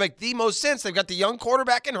Chargers make the most sense. They've got the young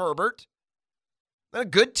quarterback in Herbert. They're a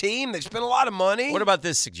good team. They've spent a lot of money. What about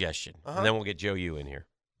this suggestion? And then we'll get Joe U in here.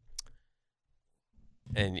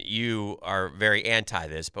 And you are very anti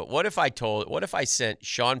this, but what if I sent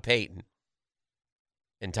Sean Payton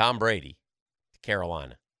and Tom Brady to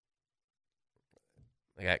Carolina?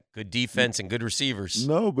 They got good defense and good receivers.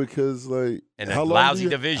 No, because and a lousy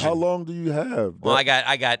division. How long do you have? Well, I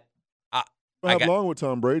got long with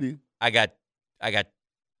Tom Brady. I got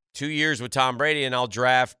 2 years with Tom Brady, and I'll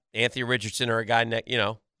draft Anthony Richardson or a guy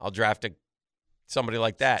I'll draft somebody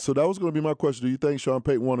like that. So that was going to be my question. Do you think Sean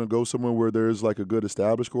Payton want to go somewhere where there's like a good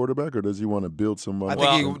established quarterback, or does he want to build somebody?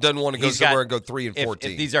 I think he doesn't want to go somewhere and go 3-14.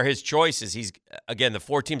 If these are his choices, the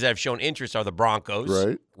 4 teams that have shown interest are the Broncos.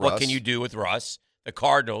 Right. What can you do with Russ? The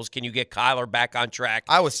Cardinals. Can you get Kyler back on track?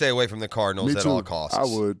 I would stay away from the Cardinals at all costs. I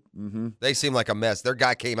would. Mm-hmm. They seem like a mess. Their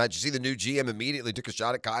guy came out. Did you see the new GM immediately took a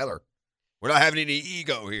shot at Kyler? We're not having any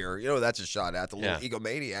ego here. You know, that's a shot at the little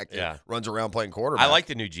egomaniac that runs around playing quarterback. I like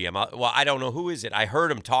the new GM. I don't know who is it. I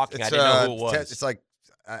heard him talking. I didn't know who it was. It's like,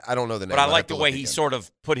 I don't know the name. But I like the way he sort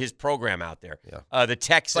of put his program out there. Yeah. The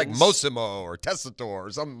Texans. It's like Mosimo or Tessitore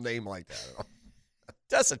or some name like that.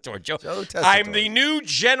 Tessitore, Joe Tessitore. I'm the new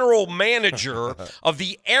general manager of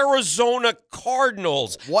the Arizona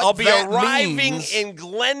Cardinals. I'll be arriving in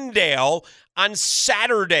Glendale on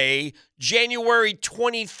Saturday, January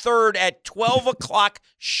 23rd at 12 o'clock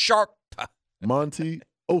sharp. Monty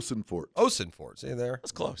Osenfort. See you there?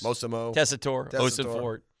 That's close. Mosimo. Tessitore.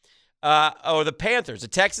 Osenfort. The Panthers. The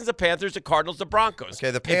Texans, the Panthers, the Cardinals, the Broncos.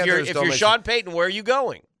 Okay, the Panthers. If you're Sean Payton, where are you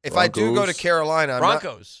going? If I do go to Carolina,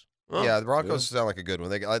 Broncos. Yeah, the Broncos sound like a good one.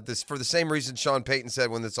 They got this for the same reason Sean Payton said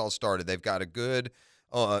when this all started. They've got a good,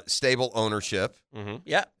 stable ownership. Mm-hmm.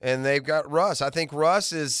 Yeah, and they've got Russ. I think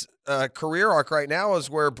Russ's career arc right now is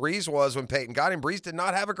where Breeze was when Payton got him. Breeze did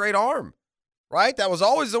not have a great arm, right? That was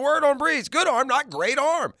always the word on Breeze. Good arm, not great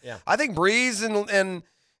arm. Yeah, I think Breeze and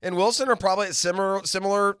Wilson are probably at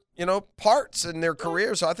similar parts in their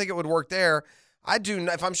career. So I think it would work there. I do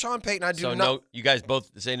not. If I'm Sean Payton, I do so not. No, you guys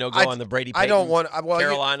both say no go on the Brady. Payton, I don't want. Well,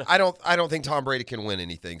 Carolina. I don't think Tom Brady can win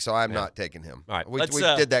anything, so I'm not taking him. All right, we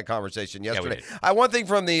did that conversation yesterday. Yeah, one thing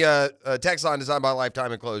from the text line designed by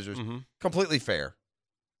Lifetime Enclosures, completely fair.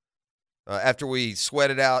 After we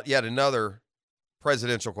sweated out yet another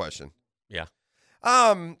presidential question. Yeah.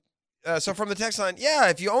 So from the text line,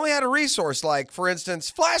 if you only had a resource like, for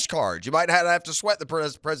instance, flashcards, you might have to sweat the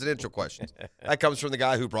presidential questions. That comes from the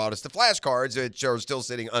guy who brought us the flashcards, which are still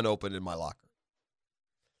sitting unopened in my locker.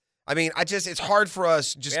 I mean, it's hard for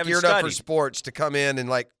us just geared up for sports to come in and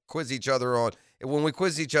like quiz each other on. When we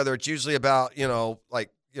quiz each other, it's usually about,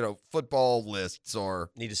 football lists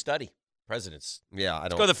or. Need to study. Presidents. Yeah, I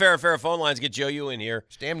don't. Let's go to the Farrah phone lines. Get Joe U in here.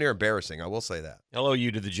 It's damn near embarrassing. I will say that. Hello, you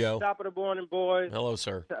to the Joe. Top of the morning, boys. Hello,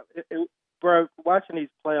 sir. Bro, watching these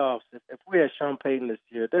playoffs, if we had Sean Payton this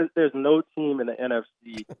year, there's no team in the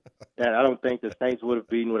NFC that I don't think the Saints would have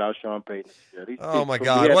beaten without Sean Payton this year. Oh, my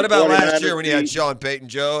God. What about last year when you had Sean Payton,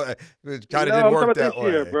 Joe? It kind of didn't work that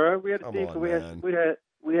way. Year, bro. We had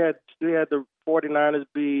the 49ers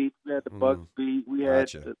beat. We had the Bucks beat. We had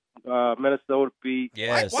the Minnesota beat.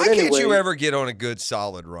 Yes. Why can't you ever get on a good,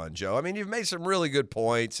 solid run, Joe? I mean, you've made some really good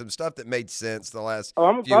points, some stuff that made sense the last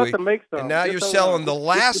I'm about to make some. And now you're selling the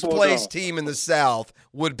last place team in the South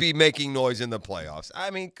would be making noise in the playoffs.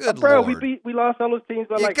 I mean, good Lord. We lost all those teams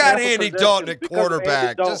by you got Andy Dalton at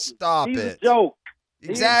quarterback. Just stop He's it. A joke.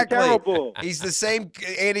 Exactly. He's terrible. He's the same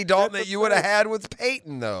Andy Dalton that you would have had with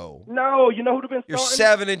Peyton, though. No, you know who'd have been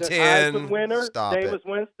starting? You're 7-10. The winner, Stop Jameis it.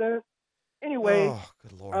 Winston. Anyway,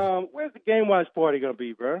 good Lord. Where's the game watch party going to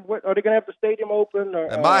be, bro? Are they going to have the stadium open? Or,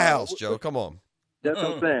 At my house, Joe. Come on. That's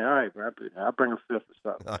what I'm saying. All right, bro. I'll bring a fifth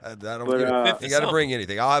or something. You got to bring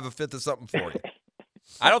anything. I'll have a fifth of something for you.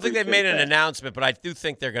 I don't think they've made an announcement, but I do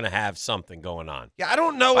think they're going to have something going on. Yeah, I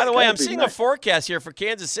don't know. By the way, I'm seeing a forecast here for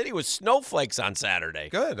Kansas City with snowflakes on Saturday.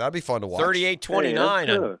 Good. That'd be fun to watch. 38-29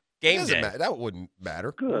 on game day. That wouldn't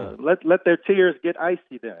matter. Good. Let their tears get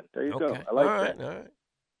icy then. There you go. I like that. All right.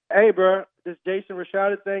 Hey, bro, this Jason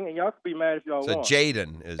Rashada thing, and y'all can be mad if y'all want. So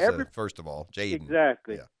Jaden is, first of all, Jaden.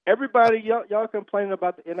 Exactly. Yeah. Everybody, y'all complaining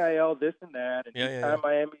about the NIL, this and that, and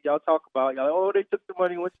Miami, y'all talk about, they took the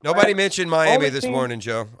money. Nobody mentioned Miami this morning,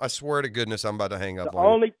 Joe. I swear to goodness I'm about to hang up on you. The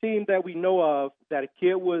only team that we know of that a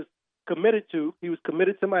kid was committed to, he was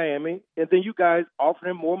committed to Miami, and then you guys offered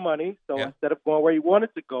him more money, so instead of going where he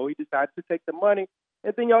wanted to go, he decided to take the money.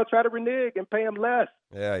 And then y'all try to renege and pay him less.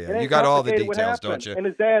 Yeah. You got all the details, don't you? And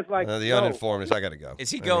his dad's like, the uninformed is, I got to go. Is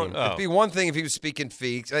he going? It'd be one thing if he was speaking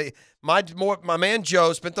feeks. My man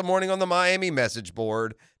Joe spent the morning on the Miami message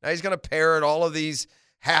board. Now he's going to parrot all of these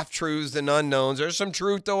half-truths and unknowns. There's some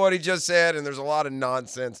truth to what he just said, and there's a lot of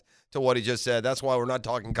nonsense to what he just said. That's why we're not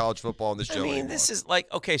talking college football on this show anymore. This is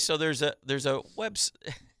like, okay, so there's a website.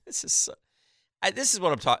 This is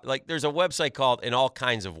what I'm talking. Like, there's a website called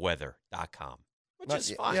inallkindsofweather.com. Which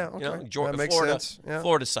is fine. Yeah, okay. That makes sense. Yeah.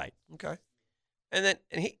 Florida site. Okay. And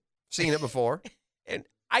he seen it before. And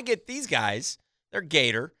I get these guys, they're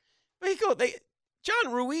Gator.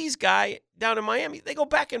 John Ruiz guy down in Miami, they go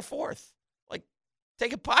back and forth. Like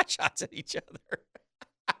taking pot shots at each other.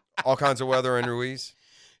 All kinds of weather in Ruiz.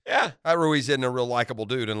 Yeah. That Ruiz isn't a real likable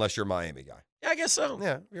dude unless you're a Miami guy. Yeah, I guess so.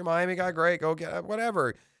 Yeah. If you're a Miami guy, great. Go get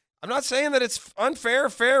whatever. I'm not saying that it's unfair,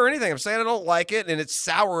 fair, or anything. I'm saying I don't like it, and it's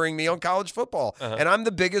souring me on college football. And I'm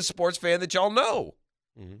the biggest sports fan that y'all know.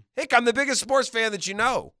 Mm-hmm. Heck, I'm the biggest sports fan that you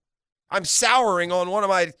know. I'm souring on one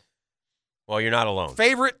of my you're not alone.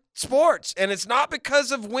 Favorite sports, and it's not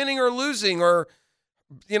because of winning or losing or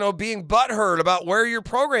being butthurt about where your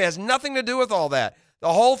program has nothing to do with all that.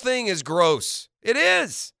 The whole thing is gross. It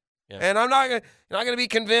is. Yeah. And I'm not going to be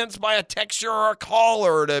convinced by a texture or a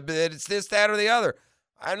caller that it's this, that, or the other.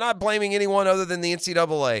 I'm not blaming anyone other than the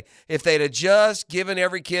NCAA. If they'd have just given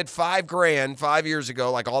every kid $5,000 5 years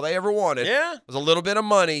ago, like all they ever wanted, was a little bit of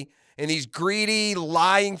money, and these greedy,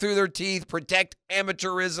 lying through their teeth, protect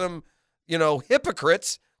amateurism,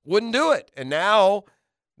 hypocrites wouldn't do it. And now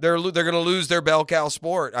they're going to lose their bell cow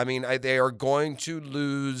sport. I mean, they are going to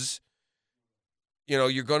lose.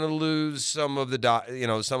 You're going to lose some of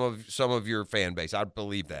the some of your fan base. I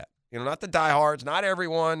believe that. Not the diehards, not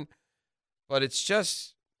everyone. But it's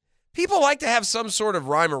just people like to have some sort of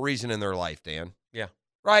rhyme or reason in their life, Dan. Yeah.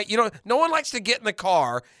 Right? No one likes to get in the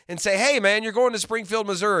car and say, hey, man, you're going to Springfield,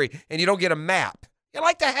 Missouri, and you don't get a map. You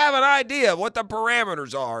like to have an idea of what the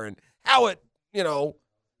parameters are and how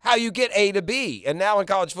how you get A to B. And now in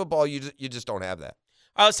college football, you just don't have that.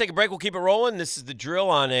 All right, let's take a break. We'll keep it rolling. This is the drill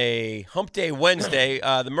on a Hump Day Wednesday.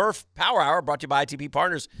 The Murph Power Hour brought to you by ITP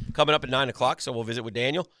Partners coming up at 9 o'clock, so we'll visit with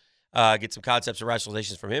Daniel. Get some concepts and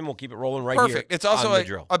rationalizations from him. We'll keep it rolling right here. Perfect. It's also on the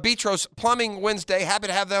drill. a Betros Plumbing Wednesday. Happy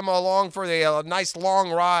to have them along for the nice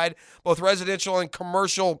long ride, both residential and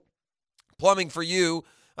commercial plumbing for you.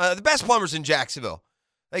 The best plumbers in Jacksonville.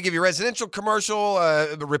 They give you residential, commercial,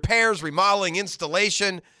 repairs, remodeling,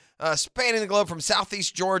 installation, spanning the globe from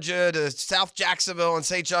southeast Georgia to South Jacksonville and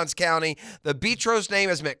St. Johns County. The Betros name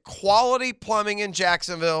has meant quality plumbing in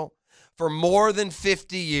Jacksonville for more than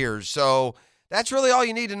 50 years. So that's really all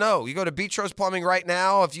you need to know. You go to Betros Plumbing right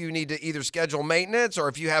now if you need to either schedule maintenance or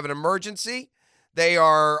if you have an emergency. They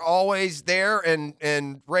are always there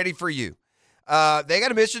and ready for you. They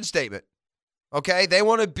got a mission statement. Okay, they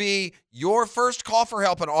want to be your first call for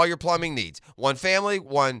help on all your plumbing needs. One family,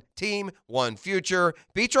 one team, one future.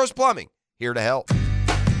 Betros Plumbing, here to help.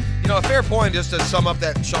 You know, a fair point, just to sum up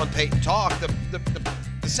that Sean Payton talk, the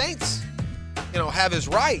Saints, have his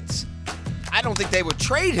rights. I don't think they would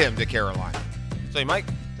trade him to Carolina. So you might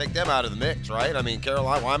take them out of the mix, right? I mean,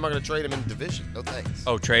 Carolina, why am I going to trade him in division? No thanks.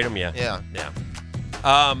 Oh, trade him, yeah. Yeah.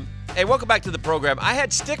 Hey, welcome back to the program. I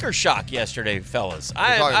had sticker shock yesterday, fellas.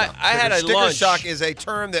 I had a sticker lunch. Sticker shock is a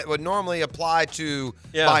term that would normally apply to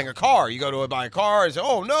buying a car. You go to buy a car and say,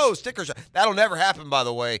 "Oh no, sticker shock." That'll never happen, by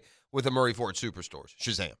the way, with the Murray Ford Superstores.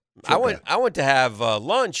 Shazam! I went to have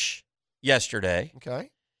lunch yesterday. Okay.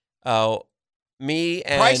 Me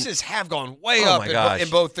and prices have gone way up in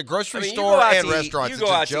both the grocery store and restaurants. You go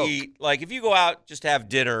out to eat. Like if you go out just to have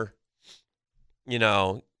dinner, you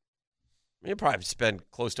probably spend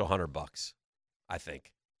close to $100, I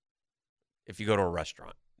think, if you go to a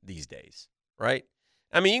restaurant these days, right?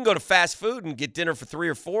 I mean, you can go to fast food and get dinner for $3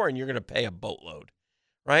 or $4, and you're going to pay a boatload,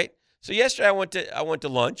 right? So yesterday I went to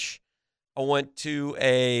lunch. I went to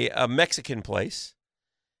a Mexican place,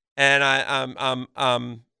 and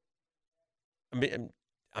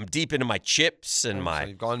I'm deep into my chips and So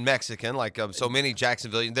you've gone Mexican, like so many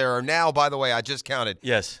Jacksonville. There are now, by the way, I just counted.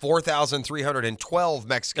 Yes. 4,312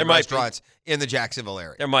 Mexican restaurants in the Jacksonville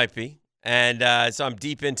area. There might be. And so I'm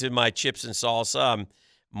deep into my chips and salsa. I'm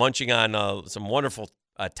munching on some wonderful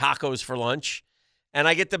tacos for lunch. And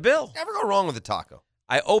I get the bill. Never go wrong with a taco.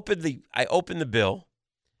 I open the bill.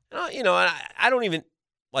 And I don't even,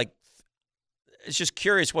 it's just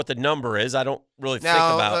curious what the number is. I don't really think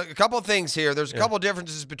about a couple of things here. There's a couple of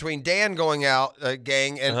differences between Dan going out,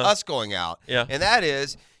 gang, and us going out. Yeah. And that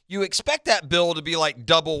is, you expect that bill to be like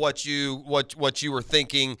double what you were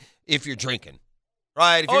thinking if you're drinking.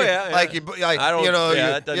 Right? If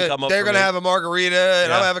that doesn't come up they're for going to me. have a margarita,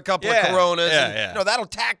 and I'll have a couple of Coronas. Yeah, and, that'll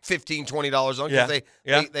tack $15, $20 on because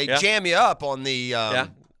they jam you up on the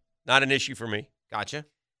Not an issue for me. Gotcha.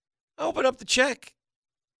 I open up the check,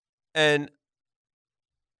 and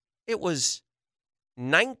it was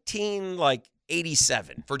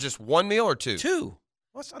 $19.87 for just one meal or two. Two.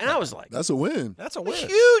 I was like, "That's a win. That's a win.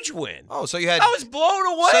 Huge win." Oh, so you had? I was blown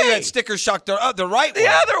away. So you had sticker shock the right the way.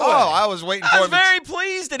 other way. Oh, I was waiting for. I was very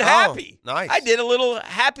pleased and happy. Nice. I did a little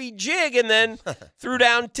happy jig and then threw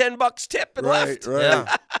down $10 tip and left. Right.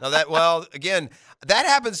 Yeah. Now again. That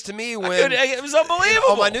happens to me when it was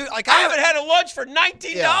unbelievable. I haven't had a lunch for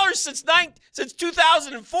 $19 since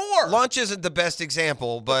 2004. Lunch isn't the best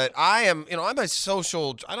example, but I'm a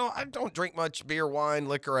social. I don't drink much beer, wine,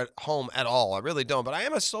 liquor at home at all. I really don't. But I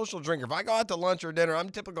am a social drinker. If I go out to lunch or dinner,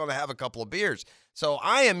 I'm typically going to have a couple of beers. So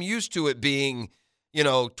I am used to it being,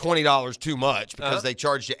 $20 too much because they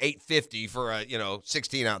charged you $8.50 for a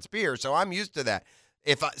 16-ounce beer. So I'm used to that.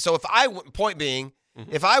 If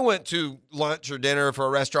I went to lunch or dinner for a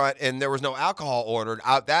restaurant and there was no alcohol ordered,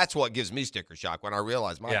 that's what gives me sticker shock when I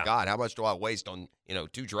realize, my God, how much do I waste on, 2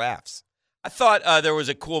 drafts? I thought there was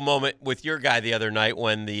a cool moment with your guy the other night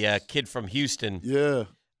when the kid from Houston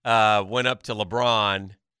went up to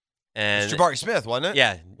LeBron. And it's Jabari Smith, wasn't it?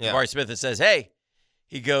 Yeah, Jabari Smith, and says, hey,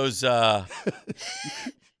 he goes,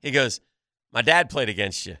 my dad played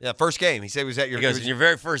against you. Yeah, first game. He said he was at your. He goes, in your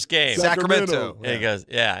very first game. Sacramento. And he goes,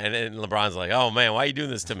 and LeBron's like, oh, man, why are you doing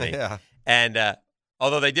this to me? Yeah. And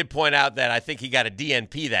although they did point out that I think he got a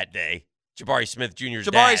DNP that day, Jabari Smith Jr.'s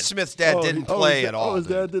dad. Jabari Smith's dad didn't play at all. Oh, his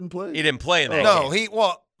dad didn't play? He didn't play in that game.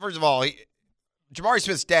 First of all, Jabari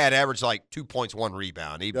Smith's dad averaged like 2 points, 1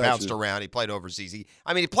 rebound. He bounced around. He played overseas. He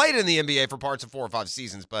played in the NBA for parts of 4 or 5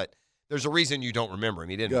 seasons, but there's a reason you don't remember him.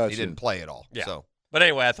 He didn't play at all. Yeah. So. But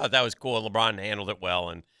anyway, I thought that was cool. LeBron handled it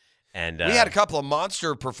well, and we had a couple of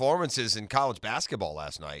monster performances in college basketball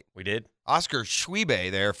last night. We did. Oscar Schwebe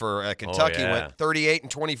there for Kentucky went 38 and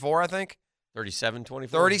 24, I think. 37-24.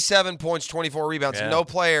 37 points, 24 rebounds. Yeah. No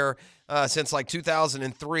player since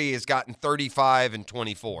 2003 has gotten 35 and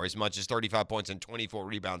 24, as much as 35 points and 24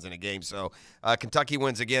 rebounds in a game. So Kentucky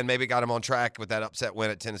wins again. Maybe got him on track with that upset win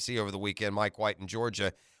at Tennessee over the weekend. Mike White in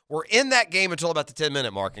Georgia were in that game until about the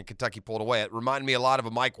 10-minute mark, and Kentucky pulled away. It reminded me a lot of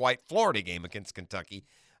a Mike White Florida game against Kentucky,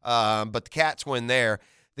 but the Cats win there.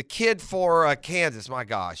 The kid for Kansas, my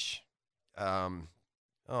gosh. Oh,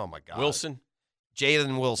 my God. Wilson?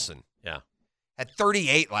 Jalen Wilson. Yeah. Had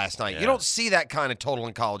 38 last night. Yeah. You don't see that kind of total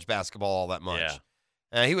in college basketball all that much.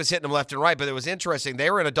 Yeah. He was hitting them left and right, but it was interesting.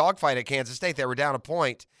 They were in a dogfight at Kansas State. They were down a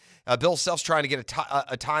point. Bill Self's trying to get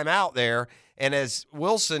a timeout there, and as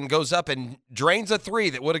Wilson goes up and drains a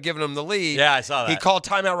three that would have given him the lead, Yeah, I saw that. he called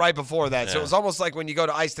timeout right before that. So Yeah. it was almost like when you go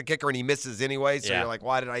to ice the kicker and he misses anyway, so Yeah. you're like,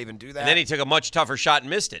 why did I even do that? And then he took a much tougher shot and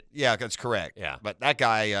missed it. Yeah, that's correct. Yeah. But that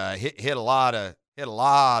guy hit a lot of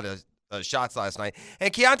shots last night.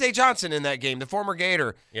 And Keontae Johnson in that game, the former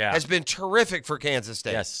Gator, has been terrific for Kansas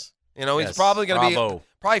State. Yes. You know, he's Yes. probably going to be Bravo.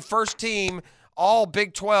 probably first team all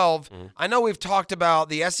Big 12. I know we've talked about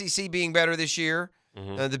the SEC being better this year.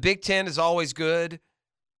 The Big 10 is always good.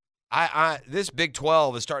 This Big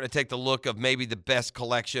 12 is starting to take the look of maybe the best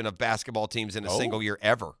collection of basketball teams in a single year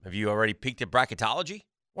ever. Have you already peeked at bracketology?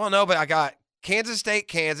 Well, no, but I got Kansas State,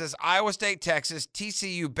 Kansas, Iowa State, Texas,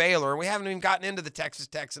 TCU, Baylor, and we haven't even gotten into the Texas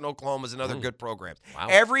Techs and Oklahomas and other good programs. Wow.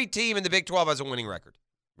 Every team in the Big 12 has a winning record.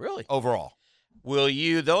 Really? Overall.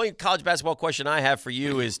 The only college basketball question I have for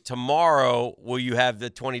you is tomorrow, will you have the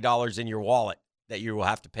 $20 in your wallet that you will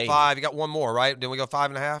have to pay? 5. You got one more, right? Didn't we go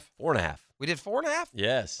 5.5? 4.5. We did 4.5?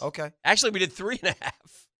 Yes. Okay. Actually, we did 3.5.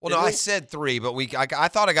 Well, no, I said 3, but I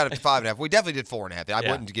thought I got it to 5.5. We definitely did 4.5. I Yeah.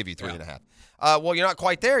 wouldn't give you 3.5. Well, you're not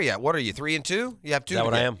quite there yet. What are you, 3 and 2? You have 2. Is that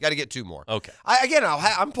what I am? You got to get 2 more. Okay.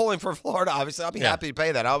 I'm pulling for Florida. Obviously, I'll be happy to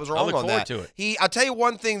pay that. I was wrong look on forward that. to it. I'll tell you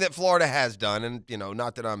one thing that Florida has done, and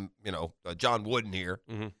not that I'm John Wooden here.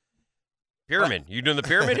 Pyramid. You doing the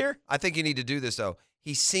pyramid here? I think you need to do this though.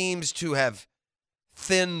 He seems to have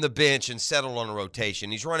thinned the bench and settled on a rotation.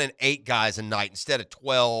 He's running 8 guys a night instead of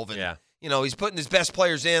 12, and he's putting his best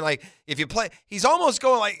players in. Like if you play, he's almost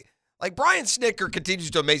going like Brian Snicker continues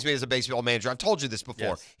to amaze me as a baseball manager. I've told you this before.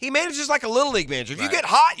 Yes. He manages like a little league manager. If you get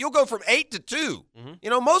hot, you'll go from 8 to 2.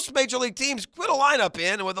 Most major league teams put a lineup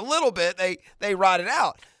in, and with a little bit, they ride it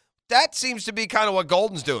out. That seems to be kind of what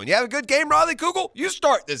Golden's doing. You have a good game, Riley Kugel? You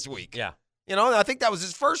start this week. Yeah. And I think that was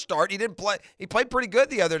his first start. He didn't play. He played pretty good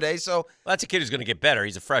the other day. So that's a kid who's going to get better.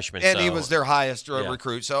 He's a freshman. And he was their highest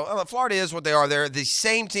recruit. So Florida is what they are. They're the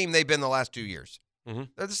same team they've been the last 2 years. They're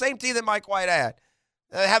the same team that Mike White had.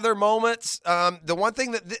 They have their moments. The one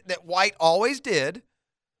thing that White always did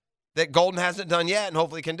that Golden hasn't done yet and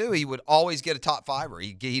hopefully can do, he would always get a top 5.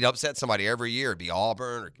 He'd upset somebody every year. It'd be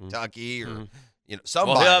Auburn or Kentucky or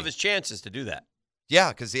somebody. Well, he'll have his chances to do that. Yeah,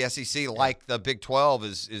 because the SEC, like the Big 12,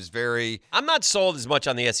 is very. I'm not sold as much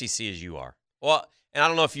on the SEC as you are. Well, and I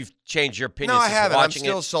don't know if you've changed your opinion. No, I since haven't. I'm watching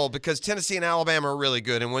still sold because Tennessee and Alabama are really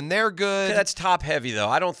good, and when they're good, Okay, that's top heavy though.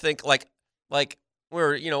 I don't think like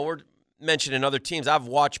we're mentioning other teams. I've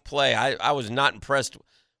watched play. I was not impressed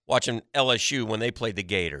watching LSU when they played the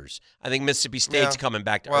Gators. I think Mississippi State's coming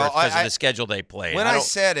back to earth because of the schedule they played. When I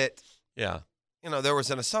said it, there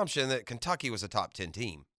was an assumption that Kentucky was a top 10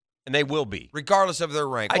 team. And they will be. Regardless of their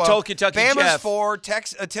rank. I told Kentucky Bama's Jeff. 4,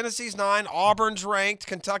 Tennessee's 9, Auburn's ranked,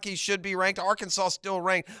 Kentucky should be ranked, Arkansas still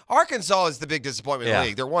ranked. Arkansas is the big disappointment in the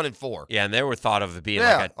league. They're 1-4. Yeah, and they were thought of being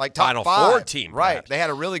like a top Final 5. Four team. Right. Perhaps. They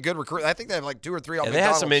had a really good recruit. I think they have like 2 or 3 on And they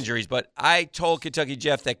had some injuries, but I told Kentucky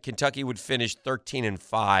Jeff that Kentucky would finish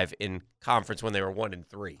 13-5 in conference when they were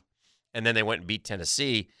 1-3. And then they went and beat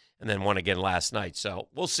Tennessee. And then won again last night, so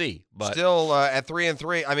we'll see. But still at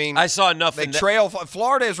 3-3. I mean, I saw enough. They trail.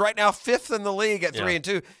 Florida is right now 5th in the league at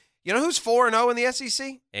 3-2. You know who's 4-0 in the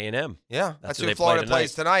SEC? A&M. Yeah, that's who Florida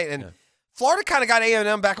plays tonight. And Florida kind of got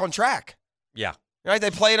A&M back on track. Yeah, right.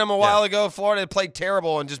 They played them a while ago. Florida played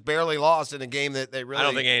terrible and just barely lost in a game that they really. I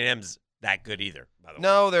don't think A&M's that good either. By the way.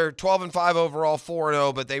 No, they're 12-5 overall,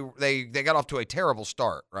 4-0, but they got off to a terrible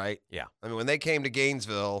start. Right. Yeah. I mean, when they came to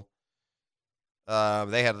Gainesville.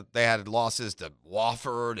 They had losses to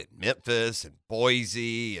Wofford and Memphis and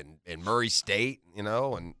Boise and Murray State,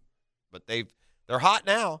 but they're hot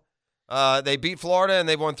now. They beat Florida and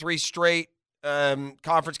they've won 3 straight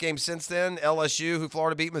conference games since then. LSU, who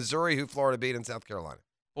Florida beat, Missouri, who Florida beat, in South Carolina.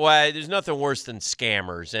 Boy, there's nothing worse than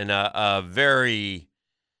scammers, and a very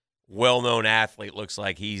well-known athlete looks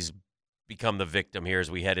like he's become the victim here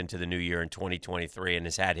as we head into the new year in 2023, and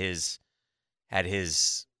has had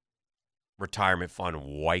his retirement fund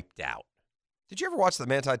wiped out. Did you ever watch the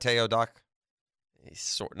Manti Te'o doc?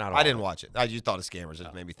 I didn't watch it. I just thought of scammers.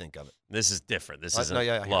 It made me think of it. This is different. This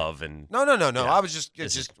isn't love and no. I was just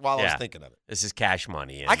while I was thinking of it. This is cash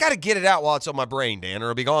money. I got to get it out while it's on my brain, Dan, or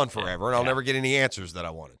it'll be gone forever, and I'll never get any answers that I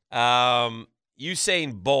wanted.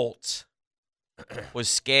 Usain Bolt was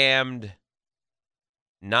scammed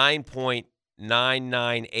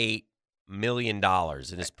 $9.998 million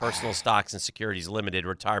in his personal stocks and securities limited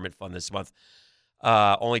retirement fund this month.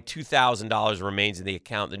 Only $2,000 remains in the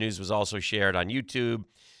account. The news was also shared on YouTube.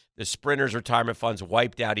 The Sprinter's retirement fund's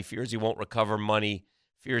wiped out. He fears he won't recover money,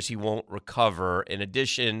 fears he won't recover. In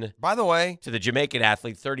addition, by the way, to the Jamaican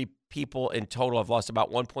athlete, 30 people in total have lost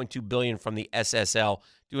about $1.2 billion from the SSL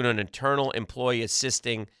due to an internal employee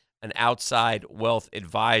assisting an outside wealth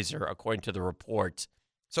advisor, according to the report.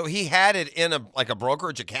 So he had it in a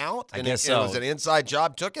brokerage account, and I guess it was an inside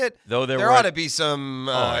job. Took it. Though there ought to be some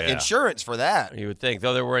insurance for that. You would think.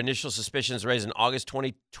 Though there were initial suspicions raised in August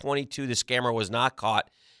 2022, the scammer was not caught,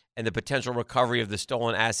 and the potential recovery of the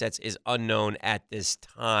stolen assets is unknown at this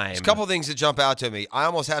time. There's a couple of things that jump out to me. I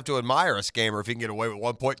almost have to admire a scammer if he can get away with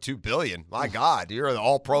 $1.2 billion. My God, you're the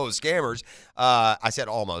all-pro scammers. I said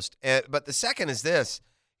almost. But the second is this.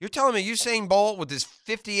 You're telling me Usain Bolt, with his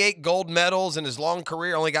 58 gold medals in his long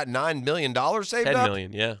career, only got $9 million saved up? $10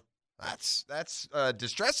 million, yeah. That's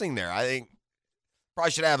distressing there. I think probably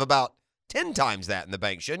should have about 10 times that in the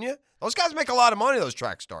bank, shouldn't you? Those guys make a lot of money, those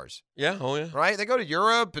track stars. Yeah, oh yeah. Right? They go to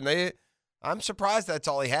Europe, and I'm surprised that's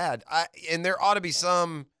all he had. And there ought to be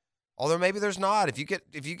some, although maybe there's not. If you get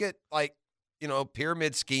like,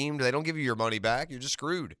 pyramid schemed, they don't give you your money back. You're just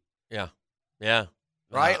screwed. Yeah, yeah.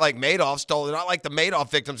 Right? Like Madoff stole it. Not like the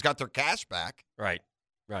Madoff victims got their cash back. Right.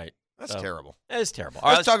 That's terrible. That is terrible. All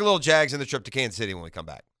right, let's talk a little Jags and the trip to Kansas City when we come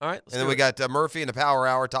back. All right. And then we got Murphy in the Power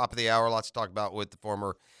Hour, top of the hour. Lots to talk about with the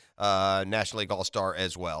former National League All-Star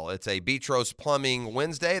as well. It's a Betros Plumbing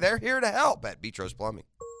Wednesday. They're here to help at Betros Plumbing.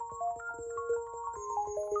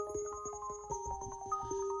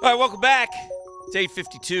 All right, welcome back. It's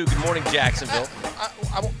 8:52. Good morning, Jacksonville.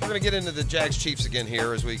 We're going to get into the Jags-Chiefs again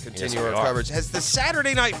here as we continue our are. coverage. Has the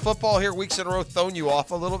Saturday night football here weeks in a row thrown you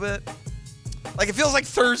off a little bit? Like, it feels like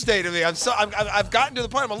Thursday to me. I've gotten to the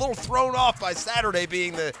point I'm a little thrown off by Saturday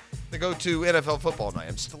being the go-to NFL football night.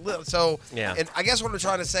 I'm still yeah. And I guess what I'm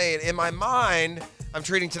trying to say, in my mind, I'm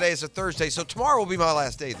treating today as a Thursday, so tomorrow will be my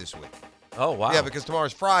last day this week. Oh, wow. Yeah, because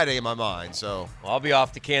tomorrow's Friday in my mind, so. Well, I'll be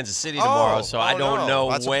off to Kansas City tomorrow, so I don't know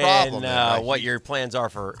That's when, a problem, what your plans are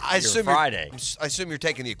for your Friday. I assume you're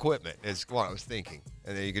taking the equipment is what I was thinking,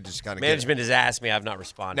 and then you could just kind of Management has asked me. I've not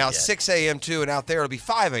responded Now, yet. 6 a.m. too, and out there it'll be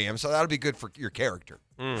 5 a.m., so that'll be good for your character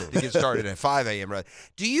to get started at 5 a.m.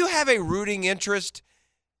 Do you have a rooting interest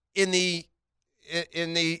in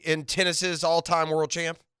tennis's all-time world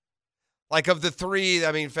champ? Like, of the three,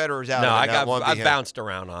 I mean, Federer's out. No, I've bounced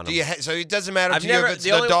around on him. So it doesn't matter to you if it's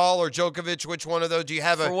Nadal or Djokovic, which one of those? Do you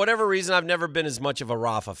have For whatever reason, I've never been as much of a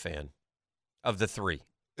Rafa fan of the three.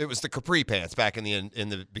 It was the capri pants back in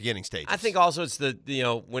the beginning stages. I think also it's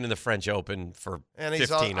the winning the French Open for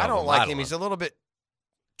 15 I don't like him. He's a little bit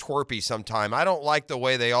twerpy sometimes. I don't like the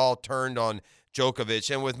way they all turned on Djokovic.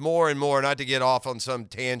 And with more and more, not to get off on some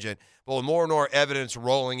tangent, but with more and more evidence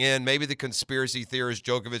rolling in, maybe the conspiracy theorist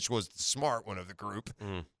Djokovic was the smart one of the group.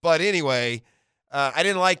 But anyway, I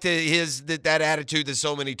didn't like that attitude that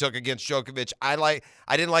so many took against Djokovic. I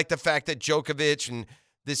didn't like the fact that Djokovic and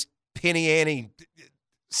this penny ante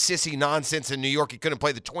sissy nonsense in New York, he couldn't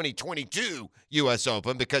play the 2022 U.S.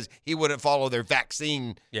 Open because he wouldn't follow their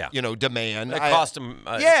vaccine, demand. It cost him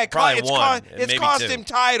it's cost him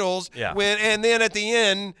titles. Yeah. And then at the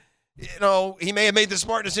end, he may have made the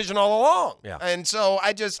smart decision all along. Yeah. And so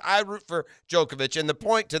I root for Djokovic. And the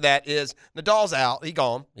point to that is Nadal's out. He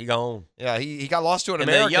gone. Yeah, he got lost to an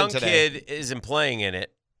American the young today. kid isn't playing in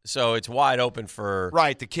it, so it's wide open for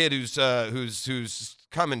Right, the kid who's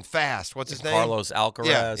coming fast. What's his name? Carlos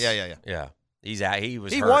Alcaraz. Yeah. He's out. He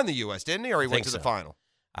He won the U.S., didn't he? Or he went to the final?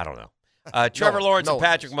 I don't know. Trevor Lawrence and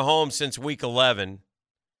Patrick Mahomes since Week 11,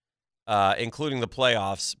 including the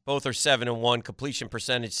playoffs, both are 7-1. Completion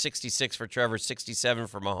percentage 66 for Trevor, 67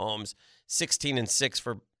 for Mahomes, 16-6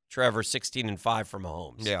 for Trevor, 16-5 for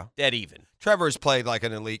Mahomes. Yeah, dead even. Trevor's played like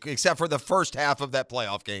an elite, except for the first half of that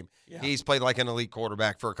playoff game. Yeah. He's played like an elite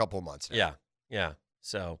quarterback for a couple of months now. Yeah.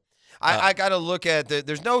 So. I got to look at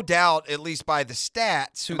there's no doubt, at least by the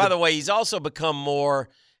stats. By the way, he's also become more,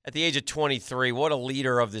 at the age of 23, what a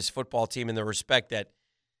leader of this football team in the respect that,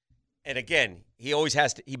 and again, he always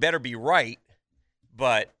has to, he better be right,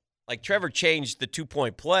 but like Trevor changed the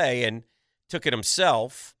 2-point play and took it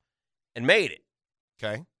himself and made it.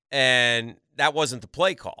 Okay. And that wasn't the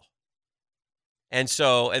play call. And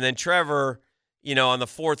then Trevor, on the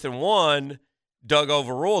 4th and 1, Doug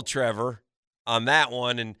overruled Trevor on that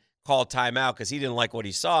one and called timeout because he didn't like what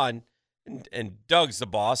he saw, and Doug's the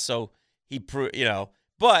boss, so he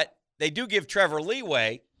but they do give Trevor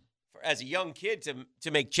leeway as a young kid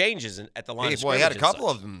to make changes at the line of scrimmage. He had a couple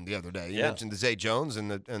of them the other day. You mentioned the Zay Jones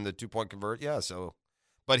and the 2-point convert. Yeah, so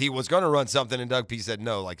But he was going to run something, and Doug P said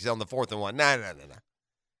no. Like he's on the 4th and 1. No.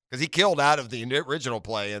 Because he killed out of the original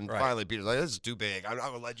play, and finally Peter's like, this is too big. I'm not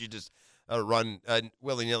going to let you just run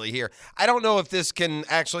willy-nilly here. I don't know if this can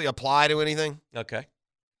actually apply to anything. Okay.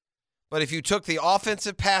 But if you took the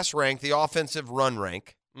offensive pass rank, the offensive run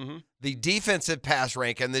rank, the defensive pass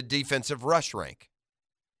rank, and the defensive rush rank,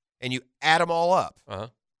 and you add them all up,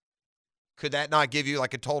 could that not give you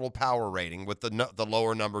like a total power rating with the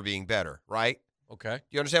lower number being better, right? Okay. Do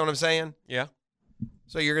you understand what I'm saying? Yeah.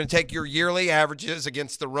 So you're going to take your yearly averages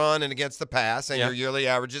against the run and against the pass, and your yearly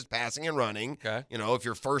averages passing and running. Okay. You know, if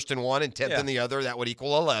you're first in one and 10th in the other, that would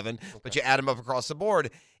equal 11. Okay. But you add them up across the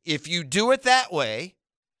board. If you do it that way,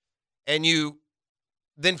 and you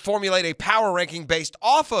then formulate a power ranking based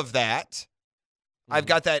off of that, I've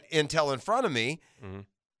got that intel in front of me.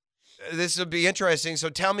 This would be interesting. So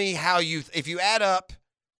tell me how if you add up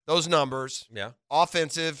those numbers,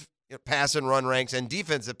 offensive pass and run ranks and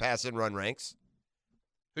defensive pass and run ranks,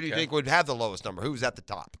 who do you think would have the lowest number? Who's at the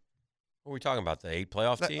top? What are we talking about, the 8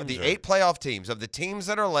 playoff teams? The 8 playoff teams. Of the teams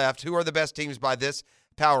that are left, who are the best teams by this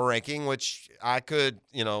power ranking, which I could,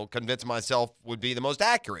 convince myself would be the most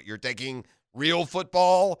accurate. You're taking real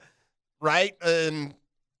football, right? And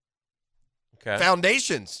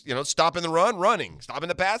foundations, stopping the run, running, stopping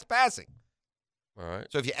the pass, passing. All right.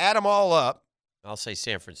 So if you add them all up, I'll say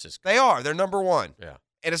San Francisco. They're number 1. Yeah.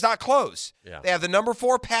 And it's not close. Yeah. They have the number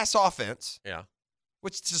 4 pass offense. Yeah.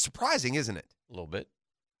 Which is surprising, isn't it? A little bit.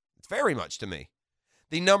 It's very much to me.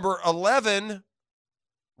 The number 11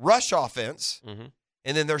 rush offense,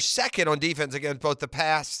 and then they're second on defense against both the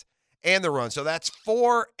pass and the run. So that's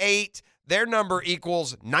 4, 8. Their number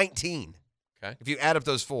equals 19. Okay. If you add up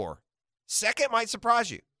those 4. Second might surprise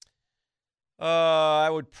you. I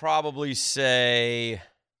would probably say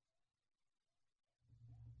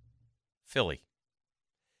Philly.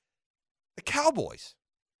 The Cowboys.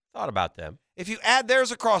 Thought about them. If you add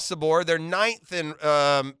theirs across the board, they're 9th in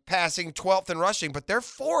passing, 12th in rushing, but they're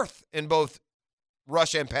 4th in both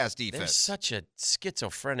rush and pass defense. They're such a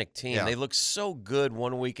schizophrenic team. Yeah. They look so good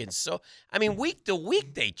one week and week to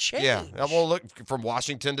week they change. Yeah, well, look from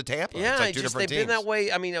Washington to Tampa. Yeah, it's like 2 different they've teams. been that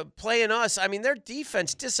way. Playing us. Their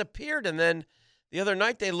defense disappeared, and then the other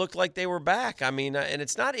night they looked like they were back. And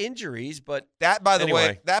it's not injuries, but that by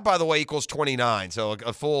the way equals 29. So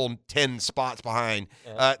a full 10 spots behind.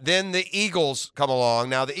 Then the Eagles come along.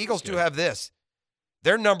 Now the Eagles do have this.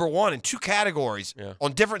 They're number 1 in 2 categories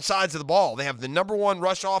on different sides of the ball. They have the number 1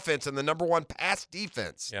 rush offense and the number 1 pass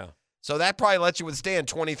defense. Yeah. So that probably lets you withstand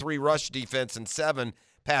 23 rush defense and 7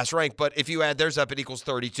 pass rank. But if you add theirs up, it equals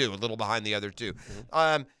 32, a little behind the other 2.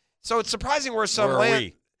 So it's surprising where some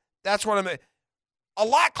land. That's what I'm. A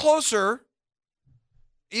lot closer.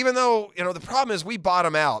 Even though the problem is we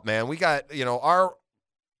bottom out, man. We got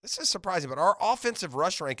This is surprising, but our offensive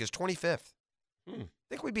rush rank is 25th. I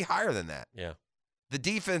think we'd be higher than that. Yeah. The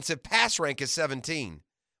defensive pass rank is 17.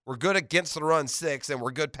 We're good against the run 6th, and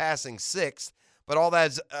we're good passing 6th. But all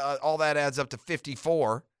that adds up to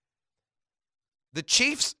 54. The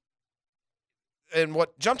Chiefs, and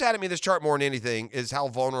what jumped out at me this chart more than anything is how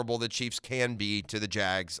vulnerable the Chiefs can be to the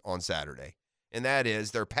Jags on Saturday. And that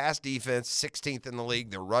is their pass defense 16th in the league,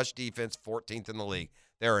 their rush defense 14th in the league.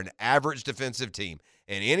 They're an average defensive team.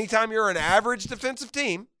 And anytime you're an average defensive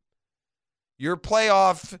team, your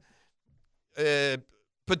playoff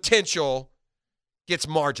potential gets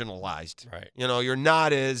marginalized. Right. You're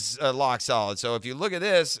not as lock solid. So if you look at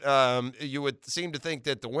this, you would seem to think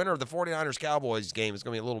that the winner of the 49ers-Cowboys game is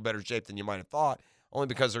going to be a little better shape than you might have thought, only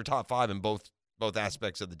because they're top 5 in both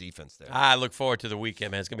aspects of the defense there. I look forward to the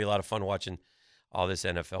weekend, man. It's going to be a lot of fun watching all this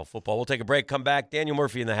NFL football. We'll take a break, come back. Daniel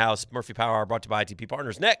Murphy in the house. Murphy Power Hour brought to you by ITP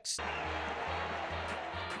Partners. Next.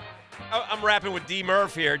 I'm rapping with D.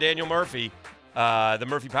 Murph here, Daniel Murphy. The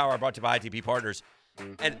Murphy Power Hour brought to you by ITP Partners.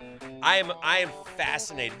 And I am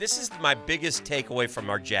fascinated. This is my biggest takeaway from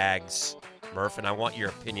our Jags, Murph, and I want your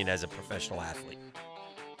opinion as a professional athlete.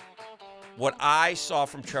 What I saw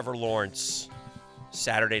from Trevor Lawrence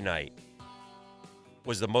Saturday night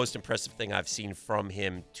was the most impressive thing I've seen from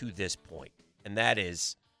him to this point. And that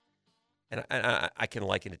is, and I can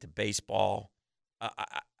liken it to baseball.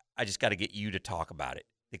 I just got to get you to talk about it.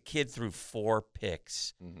 The kid threw 4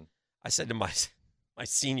 picks. Mm-hmm. I said to my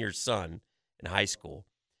senior son in high school,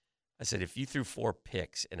 I said, if you threw 4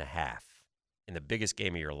 picks and a half in the biggest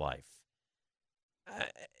game of your life,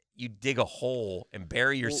 you dig a hole and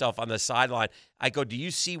bury yourself on the sideline. I go, do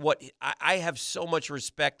you see what – I have so much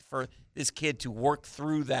respect for this kid to work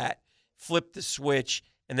through that, flip the switch,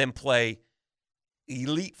 and then play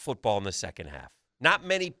elite football in the second half. Not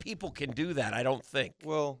many people can do that, I don't think.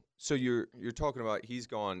 Well, so you're talking about he's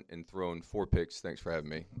gone and thrown 4 picks. Thanks for having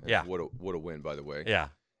me. Yeah. What a win, by the way. Yeah.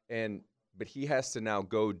 But he has to now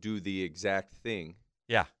go do the exact thing.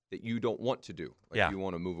 Yeah. That you don't want to do. Like yeah. you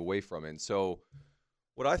want to move away from it. And so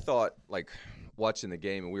what I thought, like watching the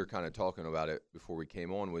game, and we were kind of talking about it before we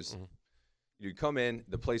came on, was you'd come in,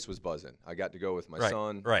 the place was buzzing. I got to go with my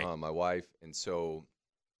son, my wife, and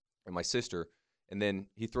my sister. And then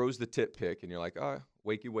he throws the tip pick, and you're like,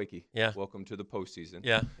 wakey, wakey. Yeah. Welcome to the postseason.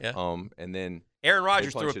 Yeah, yeah. And then Aaron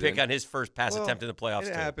Rodgers threw a pick on his first pass attempt in the playoffs.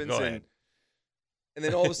 It happens. And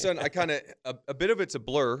then all of a sudden, I kind of a bit of it's a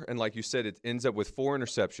blur, and like you said, it ends up with 4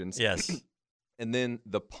 interceptions. Yes. And then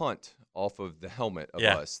the punt off of the helmet of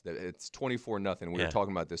us, that it's 24-0. We were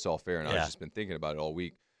talking about this off air, and I've just been thinking about it all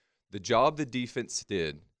week. The job the defense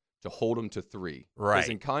did to hold them to 3. Right. Because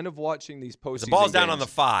in kind of watching these postseason the ball's down games, on the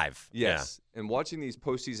 5. Yes. Yeah. And watching these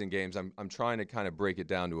postseason games, I'm trying to kind of break it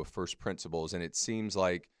down to a first principles, and it seems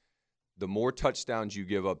like the more touchdowns you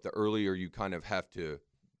give up, the earlier you kind of have to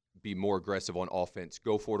be more aggressive on offense,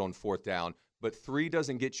 go for it on 4th down. But 3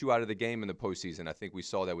 doesn't get you out of the game in the postseason. I think we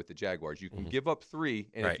saw that with the Jaguars. You can give up 3,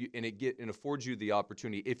 and it affords you the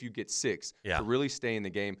opportunity, if you get 6, to really stay in the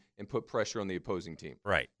game and put pressure on the opposing team.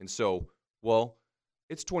 Right. And so,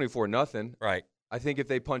 it's 24-0. Right. I think if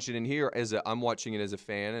they punch it in here, I'm watching it as a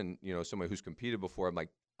fan, and somebody who's competed before, I'm like,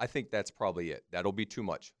 I think that's probably it. That'll be too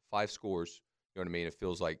much. 5 scores. You know what I mean? It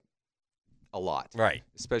feels like a lot. Right.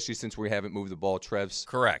 Especially since we haven't moved the ball. Trev's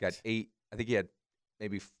got 8. I think he had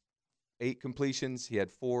maybe 8 completions. He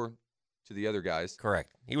had 4 to the other guys.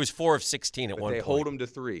 Correct. He was 4 of 16 at one point. They hold him to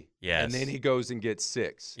 3. Yes. And then he goes and gets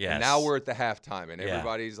 6. Yes. And now we're at the halftime, and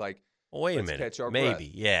everybody's like, well, wait a let's minute. catch our Maybe.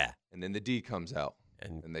 breath. Yeah. And then the D comes out.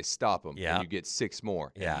 And they stop him. Yeah. And you get 6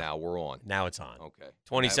 more. Yeah. And now we're on. Now it's on. Okay.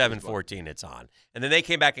 27-14, it's on. And then they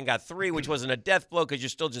came back and got 3, which wasn't a death blow because you're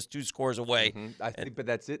still just 2 scores away. I think, but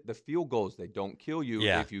that's it. The field goals, they don't kill you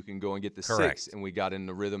if you can go and get the 6. And we got in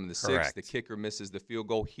the rhythm of the 6. The kicker misses the field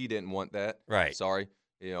goal. He didn't want that. Right. Sorry.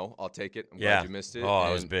 I'll take it. I'm glad you missed it. Oh,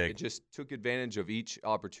 it was big. It just took advantage of each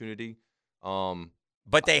opportunity.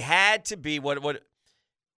 But they had to be what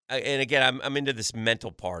and again, I'm into this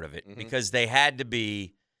mental part of it because they had to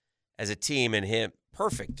be, as a team, and him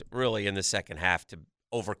perfect really in the second half to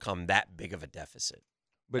overcome that big of a deficit.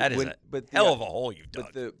 That is a hell of a hole you've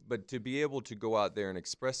done. But to be able to go out there and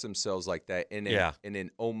express themselves like that in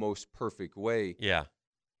an almost perfect way,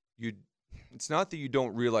 it's not that you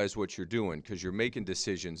don't realize what you're doing because you're making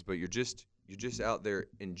decisions, but you're just out there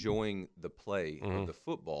enjoying the play of the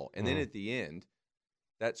football. And then at the end,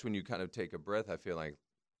 that's when you kind of take a breath. I feel like,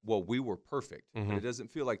 well, we were perfect. But it doesn't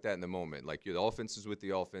feel like that in the moment. Like the offense is with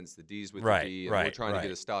the offense, the D's with the D, and we're trying to get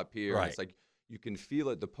a stop here. And it's like you can feel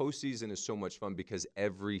it. The postseason is so much fun because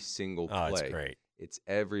every single play. Oh, it's great. It's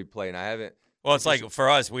every play. And I haven't. Well, it's like for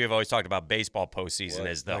us, we have always talked about baseball postseason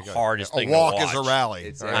as the hardest thing to watch. watch. A walk is a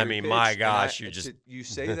rally. I mean, my gosh, you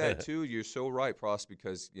say that too. You're so right, Pross,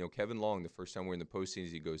 because Kevin Long, the first time we're in the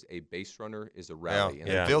postseason, he goes, "A base runner is a rally."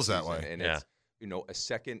 Yeah, it feels that way. And it's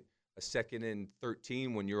a second and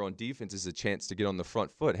 13 when you're on defense is a chance to get on the front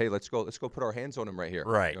foot. Hey, let's go put our hands on him right here.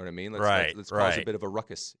 Right. You know what I mean? Let's cause a bit of a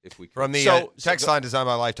ruckus if we can. From the text line designed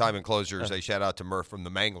by Lifetime Enclosures, a shout out to Murph from the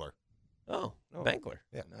Mangler. Oh, Mangler.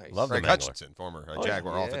 Yeah, nice. Love Greg the Mangler. Hutchinson, former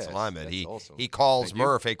Jaguar offensive lineman. He awesome. he calls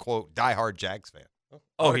Murph a quote diehard Jags fan.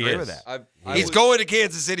 Oh, I he agree is. with that. He's going to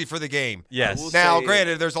Kansas City for the game. Yes. Now,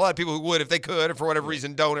 granted, there's a lot of people who would if they could, or for whatever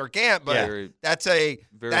reason don't or can't. But that's a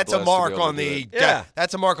mark on the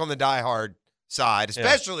that's a mark on the diehard side,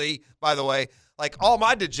 especially by the way. Like all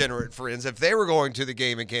my degenerate friends, if they were going to the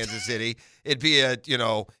game in Kansas City, it'd be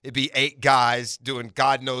 8 guys doing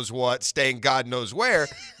God knows what, staying God knows where.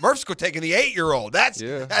 Murph's taking the 8-year-old. That's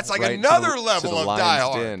like right another to level the of Lions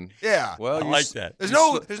diehard. Den. Yeah, well, I like that. There's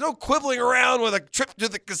no quibbling around with a trip to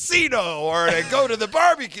the casino or to go to the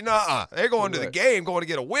barbecue. Nuh-uh. They're going to the game, going to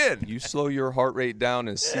get a win. You slow your heart rate down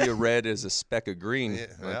and see a red as a speck of green.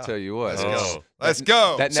 I'll tell you what. Let's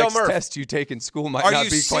go. That next test you take in school might not be quite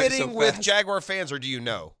so fast. Are you sitting with Jaguar fans, or do you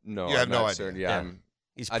know? No, you have I'm no not idea. certain. Yeah,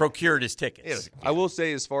 he's procured his tickets. I will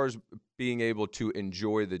say, as far as being able to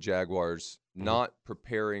enjoy the Jaguars, not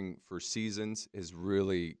preparing for seasons has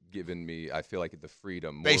really given me, I feel like, the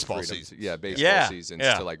freedom. Baseball seasons. Yeah, baseball seasons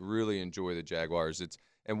to like really enjoy the Jaguars.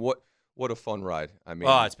 And what a fun ride. I mean,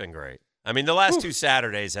 it's been great. I mean, the last 2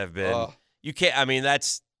 Saturdays have been. You can't. I mean,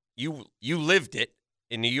 that's you lived it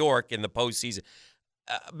in New York in the postseason.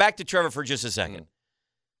 Back to Trevor for just a second.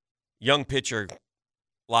 Young pitcher.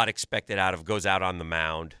 lot expected out of, goes out on the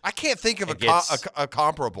mound. I can't think of a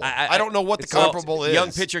comparable. I don't know what the comparable is.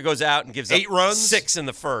 Young pitcher goes out and gives 8 runs, 6 in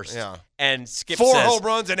the first. Yeah, and Skip 4 says, home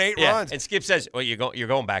runs and 8 runs. And Skip says, "Well, you're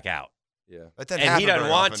going back out." Yeah, and he doesn't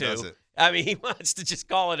want to. I mean, he wants to just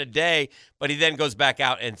call it a day, but he then goes back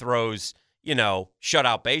out and throws,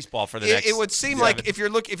 shutout baseball for the next. It would seem like if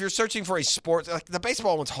you're searching for a sport, like the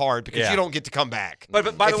baseball one's hard because you don't get to come back.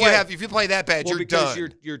 But by the way, if you play that bad, you're because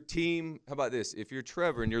done. Your team. How about this? If you're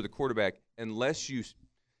Trevor and you're the quarterback, unless you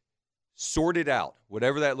sort it out,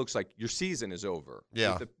 whatever that looks like, your season is over.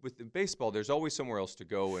 Yeah. With the baseball, there's always somewhere else to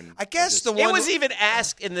go. And I guess it was even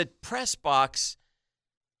asked in the press box.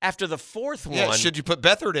 After the fourth one, should you put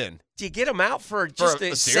Beathard in? Do you get him out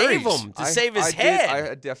to save him, save his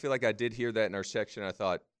head? I feel like I did hear that in our section. I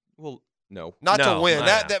thought, well, no, not to win.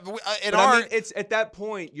 It's at that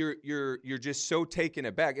point you're just so taken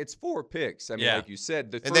aback. It's 4 picks. I mean, like you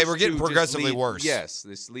said, and they were getting progressively worse. Yes,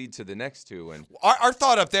 this lead to the next 2. And our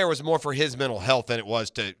thought up there was more for his mental health than it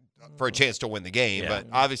was for a chance to win the game. But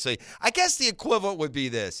obviously, I guess the equivalent would be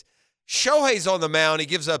this. Shohei's on the mound. He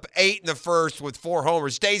gives up 8 in the first with 4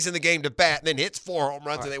 homers, stays in the game to bat, and then hits 4 home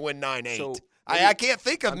runs, and they win 9-8. So I can't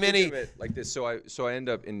think of many. Of it like this. So I end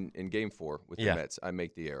up in game 4 with the Mets. I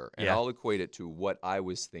make the error, and I'll equate it to what I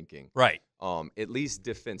was thinking. Right. At least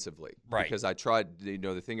defensively. Right. Because I tried.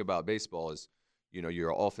 The thing about baseball is,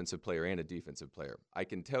 you're an offensive player and a defensive player. I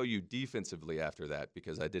can tell you defensively after that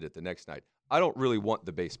because I did it the next night. I don't really want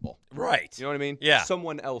the baseball. Right. You know what I mean? Yeah.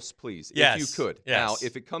 Someone else, please, yes. if you could. Yes. Now,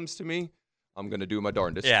 if it comes to me, I'm going to do my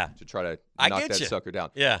darndest to try to knock that sucker down.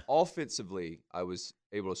 Yeah. Offensively, I was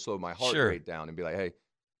able to slow my heart rate down and be like, hey,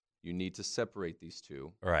 you need to separate these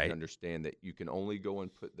two and understand that you can only go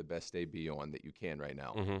and put the best AB on that you can right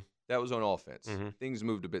now. Mm-hmm. That was on offense. Things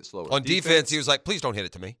moved a bit slower. On defense, he was like, please don't hit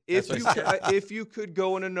it to me. If you could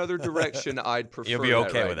go in another direction, I'd prefer You'll be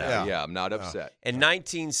okay with that. Yeah, I'm not upset. In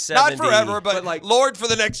 1970. Not forever, but like, Lord, for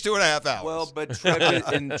the next 2.5 hours. Well,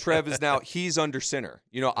 but Trev is now, he's under center.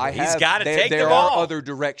 He's got to take there the ball. are other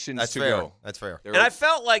directions to go. That's fair. And I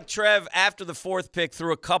felt like Trev, after the 4th pick,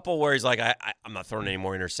 threw a couple where he's like, I'm not throwing any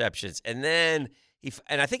more interceptions. And then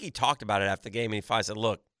I think he talked about it after the game, and he finally said,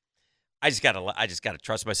 look, I just gotta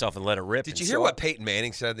trust myself and let it rip. Did you hear what Peyton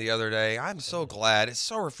Manning said the other day? I'm so glad. It's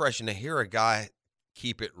so refreshing to hear a guy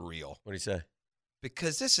keep it real. What did he say?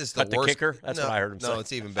 Because this is the worst. The kicker? That's what I heard him say. No,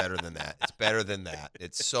 it's even better than that. It's better than that.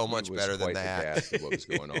 It's so much better than that. What was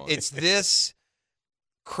going on? It's this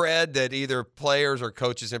cred that either players or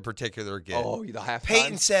coaches in particular get. Oh, the halftime?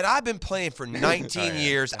 Peyton said, I've been playing for 19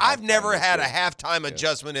 years. I've never had a halftime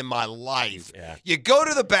adjustment in my life. Yeah. You go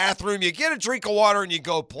to the bathroom, you get a drink of water, and you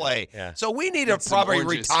go play. Yeah. So we need to probably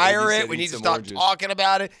retire it. We need to stop talking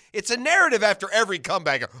about it. It's a narrative after every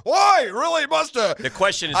comeback. Why? Really must have. The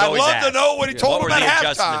question is I'd always love asked. to know what he told him at halftime. What were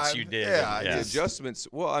the adjustments you did? Yeah, The adjustments.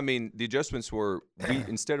 Well, I mean, the adjustments were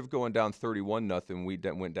instead of going down 31-0, we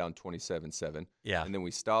went down 27-7. Yeah. And then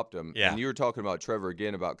we stopped them. Yeah. And you were talking about Trevor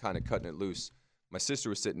again about kind of cutting it loose. My sister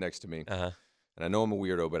was sitting next to me, and I know I'm a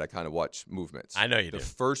weirdo, but I kind of watch movements. I know you do. The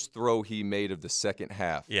first throw he made of the second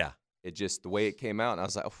half. Yeah. It just the way it came out, and I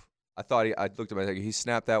was like, I looked at him, he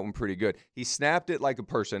snapped that one pretty good. He snapped it like a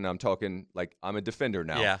person. I'm talking like I'm a defender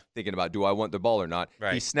now. Yeah. Thinking about, do I want the ball or not?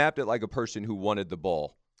 Right. He snapped it like a person who wanted the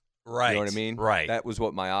ball. Right. You know what I mean? Right. That was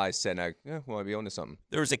what my eyes said. And I want to be onto something.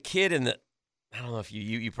 There was a kid in the. I don't know if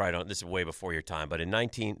you probably don't. This is way before your time, but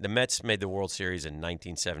the Mets made the World Series in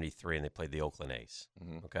 1973, and they played the Oakland A's.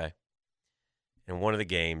 Mm-hmm. Okay. And one of the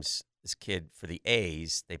games, this kid for the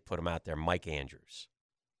A's, they put him out there, Mike Andrews,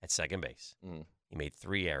 at second base. Mm. He made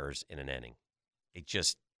 3 errors in an inning. It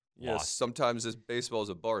just lost. Sometimes this baseball is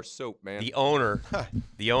a bar of soap, man. The owner,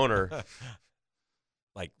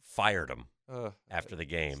 like fired him after the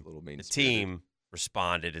game. The team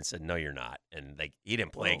responded and said, "No, you're not." And he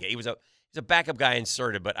didn't play again. He was a backup guy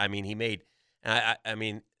inserted, but I mean, he made. I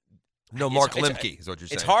mean, no Mark Lemke is what you're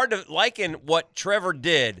saying. It's hard to liken what Trevor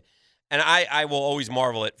did, and I will always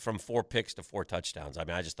marvel at from 4 picks to 4 touchdowns. I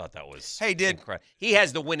mean, I just thought that was incredible. He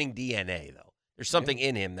has the winning DNA though. There's something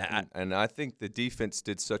in him that, and I think the defense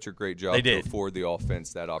did such a great job to afford the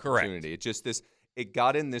offense that opportunity. Correct. It just it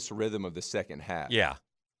got in this rhythm of the second half. Yeah.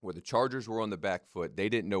 Where the Chargers were on the back foot, they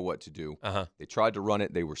didn't know what to do. Uh-huh. They tried to run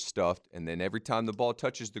it, they were stuffed, and then every time the ball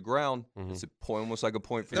touches the ground, it's almost like a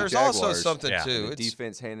point for the Jaguars. There's also something too. The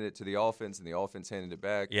defense handed it to the offense, and the offense handed it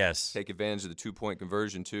back. Yes. Take advantage of the 2-point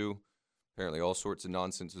conversion too. Apparently, all sorts of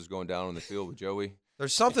nonsense was going down on the field with Joey.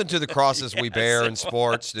 There's something to the crosses we bear in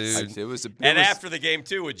sports, dude. After the game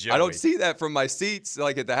too with Joey. I don't see that from my seats,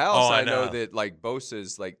 like at the house. Oh, I know know that like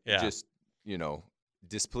Bosa's just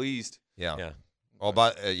displeased. Yeah. Well,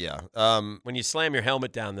 but yeah. When you slam your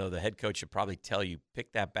helmet down, though, the head coach should probably tell you,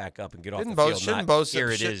 pick that back up and get off the Bosa,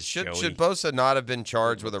 field. Should Bosa not have been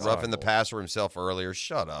charged with a rough in the passer himself earlier?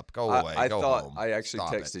 Shut up. Go away. I Go thought home. I actually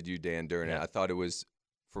Stop texted you, Dan, during it. I thought it was,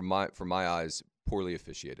 from my eyes, poorly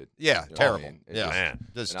officiated. Yeah, terrible.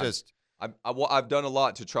 I've done a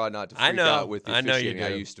lot to try not to freak out with the officiating. I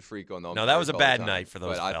used to freak on them. No, that was a bad night for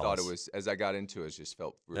those But fellas. I thought it was, as I got into it, it just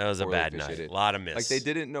felt that was a bad night. A lot of miss. Like they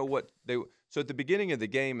didn't know what they. So at the beginning of the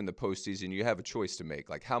game in the postseason, you have a choice to make.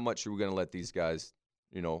 Like, how much are we going to let these guys,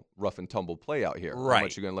 rough and tumble play out here? Right. How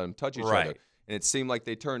much are you going to let them touch each other? And it seemed like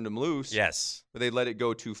they turned them loose. Yes. But they let it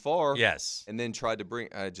go too far. Yes. And then tried to bring.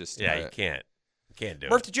 You can't. You can't do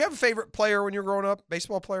Murph, it. did you have a favorite player when you were growing up?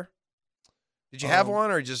 Baseball player? Did you have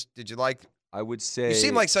one, or did you like? I would say you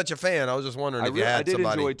seem like such a fan. I was just wondering if you had somebody.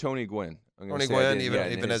 I did enjoy Tony Gwynn. Tony Gwynn,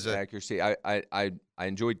 even as a accuracy. I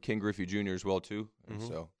enjoyed King Griffey Jr. as well too. And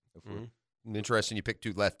so. Interesting. You picked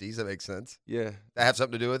two lefties. That makes sense. Yeah. That have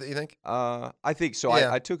something to do with it, you think? I think so.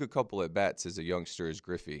 Yeah. I took a couple at bats as a youngster as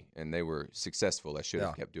Griffey, and they were successful. I should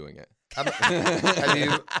have kept doing it.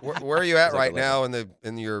 Where are you at right now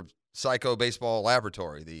in your psycho baseball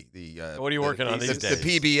laboratory? What are you working on these days?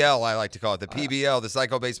 The PBL, I like to call it. The PBL, the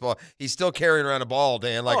psycho baseball. He's still carrying around a ball,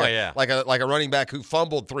 Dan, like a running back who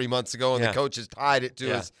fumbled 3 months ago, and the coach has tied it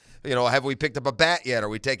to his. Have we picked up a bat yet? Are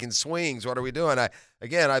we taking swings? What are we doing?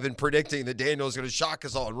 I've been predicting that Daniel's going to shock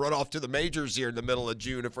us all and run off to the majors here in the middle of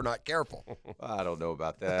June if we're not careful. I don't know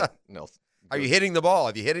about that. No. Are you hitting the ball?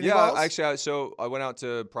 Have you hit any balls? Yeah, actually, so I went out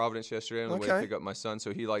to Providence yesterday on the way to pick up my son.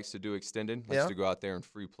 So he likes to do extended. Likes to go out there and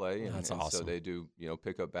free play. And, that's awesome. So they do,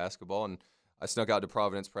 pick up basketball. And I snuck out to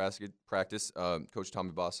Providence practice. Coach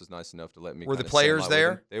Tommy Boss was nice enough to let me. Were the players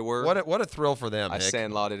there? They were. What a thrill for them. I Nick.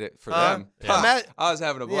 sandlotted it for them. Yeah. I was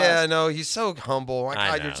having a blast. Yeah, no, he's so humble. My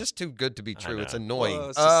God, you're just too good to be true. It's annoying.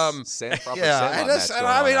 Well,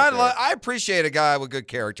 I appreciate a guy with good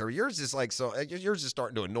character. Yours is yours is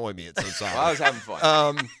starting to annoy me. It's so sorry. I was having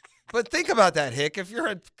fun. But think about that, Hick. If you're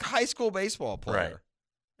a high school baseball player.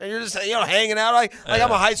 And you're just hanging out like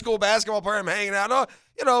I'm a high school basketball player. I'm hanging out.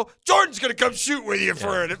 Jordan's gonna come shoot with you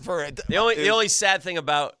for it. The only sad thing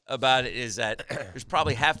about it is that there's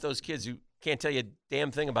probably half those kids who can't tell you a damn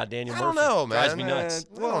thing about Daniel Murphy. I don't know, man. Drives me nuts.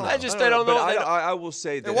 I don't know. I will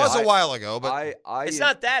say that it was a while ago, but it's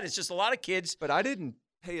not that. It's just a lot of kids. But I didn't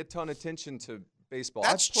pay a ton of attention to baseball.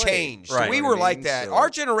 That's changed. Right. We were like that. Our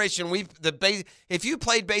generation, if you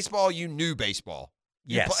played baseball, you knew baseball.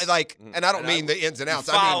 Yes. And I don't mean the ins and outs.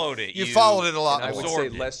 You followed it. You followed it a lot. I would say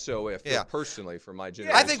less so personally for my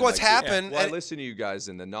generation. I think what's happened. Well, I listen to you guys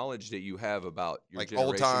and the knowledge that you have about your generation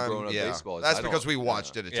old time growing up baseball. That's because we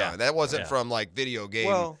watched it a time. That wasn't from video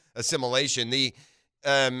game assimilation.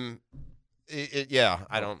 I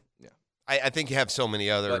think you have so many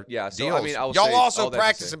other deals. Y'all also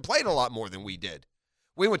practiced and played a lot more than we did.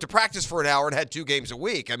 We went to practice for an hour and had 2 games a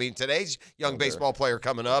week. I mean, today's young baseball player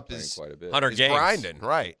coming up is quite a bit. 100 games. Grinding,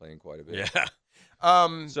 right? Playing quite a bit. Yeah.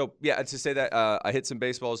 To say that I hit some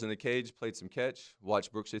baseballs in the cage, played some catch,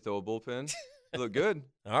 watched Brooksley throw a bullpen. It looked good.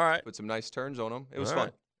 All right. Put some nice turns on them. It was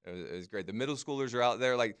fun. It was great. The middle schoolers are out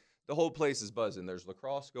there the whole place is buzzing. There's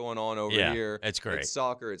lacrosse going on over here. It's great. It's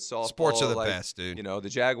soccer. It's softball. Sports are the best, dude. The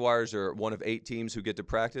Jaguars are one of 8 teams who get to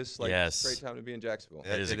practice. Yes. Great time to be in Jacksonville.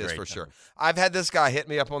 It is for sure. I've had this guy hit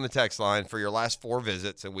me up on the text line for your last 4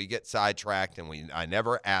 visits, and we get sidetracked, and I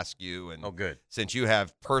never ask you. And good. Since you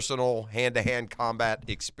have personal hand-to-hand combat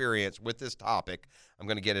experience with this topic, I'm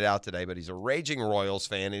going to get it out today. But he's a raging Royals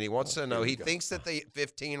fan, and he wants to know. He thinks that the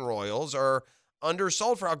 15 Royals are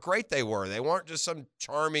undersold for how great they were. They weren't just some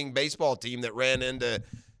charming baseball team that ran into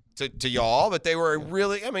y'all, but they were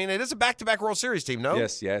really. I mean, it is a back-to-back World Series team, no?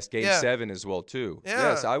 Yes. Game 7 as well too.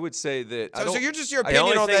 Yeah. Yes, I would say that. So your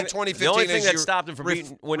opinion on that 2015? The only thing that stopped him from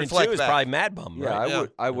winning 2 is probably Mad Bum. Yeah,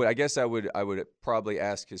 right? I guess I would probably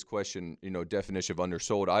ask his question. Definition of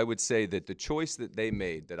undersold. I would say that the choice that they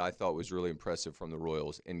made that I thought was really impressive from the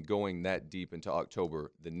Royals and going that deep into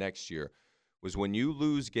October the next year was when you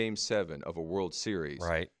lose Game 7 of a World Series.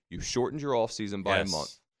 Right. You shortened your offseason by a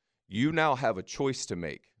month. You now have a choice to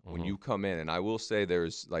make when you come in. And I will say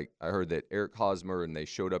there's I heard that Eric Hosmer and they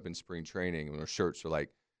showed up in spring training and their shirts were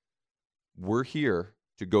like, we're here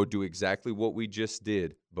to go do exactly what we just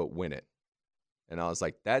did, but win it. And I was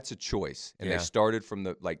like, that's a choice. And they started from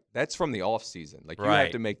that's from the offseason. You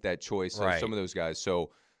have to make that choice. Some of those guys.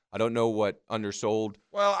 So I don't know what undersold.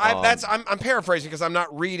 Well, I'm paraphrasing because I'm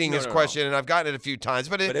not reading his question, and I've gotten it a few times.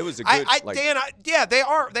 But it was a good. Dan,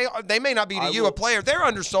 they may not be to you a player. They're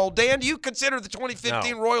undersold. Dan, do you consider the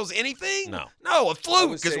 2015 Royals anything? No, a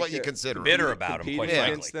fluke is what you consider. Bitter about them. Quite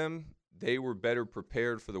frankly, against them, they were better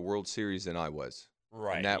prepared for the World Series than I was.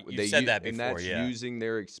 Right. And You said that before, and that's using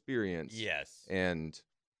their experience. Yes. And,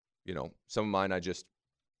 some of mine, I just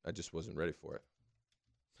wasn't ready for it.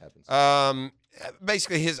 Happens.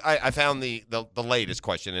 Basically, I found the latest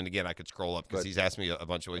question, and again, I could scroll up because he's asked me a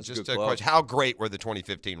bunch of ways. Just a question: how great were the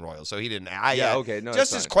 2015 Royals? So he didn't. Okay. No,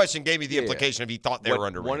 just his question gave me the implication if he thought they were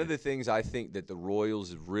underrated. One of the things I think that the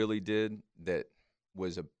Royals really did that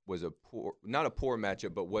was a poor, not a poor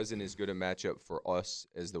matchup, but wasn't as good a matchup for us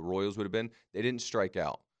as the Royals would have been. They didn't strike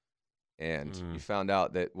out, and you found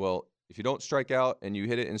out that if you don't strike out and you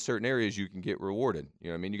hit it in certain areas, you can get rewarded. You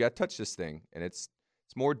know what I mean? You got to touch this thing, and it's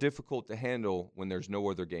more difficult to handle when there's no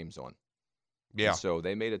other games on. Yeah. And so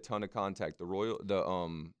they made a ton of contact. The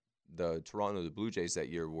Toronto Blue Jays that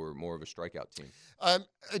year were more of a strikeout team.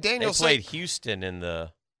 Daniel they played Houston in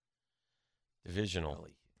the divisional.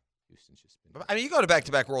 Houston's just been. I mean, you go to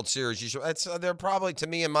back-to-back World Series. They're probably, to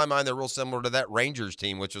me, in my mind, they're real similar to that Rangers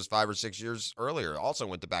team, which was 5 or 6 years earlier. Also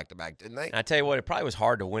went to back-to-back, didn't they? I tell you what, it probably was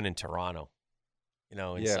hard to win in Toronto.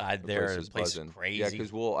 Inside there, the place was crazy. Yeah,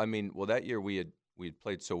 because that year we had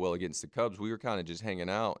played so well against the Cubs, we were kind of just hanging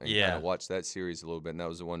out and kind of watched that series a little bit. And that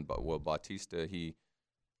was the one, Bautista,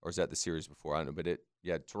 or is that the series before? I don't know.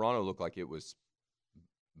 But Toronto looked like it was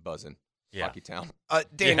buzzing. Yeah. Hockey town.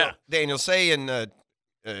 Daniel, say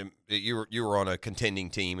you were on a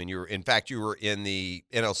contending team, and you were in the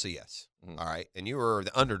NLCS. Mm-hmm. All right, and you were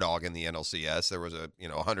the underdog in the NLCS. There was a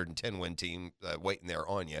 110 win team waiting there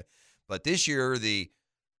on you, but this year the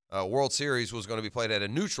World Series was going to be played at a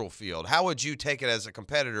neutral field. How would you take it as a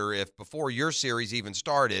competitor if before your series even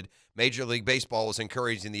started, Major League Baseball was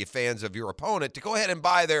encouraging the fans of your opponent to go ahead and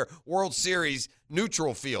buy their World Series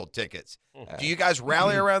neutral field tickets? Do you guys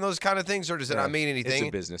rally around those kind of things, or does it not mean anything? It's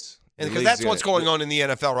a business. Because that's what's going on in the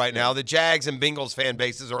NFL right now. The Jags and Bengals fan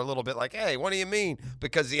bases are a little bit like, hey, what do you mean?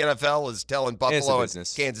 Because the NFL is telling Buffalo and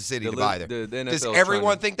Kansas City to buy there. Does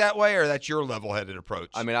everyone think that way, or that's your level-headed approach?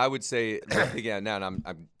 I mean, I would say, again, now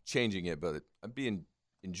I'm changing it, but I'm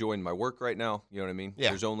enjoying my work right now. You know what I mean? Yeah.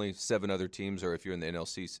 There's only 7 other teams, or if you're in the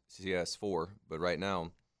NLCS 4, but right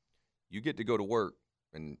now you get to go to work,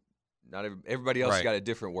 and not everybody else got a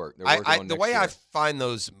different work. They're working on the next way year. I find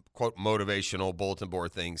those quote motivational bulletin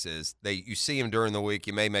board things is you see them during the week,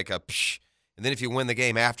 you may make a psh, and then if you win the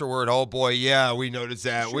game afterward, oh boy, yeah, we noticed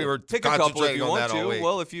that. Sure. We were pick a couple if you want to.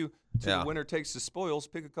 Well, if the winner takes the spoils,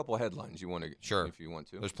 pick a couple of headlines you want to. Sure, if you want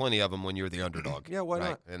to. There's plenty of them when you're the underdog. Yeah, why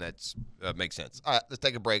not? And that's makes sense. All right, let's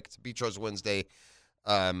take a break. It's Beach Rose Wednesday.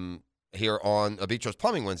 Here on Beach Rose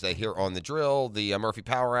Plumbing Wednesday here on The Drill. The Murphy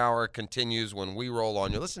Power Hour continues when we roll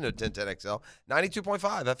on. You're listening to 1010XL,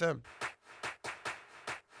 92.5 FM.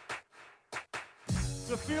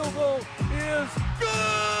 The field goal is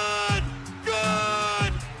good!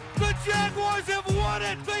 Good! The Jaguars have won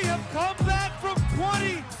it! They have come back from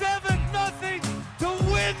 27-0 to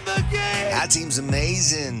win the game! Our team's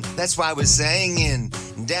amazing. That's why we're singing.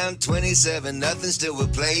 Down 27-0, still we're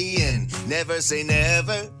playing. Never say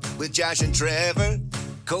never with Josh and Trevor.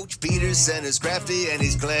 Coach Peterson is crafty and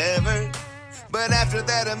he's clever. But after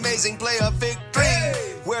that amazing playoff victory,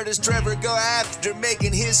 where does Trevor go after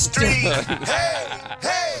making history? Hey,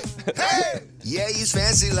 hey, hey! Yeah, he's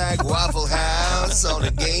fancy like Waffle House on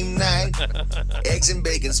a game night. Eggs and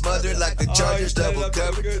bacon smothered like the Chargers double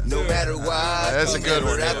covered. No matter what. That's a good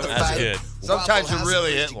one. That's good. Sometimes you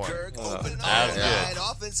really hit one. That's good.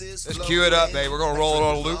 Let's cue it up, babe. We're going to roll it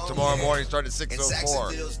on a loop tomorrow morning, start at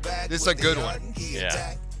 6:04. This is a good one.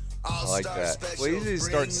 Yeah. I like that. Well, you just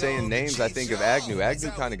start saying names. I think of Agnew.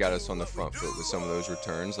 Agnew kind of got us on the front foot with some of those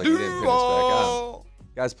returns. Like he didn't pin us back out.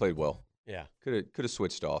 Guys played well. Yeah. Could have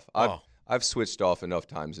switched off. Oh. I've switched off enough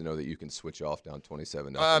times to know that you can switch off down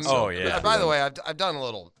 27-0. Oh, yeah. By the way, I've done a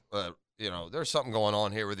little, there's something going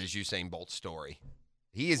on here with his Usain Bolt story.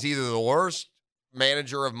 He is either the worst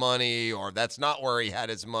manager of money or that's not where he had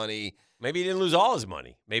his money. Maybe he didn't lose all his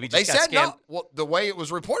money. Maybe just they got said scammed. no. Well, the way it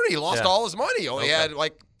was reported, he lost all his money. Only had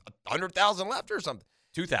like 100,000 left or something.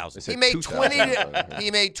 2,000. He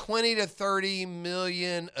made 20 to 30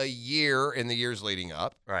 million a year in the years leading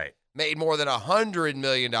up. Right. Made more than $100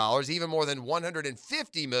 million, even more than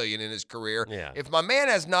 $150 million in his career. Yeah. If my man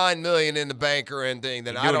has $9 million in the bank or anything,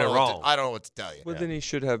 then I don't know what to tell you. Well, then he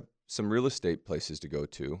should have some real estate places to go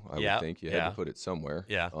to. I would think you had to put it somewhere.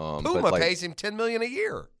 Yeah. Puma pays him $10 million a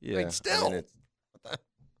year. Yeah. I mean, still.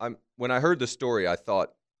 When I heard the story, I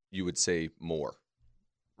thought you would say more.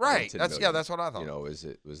 Right. That's what I thought. As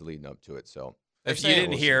it was leading up to it. So if you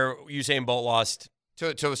didn't hear, Usain Bolt lost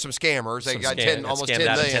to some scammers. They got almost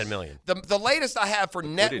 $10 million. The latest I have for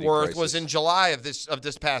net worth was in July of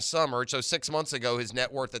this past summer. So 6 months ago, his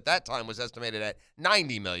net worth at that time was estimated at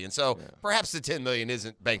 $90 million. So perhaps the $10 million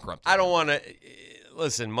isn't bankrupt. I don't want to.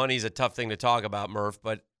 listen, money's a tough thing to talk about, Murph,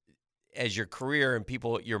 but as your career and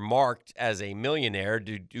you're marked as a millionaire,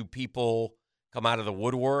 do people come out of the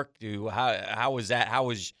woodwork? How is that?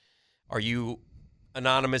 Are you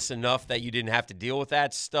anonymous enough that you didn't have to deal with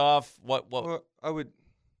that stuff? Well, I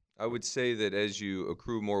would say that as you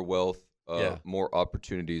accrue more wealth, more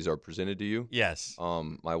opportunities are presented to you. Yes.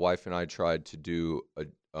 My wife and I tried to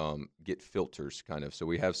get filters, kind of. So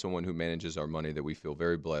we have someone who manages our money that we feel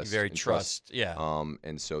very blessed, very trust. Yeah.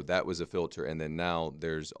 And so that was a filter. And then now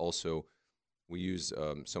there's also, we use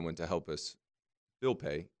someone to help us bill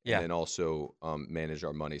pay, and then also manage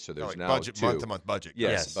our money. So there's now budget, month-to-month budget.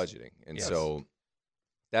 Yes, budgeting. And so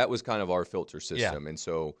that was kind of our filter system. And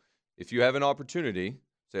so if you have an opportunity,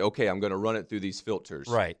 say, okay, I'm going to run it through these filters.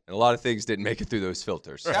 Right. And a lot of things didn't make it through those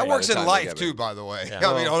filters. That works in life, too, by the way. Yeah.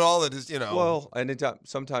 I mean, on all of this, Well, and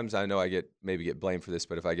sometimes I know I get blamed for this,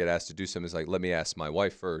 but if I get asked to do something, it's like, let me ask my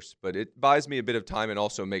wife first. But it buys me a bit of time and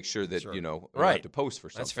also makes sure that, I don't have to post for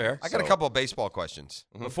something. That's fair. I got a couple of baseball questions.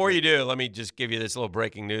 Before you do, let me just give you this little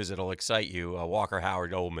breaking news that'll excite you. Walker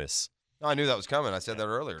Howard, Ole Miss. No, I knew that was coming. I said that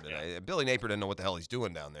earlier today. Billy Napier didn't know what the hell he's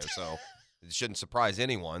doing down there, so it shouldn't surprise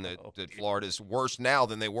anyone that Florida's worse now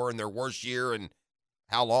than they were in their worst year and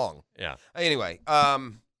how long. Yeah. Anyway,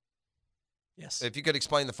 yes. If you could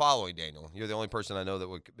explain the following, Daniel. You're the only person I know that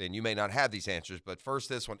would, and you may not have these answers, but first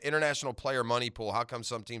this one, international player money pool. How come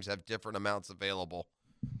some teams have different amounts available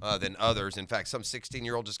than others? In fact, some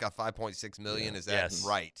 16-year-old just got $5.6 million. Is that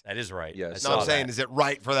right? That is right. Yes. No, I'm saying, is it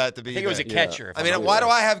right for that to be? I think it was a catcher. I mean, why do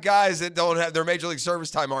I have guys that don't have their Major League Service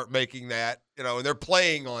time aren't making that, and they're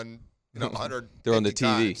playing on, 100 They're on the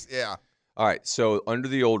TV. Times. Yeah. All right, so under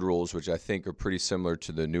the old rules, which I think are pretty similar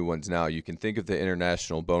to the new ones now, you can think of the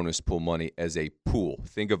international bonus pool money as a pool.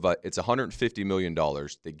 Think of it's $150 million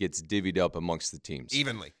that gets divvied up amongst the teams.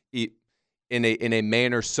 Evenly. In a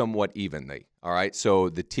manner somewhat evenly, all right? So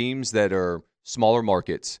the teams that are smaller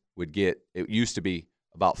markets would get, it used to be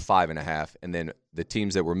about 5.5, and then the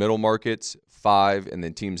teams that were middle markets, 5, and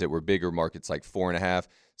then teams that were bigger markets like 4.5.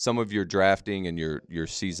 Some of your drafting and your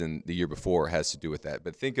season the year before has to do with that.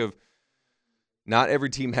 But think of, not every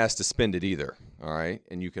team has to spend it either, all right?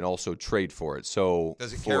 And you can also trade for it. So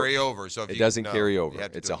does it carry over? So if it doesn't carry over.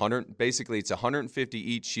 It's 100. Basically, it's 150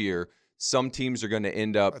 each year. Some teams are going to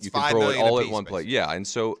end up. That's you can throw it all at one place. place. Yeah, and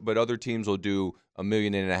so, but other teams will do $1.5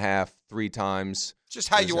 million 3 times. Just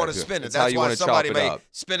how you want to spend it. That's why somebody may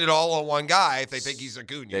spend it all on one guy if they think he's a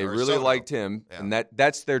Acuna. They really liked him, and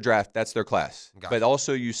that's their draft. That's their class. Gotcha. But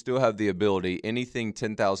also, you still have the ability. Anything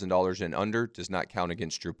 $10,000 and under does not count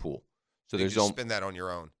against your pool. So you can spend that on your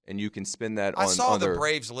own. And you can spend that on I saw other. the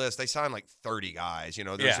Braves list. They signed like 30 guys.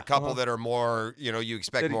 There's a couple that are more, you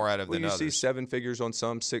expect more out of than others. You see 7 figures on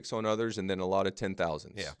some, 6 on others, and then a lot of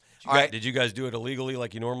 10,000s. Yeah. All right. Did you guys do it illegally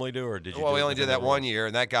like you normally do, or did you? Well, we only did that one year,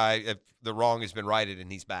 and that guy, the wrong has been righted, and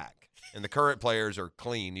he's back. And the current players are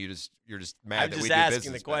clean. You're just mad that we do business. I'm just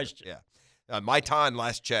asking the question. Better. Yeah. My time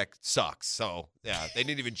last check sucks. So yeah, they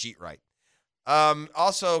didn't even cheat right.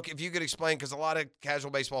 Also, if you could explain, because a lot of casual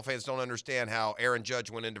baseball fans don't understand how Aaron Judge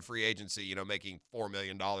went into free agency, making $4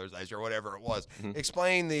 million last year, whatever it was. Mm-hmm.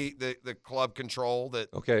 Explain the club control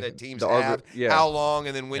that teams have, how long,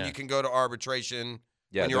 and then when you can go to arbitration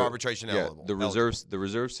when you're arbitration eligible. The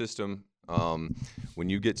reserve system, when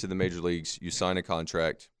you get to the major leagues, you sign a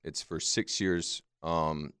contract. It's for 6 years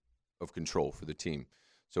of control for the team.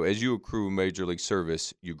 So as you accrue major league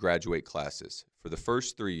service, you graduate classes. For the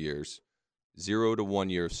first 3 years, 0 to 1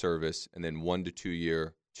 year of service, and then 1 to 2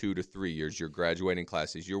 year, 2 to 3 years, you're graduating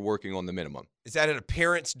classes. You're working on the minimum. Is that an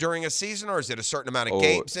appearance during a season, or is it a certain amount of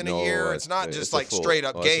games in a year? It's not just like straight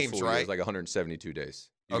up games, right? It's like 172 days.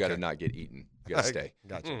 You got to not get eaten. You got to stay.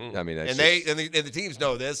 Gotcha. Mm-hmm. I mean, and the teams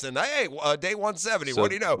know this. And hey, day 170. So, what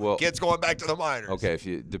do you know? Well, kids going back to the minors.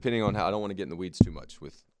 Okay, depending on how, I don't want to get in the weeds too much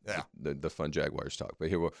with the fun Jaguars talk, but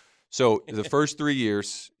here so the first 3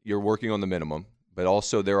 years you're working on the minimum. But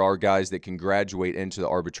also there are guys that can graduate into the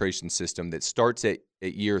arbitration system that starts at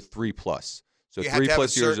year 3+. So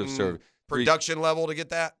 3+ years of service. Production level to get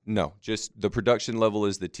that? No, just the production level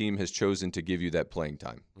is the team has chosen to give you that playing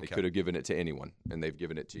time. They could have given it to anyone, and they've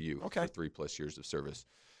given it to you for 3+ years of service.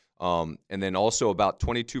 And then also about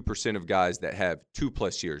 22% of guys that have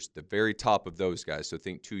 2+ years, the very top of those guys, so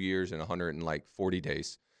think 2 years and 140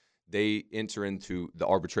 days, they enter into the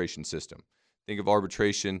arbitration system. Think of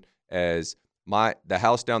arbitration as the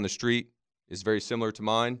house down the street is very similar to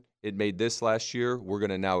mine. It made this last year. We're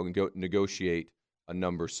going to now negotiate a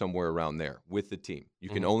number somewhere around there with the team. You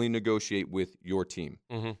can only negotiate with your team.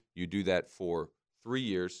 Mm-hmm. You do that for 3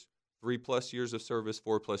 years, 3+ years of service,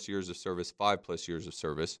 4+ years of service, 5+ years of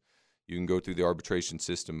service. You can go through the arbitration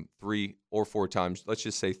system 3 or 4 times. Let's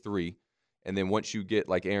just say 3. And then once you get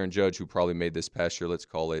like Aaron Judge, who probably made this past year, let's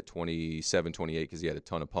call it 27, 28, because he had a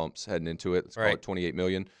ton of pumps heading into it. Let's call it $28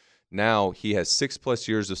 million. Now he has 6+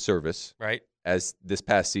 years of service. Right. As this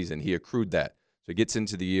past season, he accrued that. So he gets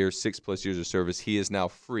into the year, 6+ years of service. He is now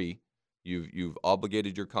free. You've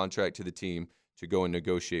obligated your contract to the team to go and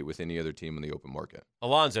negotiate with any other team in the open market.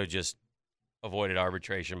 Alonso just avoided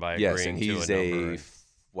arbitration by agreeing yes, and to he's a number.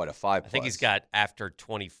 A 5+. I think he's got after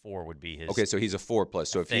 24 would be his. Okay, so he's a 4+.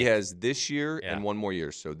 So if he has this year and 1 more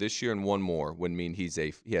year, so this year and 1 more would mean he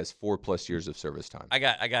has 4+ years of service time.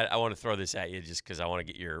 I want to throw this at you just because I want to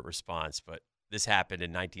get your response, but this happened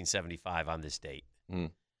in 1975 on this date.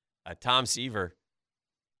 Tom Seaver,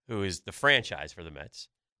 who is the franchise for the Mets,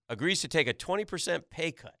 agrees to take a 20%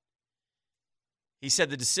 pay cut. He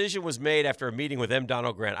said the decision was made after a meeting with M.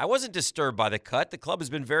 Donald Grant. I wasn't disturbed by the cut. The club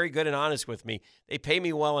has been very good and honest with me. They pay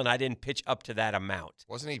me well, and I didn't pitch up to that amount.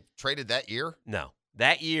 Wasn't he traded that year? No.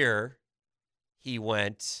 That year, he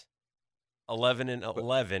went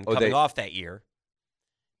 11-11. Coming off that year,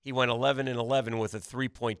 he went 11-11 with a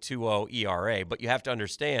 3.20 ERA. But you have to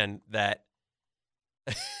understand that.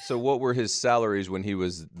 So what were his salaries when he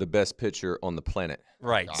was the best pitcher on the planet?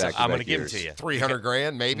 Right. So I'm going to give it to you.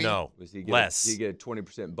 $300,000 maybe? No. Less. He get a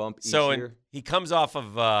 20% bump each So year? he comes off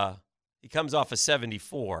of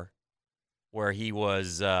 74 where he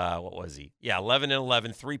was what was he? Yeah,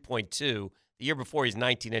 11-11, 3.2. The year before he's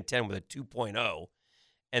 19-10 with a 2.0.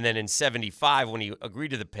 And then in 75 when he agreed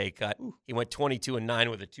to the pay cut, he went 22-9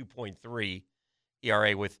 with a 2.3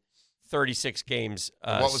 ERA with 36 games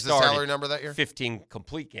what was started, the salary number that year? 15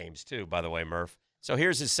 complete games, too, by the way, Murph. So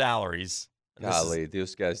here's his salaries. Golly,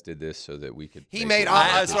 those guys did this so that we could. He made.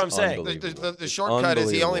 That's what I'm saying. The shortcut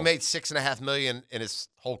is he only made $6.5 million in his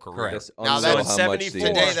whole career. Correct. Now so that's in 74,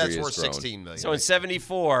 today that's worth $16 million. So in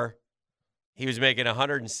 74, he was making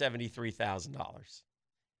 $173,000,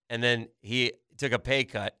 and then he took a pay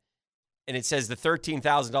cut, and it says the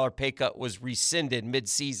 $13,000 pay cut was rescinded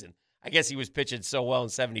mid-season. I guess he was pitching so well in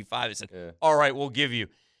 75. He said, all right, we'll give you.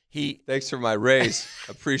 Thanks for my raise.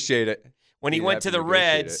 Appreciate it. When he went to the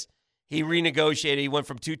Reds, he renegotiated. He went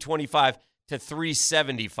from 225 to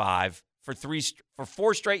 375 for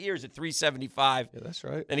 4 straight years at 375. Yeah, that's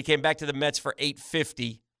right. Then he came back to the Mets for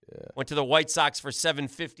 850. Yeah. Went to the White Sox for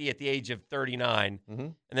 750 at the age of 39,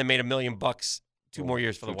 and then made $1 million 2 more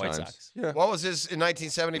years for the White Sox. Yeah. What was his in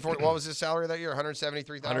 1974? What was his salary that year?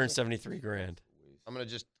 $173,000. $173,000. I'm gonna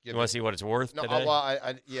just give. You want to see what it's worth? No, today? well,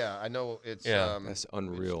 I know it's. That's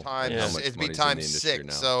unreal. It'd be times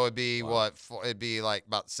 6, so it'd be what? It'd be like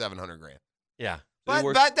about $700,000. Yeah. But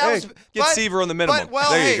get Seaver on the minimum.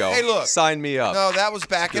 There you go. Hey, look, sign me up. No, that was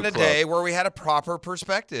back in a day where we had a proper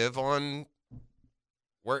perspective on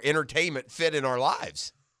where entertainment fit in our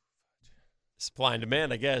lives. Supply and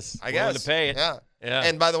demand, I guess. I guess. To pay it. Yeah. Yeah.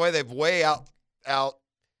 And by the way, they've way out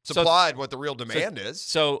supplied what the real demand is.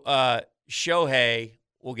 So Shohei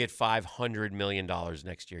will get $500 million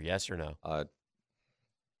next year. Yes or no? But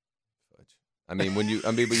you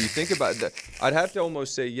think about that, I'd have to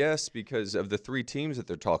almost say yes because of the 3 teams that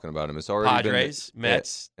they're talking about him. It's already Padres,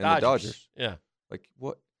 Mets, and the Dodgers. Yeah. Like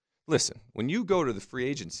what? Listen, when you go to the free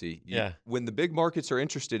agency, when the big markets are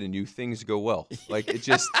interested in you, things go well. Like it's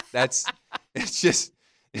just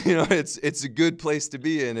it's a good place to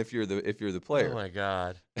be in if you're the player. Oh my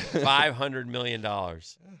God, $500 million.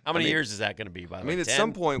 How many years is that going to be? By the way, at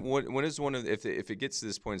some point, when is one of if it gets to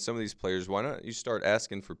this point, some of these players, why not you start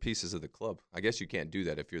asking for pieces of the club? I guess you can't do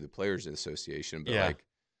that if you're the Players Association, but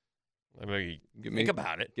think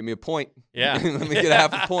about it. Give me a point. Yeah, let me get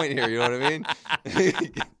half a point here. You know what I mean?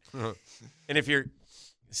 And if you're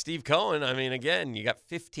Steve Cohen, again, you got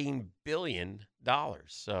 $15 billion.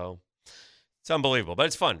 So. It's unbelievable, but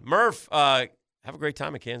it's fun. Murph, have a great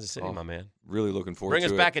time in Kansas City, my man. Really looking forward to it.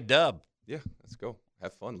 Bring us back a dub. Yeah, let's go.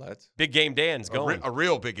 Have fun, lads. Big Game Dan's going. A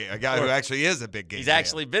real big game. A guy who actually is a big game. He's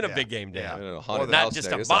actually been a big game Dan. Yeah. Not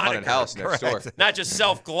just a moniker. House next door. Not just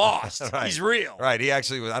self-glossed. Right. He's real. Right. He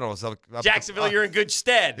actually was, I don't know. Jacksonville, you're in good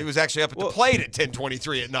stead. He was actually up at the plate at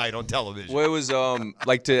 10:23 at night on television. Well, it was the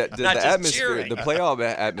atmosphere, the playoff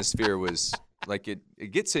atmosphere was like it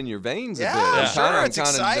gets in your veins a bit. It's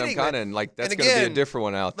exciting. And like that's going to be a different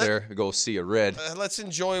one out there. Go see a red. Let's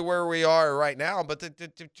enjoy where we are right now. But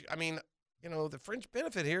the fringe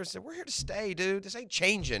benefit here is that we're here to stay, dude. This ain't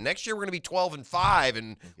changing. Next year we're going to be 12-5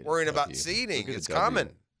 and worrying about seeding. It's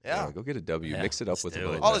coming. Yeah. Go get a W. Mix it up with a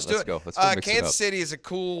little. Let's do it. Let's go mix Kansas it up. City is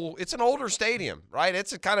it's an older stadium, right?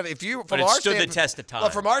 It's a kind of stood the test of time.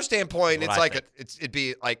 Well, from our standpoint, it'd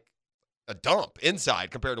be like a dump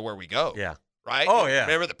inside compared to where we go. Yeah. right? Oh, yeah.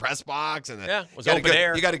 Remember the press box and it was open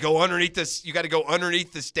air. You got to go underneath this. You got to go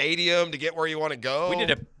underneath the stadium to get where you want to go. We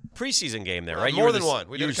did a preseason game there, right? More than one.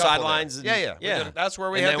 We did a couple sidelines. there. Yeah. That's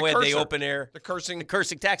where we had the cursor. open air. The cursing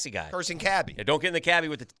taxi guy. Cursing cabbie. Yeah, don't get in the cabbie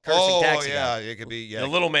with the cursing taxi guy. Oh, yeah. It could be. Yeah. The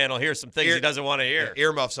little man will hear some things he doesn't want to hear.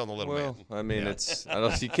 Earmuffs on the little man. I mean, it's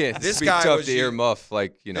you can't this speak guy tough was to earmuff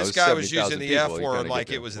like This guy was 70,000 using the F people. word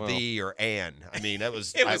like it was the or an. I mean, that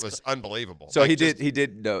was it was unbelievable. So like he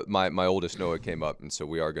did. My oldest Noah came up, and so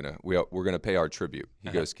we're gonna pay our tribute. He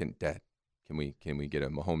goes, Dad, can we get a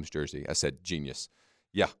Mahomes jersey? I said, genius.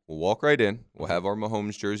 Yeah, we'll walk right in. We'll have our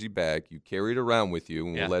Mahomes jersey bag. You carry it around with you,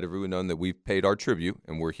 and we'll let everyone know that we've paid our tribute,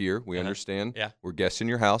 and we're here. We understand. Yeah. We're guests in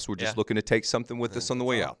your house. We're just looking to take something with us on the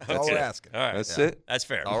way out. That's all we're asking. All right. That's it. That's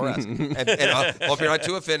fair. All we're asking. and if you're not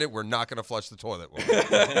too offended, we're not going to flush the toilet.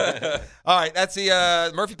 All right, that's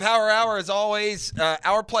the Murphy Power Hour. As always,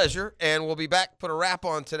 our pleasure, and we'll be back. Put a wrap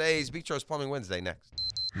on today's Beach Rose Plumbing Wednesday next.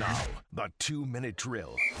 Now, the 2-minute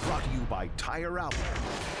drill, brought to you by Tire Outlet.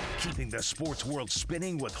 Keeping the sports world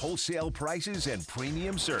spinning with wholesale prices and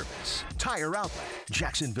premium service. Tire Outlet,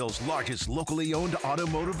 Jacksonville's largest locally owned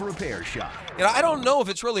automotive repair shop. You know, I don't know if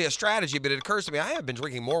it's really a strategy, but it occurs to me I have been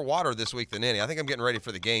drinking more water this week than any. I think I'm getting ready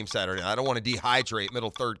for the game Saturday. I don't want to dehydrate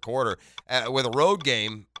middle third quarter. With a road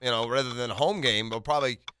game, rather than a home game, but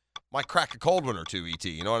probably might crack a cold one or two, ET.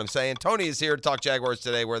 You know what I'm saying? Tony is here to talk Jaguars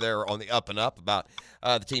today, where they're on the up and up about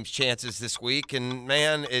the team's chances this week. And,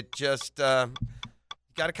 man, it just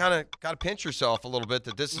you got to pinch yourself a little bit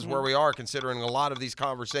that this is where we are, considering a lot of these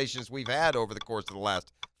conversations we've had over the course of the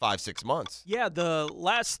last 5-6 months. Yeah, the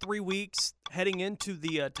last 3 weeks heading into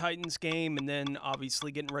the Titans game, and then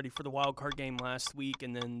obviously getting ready for the wild card game last week,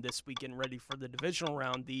 and then this week getting ready for the divisional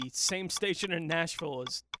round. The same station in Nashville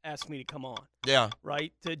has asked me to come on. Yeah.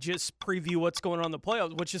 Right? To just preview what's going on in the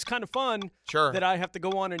playoffs, which is kind of fun. Sure. That I have to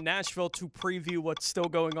go on in Nashville to preview what's still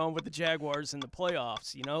going on with the Jaguars in the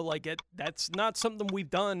playoffs. That's not something we've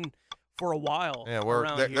done for a while. Yeah,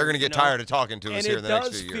 they're going to get tired of talking to us here in the next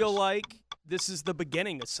few years. And it does feel like this is the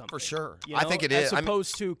beginning of something. For sure. I think it is. As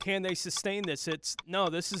opposed to, can they sustain this?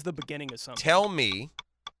 This is the beginning of something. Tell me,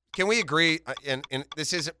 can we agree, and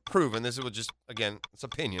this isn't proven, this is just, again, it's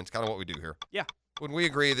opinion, it's kind of what we do here. Yeah. Would we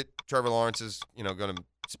agree that Trevor Lawrence is, going to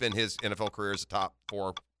spend his NFL career as a top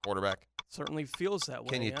 4 quarterback? Certainly feels that way.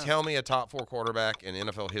 Can you tell me a top 4 quarterback in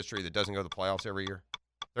NFL history that doesn't go to the playoffs every year?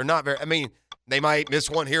 They're not very, they might miss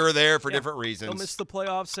one here or there for different reasons. They'll miss the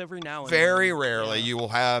playoffs every now and Very then. rarely you will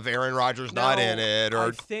have Aaron Rodgers not in it. Or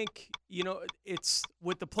I think, it's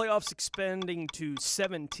with the playoffs expanding to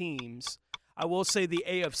 7 teams, I will say the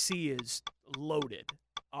AFC is loaded,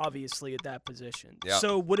 obviously, at that position. Yep.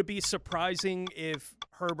 So would it be surprising if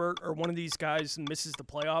Herbert or one of these guys misses the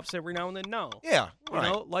playoffs every now and then? No. Yeah,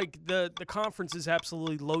 right. The conference is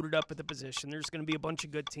absolutely loaded up at the position. There's going to be a bunch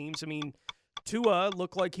of good teams. Tua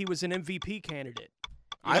looked like he was an MVP candidate.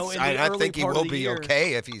 I think he will be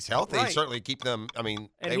okay if he's healthy. Right. Certainly keep them. And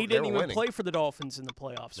he didn't even play for the Dolphins in the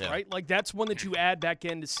playoffs, right? That's one that you add back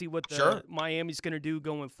in to see what Miami's going to do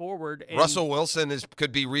going forward. And Russell Wilson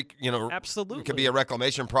could be, absolutely could be a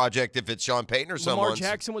reclamation project if it's Sean Payton or someone. Lamar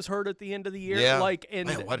Jackson was hurt at the end of the year. Yeah.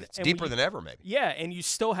 It's deeper than ever, maybe. Yeah, and you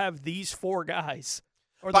still have these 4 guys,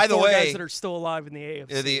 or By the way, guys that are still alive in the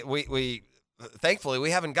AFC. Thankfully,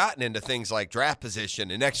 we haven't gotten into things like draft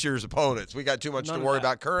position and next year's opponents. We got too much to worry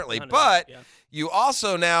about currently. But you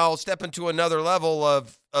also now step into another level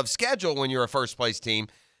of schedule when you're a first-place team.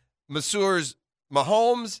 Messrs.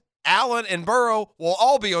 Mahomes, Allen, and Burrow will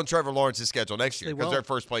all be on Trevor Lawrence's schedule next year because they're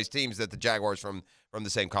first-place teams that the Jaguars from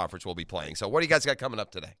the same conference will be playing. So what do you guys got coming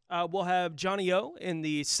up today? We'll have Johnny O in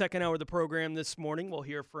the second hour of the program this morning. We'll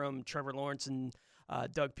hear from Trevor Lawrence and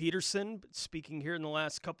Doug Peterson speaking here in the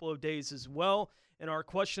last couple of days as well. And our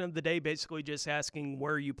question of the day basically just asking,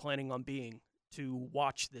 where are you planning on being to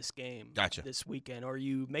watch this game this weekend? Are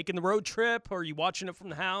you making the road trip? Or are you watching it from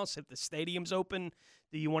the house? If the stadium's open,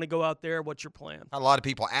 do you want to go out there? What's your plan? A lot of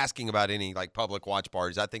people asking about any public watch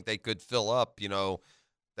parties. I think they could fill up,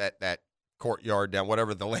 that courtyard down,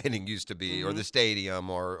 whatever the landing used to be, or the stadium,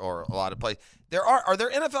 or a lot of places. Are there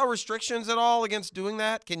NFL restrictions at all against doing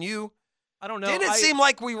that? Can you? I don't know. Didn't it seem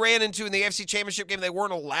like we ran into in the AFC Championship game they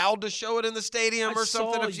weren't allowed to show it in the stadium or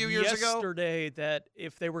something a few years ago? Yesterday that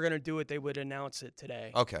if they were going to do it, they would announce it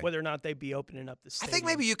today. Okay. Whether or not they'd be opening up the stadium. I think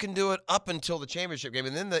maybe you can do it up until the championship game,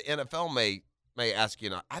 and then the NFL may ask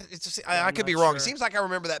you. I could be wrong. Sure. It seems like I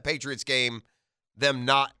remember that Patriots game, them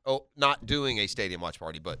not doing a stadium watch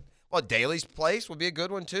party, but. Well, Daly's Place would be a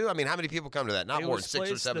good one, too. How many people come to that? Not more than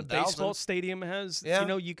 6,000 or 7,000. The baseball stadium has,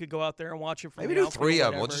 you could go out there and watch it from maybe the do 3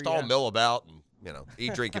 of them. We'll just all mill about and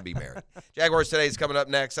eat, drink, and be merry. Jaguars Today is coming up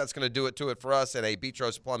next. That's going to do it for us at a Beach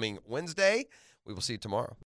Roast Plumbing Wednesday. We will see you tomorrow.